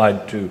as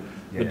applied to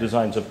the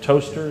designs of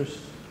toasters,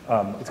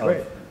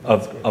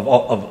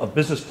 of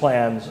business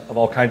plans, of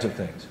all kinds of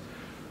things.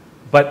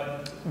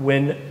 But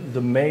when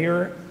the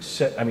mayor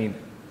said, I mean,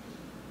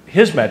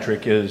 his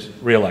metric is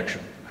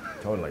re-election.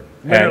 Totally.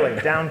 Literally,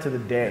 down to the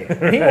day.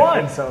 And he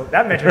won, so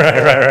that metric.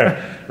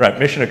 Right.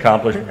 Mission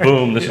accomplished.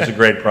 Boom, this is a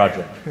great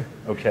project.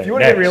 Okay, if you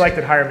want to get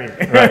reelected, hire me.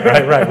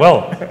 Right.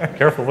 Well,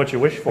 careful what you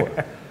wish for.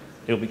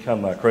 You'll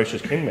become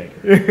Croatia's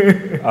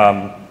kingmaker.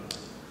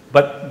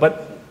 But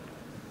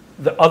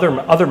the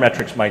other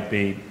metrics might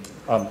be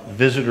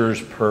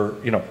visitors per,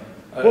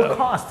 well,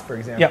 cost, for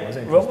example, is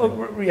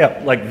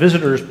interesting. Like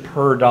visitors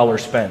per dollar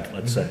spent,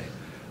 let's say.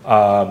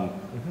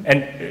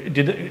 And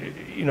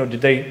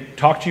did they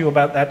talk to you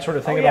about that sort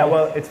of thing at all?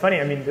 Well, it's funny.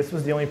 I mean, this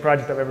was the only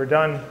project I've ever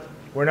done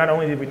where not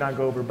only did we not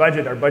go over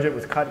budget, our budget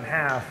was cut in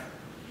half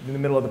in the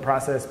middle of the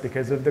process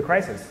because of the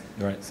crisis.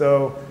 Right.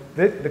 So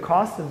the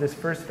cost of this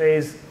first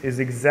phase is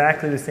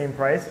exactly the same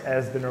price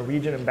as the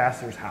Norwegian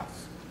ambassador's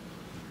house.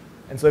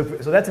 And so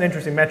that's an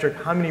interesting metric.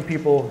 How many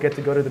people get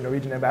to go to the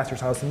Norwegian ambassador's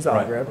house in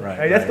Zagreb?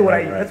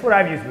 That's what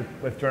I've used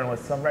with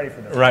journalists, so I'm ready for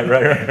this. Right. In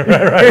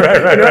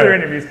other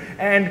interviews.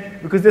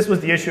 And because this was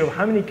the issue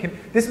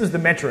of this was the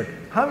metric.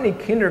 How many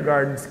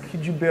kindergartens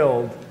could you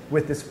build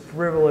with this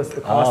frivolous,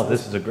 the cost?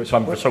 This is a good, so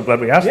I'm so glad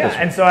we asked this.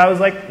 Yeah, and so I was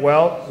like,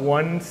 well,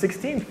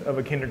 1/16 of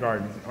a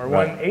kindergarten, or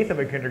 1/8 of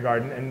a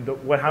kindergarten, and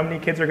how many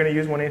kids are going to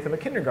use 1/8 of a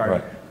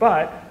kindergarten? Right.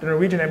 But the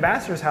Norwegian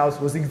ambassador's house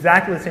was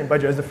exactly the same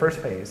budget as the first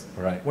phase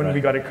when we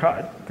got it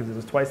cut, because it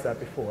was twice that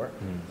before.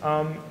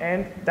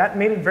 And that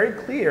made it very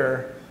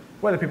clear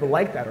whether people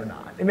liked that or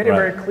not. It made it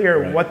very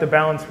clear what the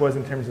balance was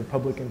in terms of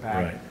public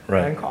impact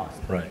and cost.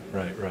 Right.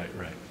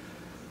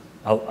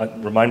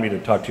 Remind me to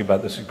talk to you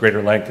about this at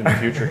greater length in the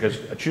future, because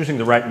choosing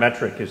the right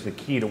metric is the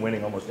key to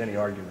winning almost any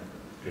argument.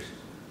 Just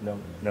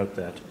note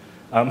that.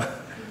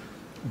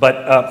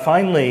 But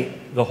finally,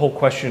 the whole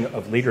question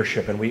of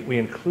leadership, and we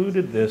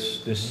included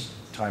this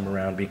time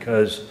around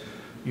because,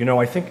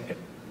 I think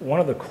one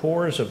of the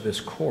cores of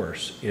this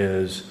course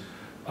is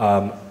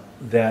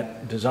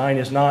that design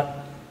is not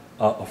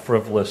a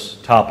frivolous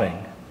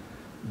topping,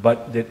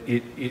 but that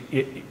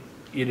it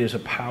is a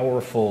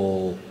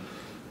powerful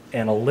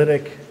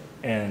analytic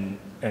and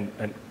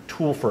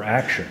tool for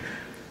action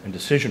and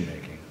decision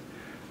making.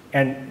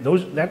 And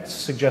that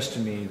suggests to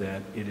me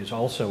that it is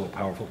also a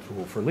powerful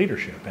tool for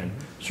leadership. And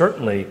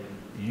certainly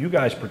you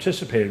guys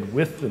participated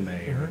with the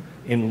mayor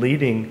in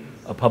leading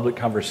a public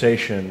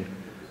conversation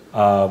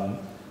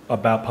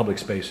about public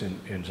space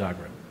in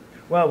Zagreb.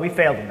 Well, we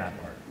failed in that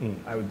part.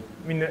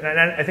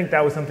 I think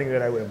that was something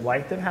that I would have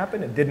liked to have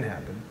happen. It didn't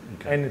happen.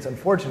 Okay. And it's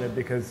unfortunate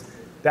because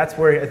that's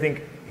where I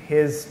think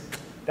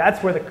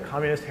that's where the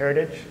communist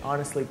heritage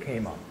honestly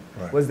came up,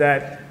 was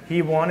that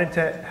he wanted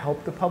to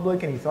help the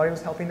public and he thought he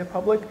was helping the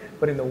public,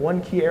 but in the one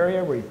key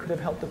area where he could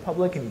have helped the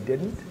public and he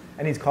didn't,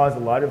 and he's caused a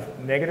lot of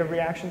negative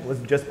reaction, was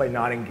just by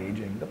not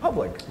engaging the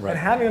public and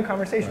having a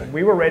conversation.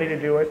 We were ready to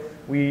do it.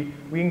 We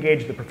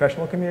engaged the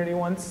professional community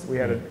once. We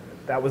had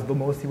that was the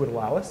most he would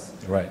allow us.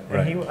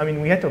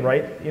 And we had to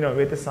write, we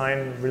had to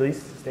sign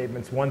release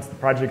statements once the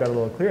project got a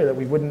little clear that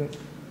we wouldn't.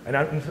 And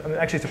I'm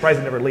actually surprised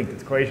it never leaked.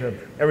 It's Croatia,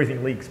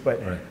 everything leaks,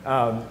 but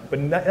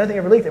nothing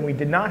ever leaked. And we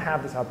did not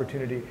have this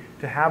opportunity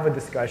to have a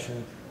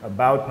discussion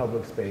about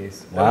public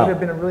space. That would have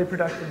been a really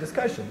productive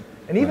discussion.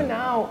 And even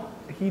now,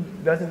 he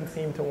doesn't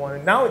seem to want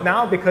to.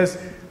 Now because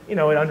it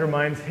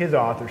undermines his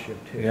authorship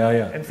too.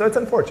 And so it's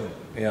unfortunate.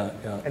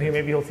 And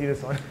maybe he'll see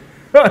this on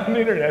the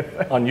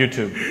internet. On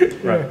YouTube,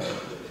 right.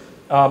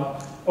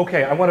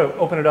 Okay, I want to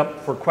open it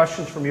up for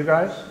questions from you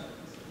guys.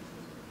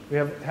 We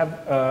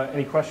have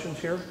any questions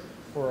here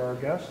for our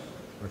guests?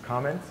 Or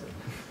comments?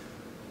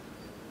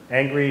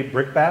 Angry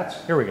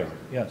brickbats? Here we go.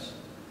 Yes.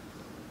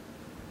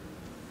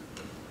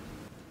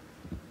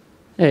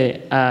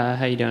 Hey,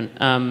 how you doing?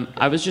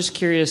 I was just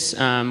curious,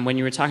 when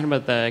you were talking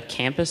about the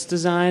campus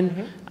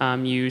design,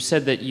 you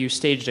said that you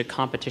staged a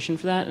competition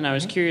for that, and I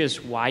was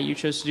curious why you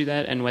chose to do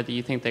that and whether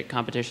you think that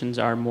competitions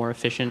are more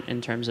efficient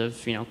in terms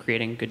of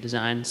creating good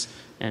designs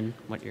and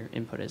what your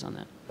input is on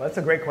that. Well, that's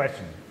a great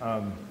question.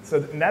 So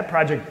in that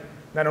project,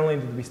 not only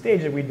did we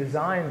stage it, we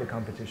designed the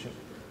competition.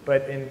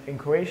 But in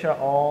Croatia,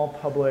 all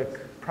public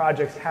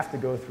projects have to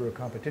go through a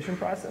competition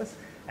process,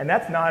 and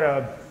that's not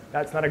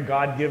a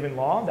God-given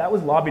law. That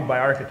was lobbied by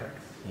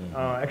architects.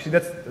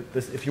 Actually,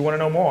 if you want to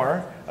know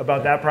more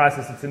about that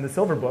process, it's in the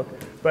Silver Book.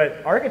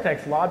 But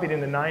architects lobbied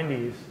in the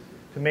 90s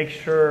to make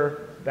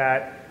sure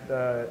that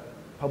the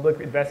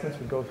public investments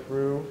would go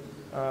through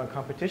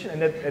competition,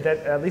 and that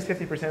at least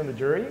 50% of the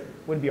jury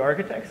would be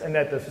architects, and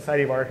that the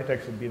Society of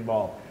Architects would be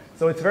involved.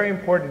 So it's very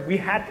important.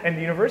 And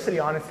the university,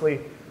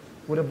 honestly,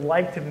 would have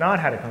liked to have not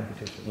had a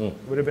competition. It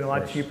would have been a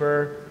lot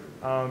cheaper.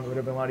 It would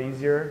have been a lot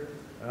easier.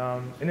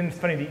 And then it's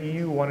funny, the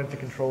EU wanted to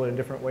control it in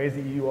different ways.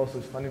 The EU also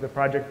is funding the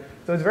project.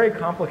 So it's very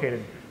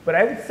complicated. But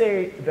I would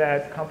say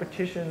that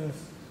competitions,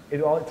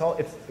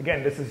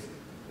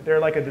 they're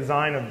like a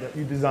design of,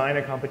 you design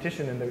a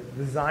competition, and the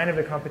design of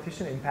the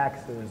competition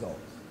impacts the results.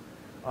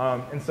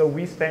 And so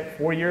we spent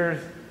 4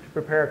 years to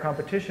prepare a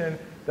competition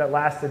that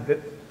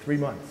lasted 3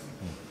 months,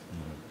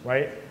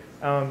 right?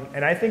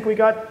 And I think we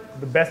got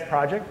the best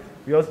project.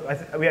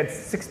 We had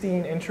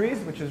 16 entries,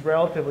 which is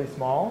relatively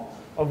small,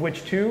 of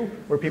which 2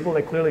 were people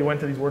that clearly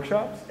went to these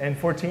workshops, and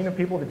 14 are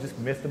people that just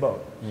missed the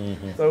boat.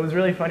 So it was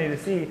really funny to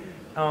see.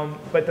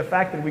 But the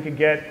fact that we could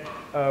get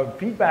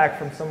feedback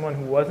from someone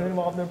who wasn't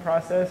involved in the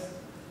process,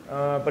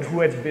 but who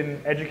had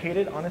been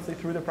educated, honestly,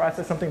 through the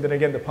process, something that,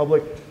 again, the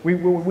public, we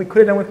could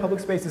have done with public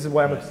space. This is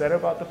why I'm upset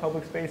about the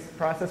public space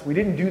process. We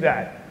didn't do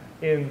that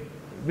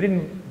we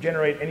didn't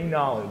generate any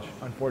knowledge,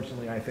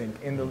 unfortunately, I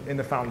think, in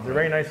the fountains. They're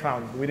very nice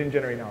fountains, but we didn't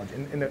generate knowledge.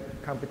 In the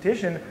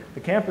competition, the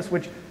campus,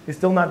 which is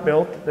still not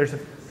built,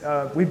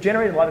 we've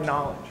generated a lot of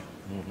knowledge.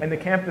 And the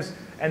campus,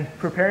 and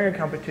preparing a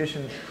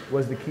competition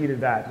was the key to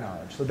that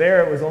knowledge. So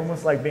there it was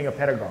almost like being a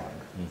pedagogue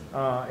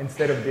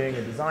instead of being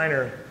a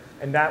designer,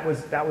 and that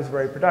was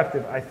very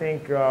productive. I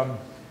think the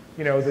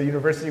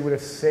university would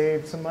have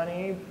saved some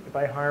money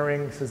by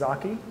hiring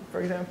Sasaki,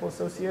 for example,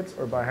 associates,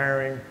 or by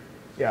hiring,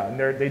 and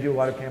they do a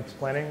lot of campus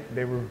planning.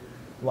 They were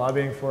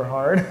lobbying for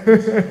hard.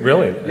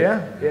 Really?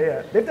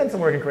 Yeah. They've done some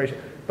work in Croatia.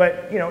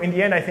 But in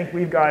the end, I think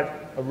we've got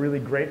a really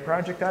great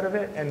project out of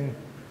it, and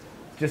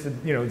just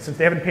since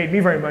they haven't paid me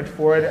very much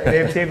for it,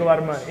 they've saved a lot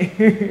of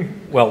money.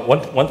 Well,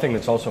 one thing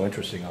that's also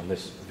interesting on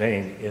this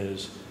vein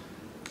is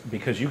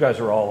because you guys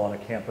are all on a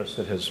campus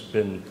that has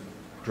been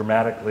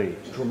dramatically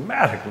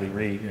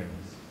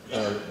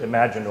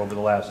reimagined over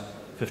the last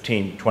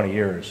 15, 20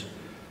 years.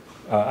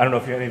 I don't know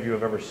if any of you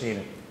have ever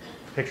seen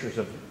pictures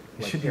of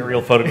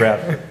aerial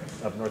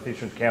photographs of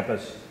Northeastern's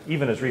campus,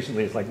 even as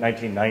recently as like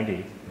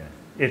 1990.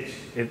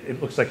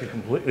 It looks like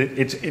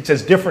it's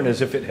as different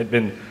as if it had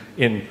been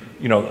in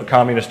a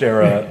communist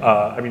era.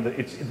 I mean, the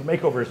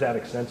makeover is that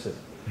extensive.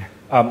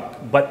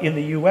 But in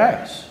the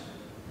U.S.,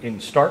 in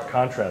stark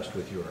contrast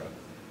with Europe,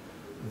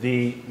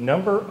 the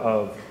number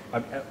of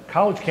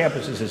college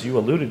campuses, as you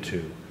alluded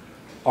to,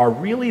 are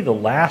really the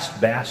last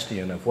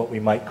bastion of what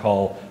we might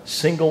call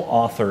single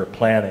author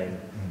planning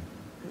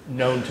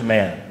known to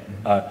man.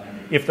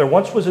 If there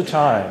once was a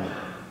time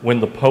when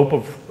the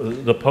Pope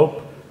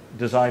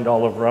designed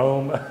all of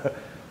Rome,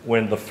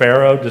 when the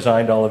Pharaoh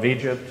designed all of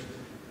Egypt,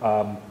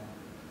 and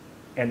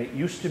it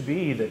used to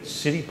be that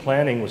city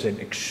planning was an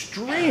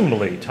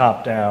extremely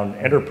top-down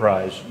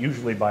enterprise,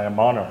 usually by a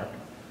monarch.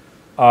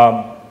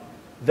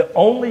 The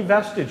only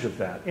vestige of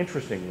that,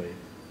 interestingly,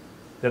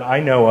 that I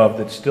know of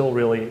that's still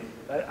really,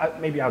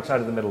 maybe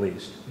outside of the Middle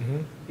East,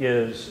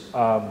 is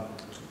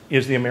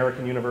the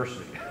American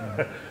university,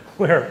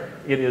 where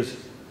it is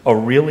a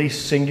really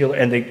singular,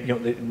 and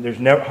there's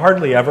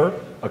hardly ever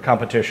a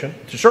competition.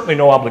 There's certainly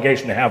no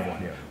obligation to have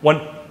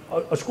one.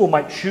 A school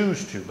might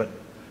choose to,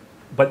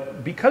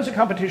 but because a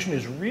competition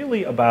is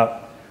really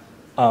about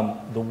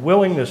the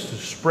willingness to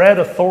spread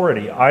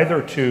authority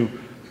either to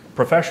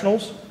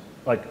professionals,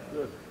 like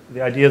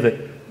the idea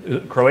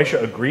that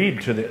Croatia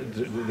agreed to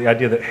the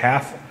idea that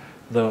half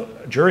the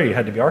jury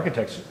had to be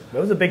architects. That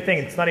was a big thing.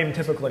 It's not even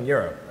typical in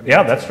Europe.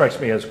 That strikes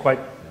me as quite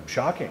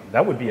shocking.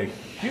 That would be a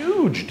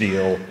huge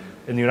deal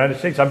in the United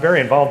States. I'm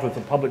very involved with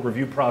the public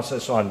review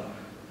process on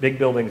big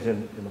buildings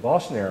in the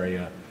Boston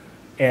area,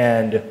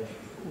 and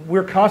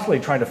we're constantly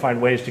trying to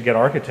find ways to get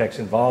architects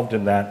involved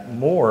in that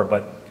more,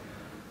 but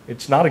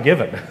it's not a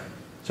given.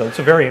 So it's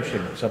a very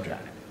interesting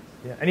subject.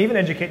 Yeah, and even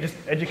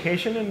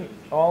education in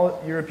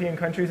all European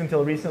countries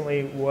until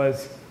recently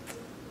was,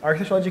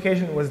 architectural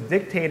education was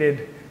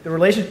dictated, the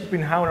relationship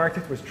between how an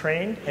architect was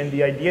trained and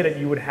the idea that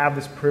you would have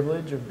this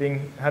privilege of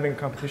having a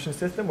competition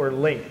system were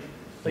linked.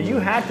 So you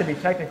had to be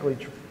technically,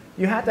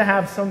 you had to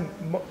have some,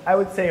 I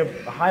would say,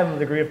 a high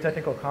degree of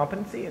technical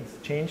competency, it's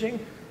changing,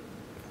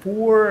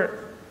 for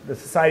the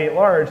society at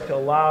large to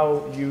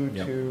allow you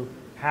to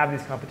have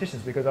these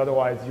competitions, because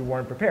otherwise you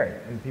weren't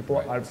prepared, and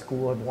people out of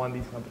school have won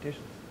these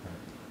competitions.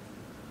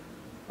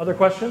 Other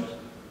questions?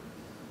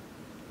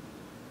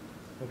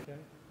 Okay.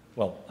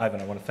 Well, Ivan,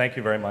 I want to thank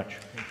you very much.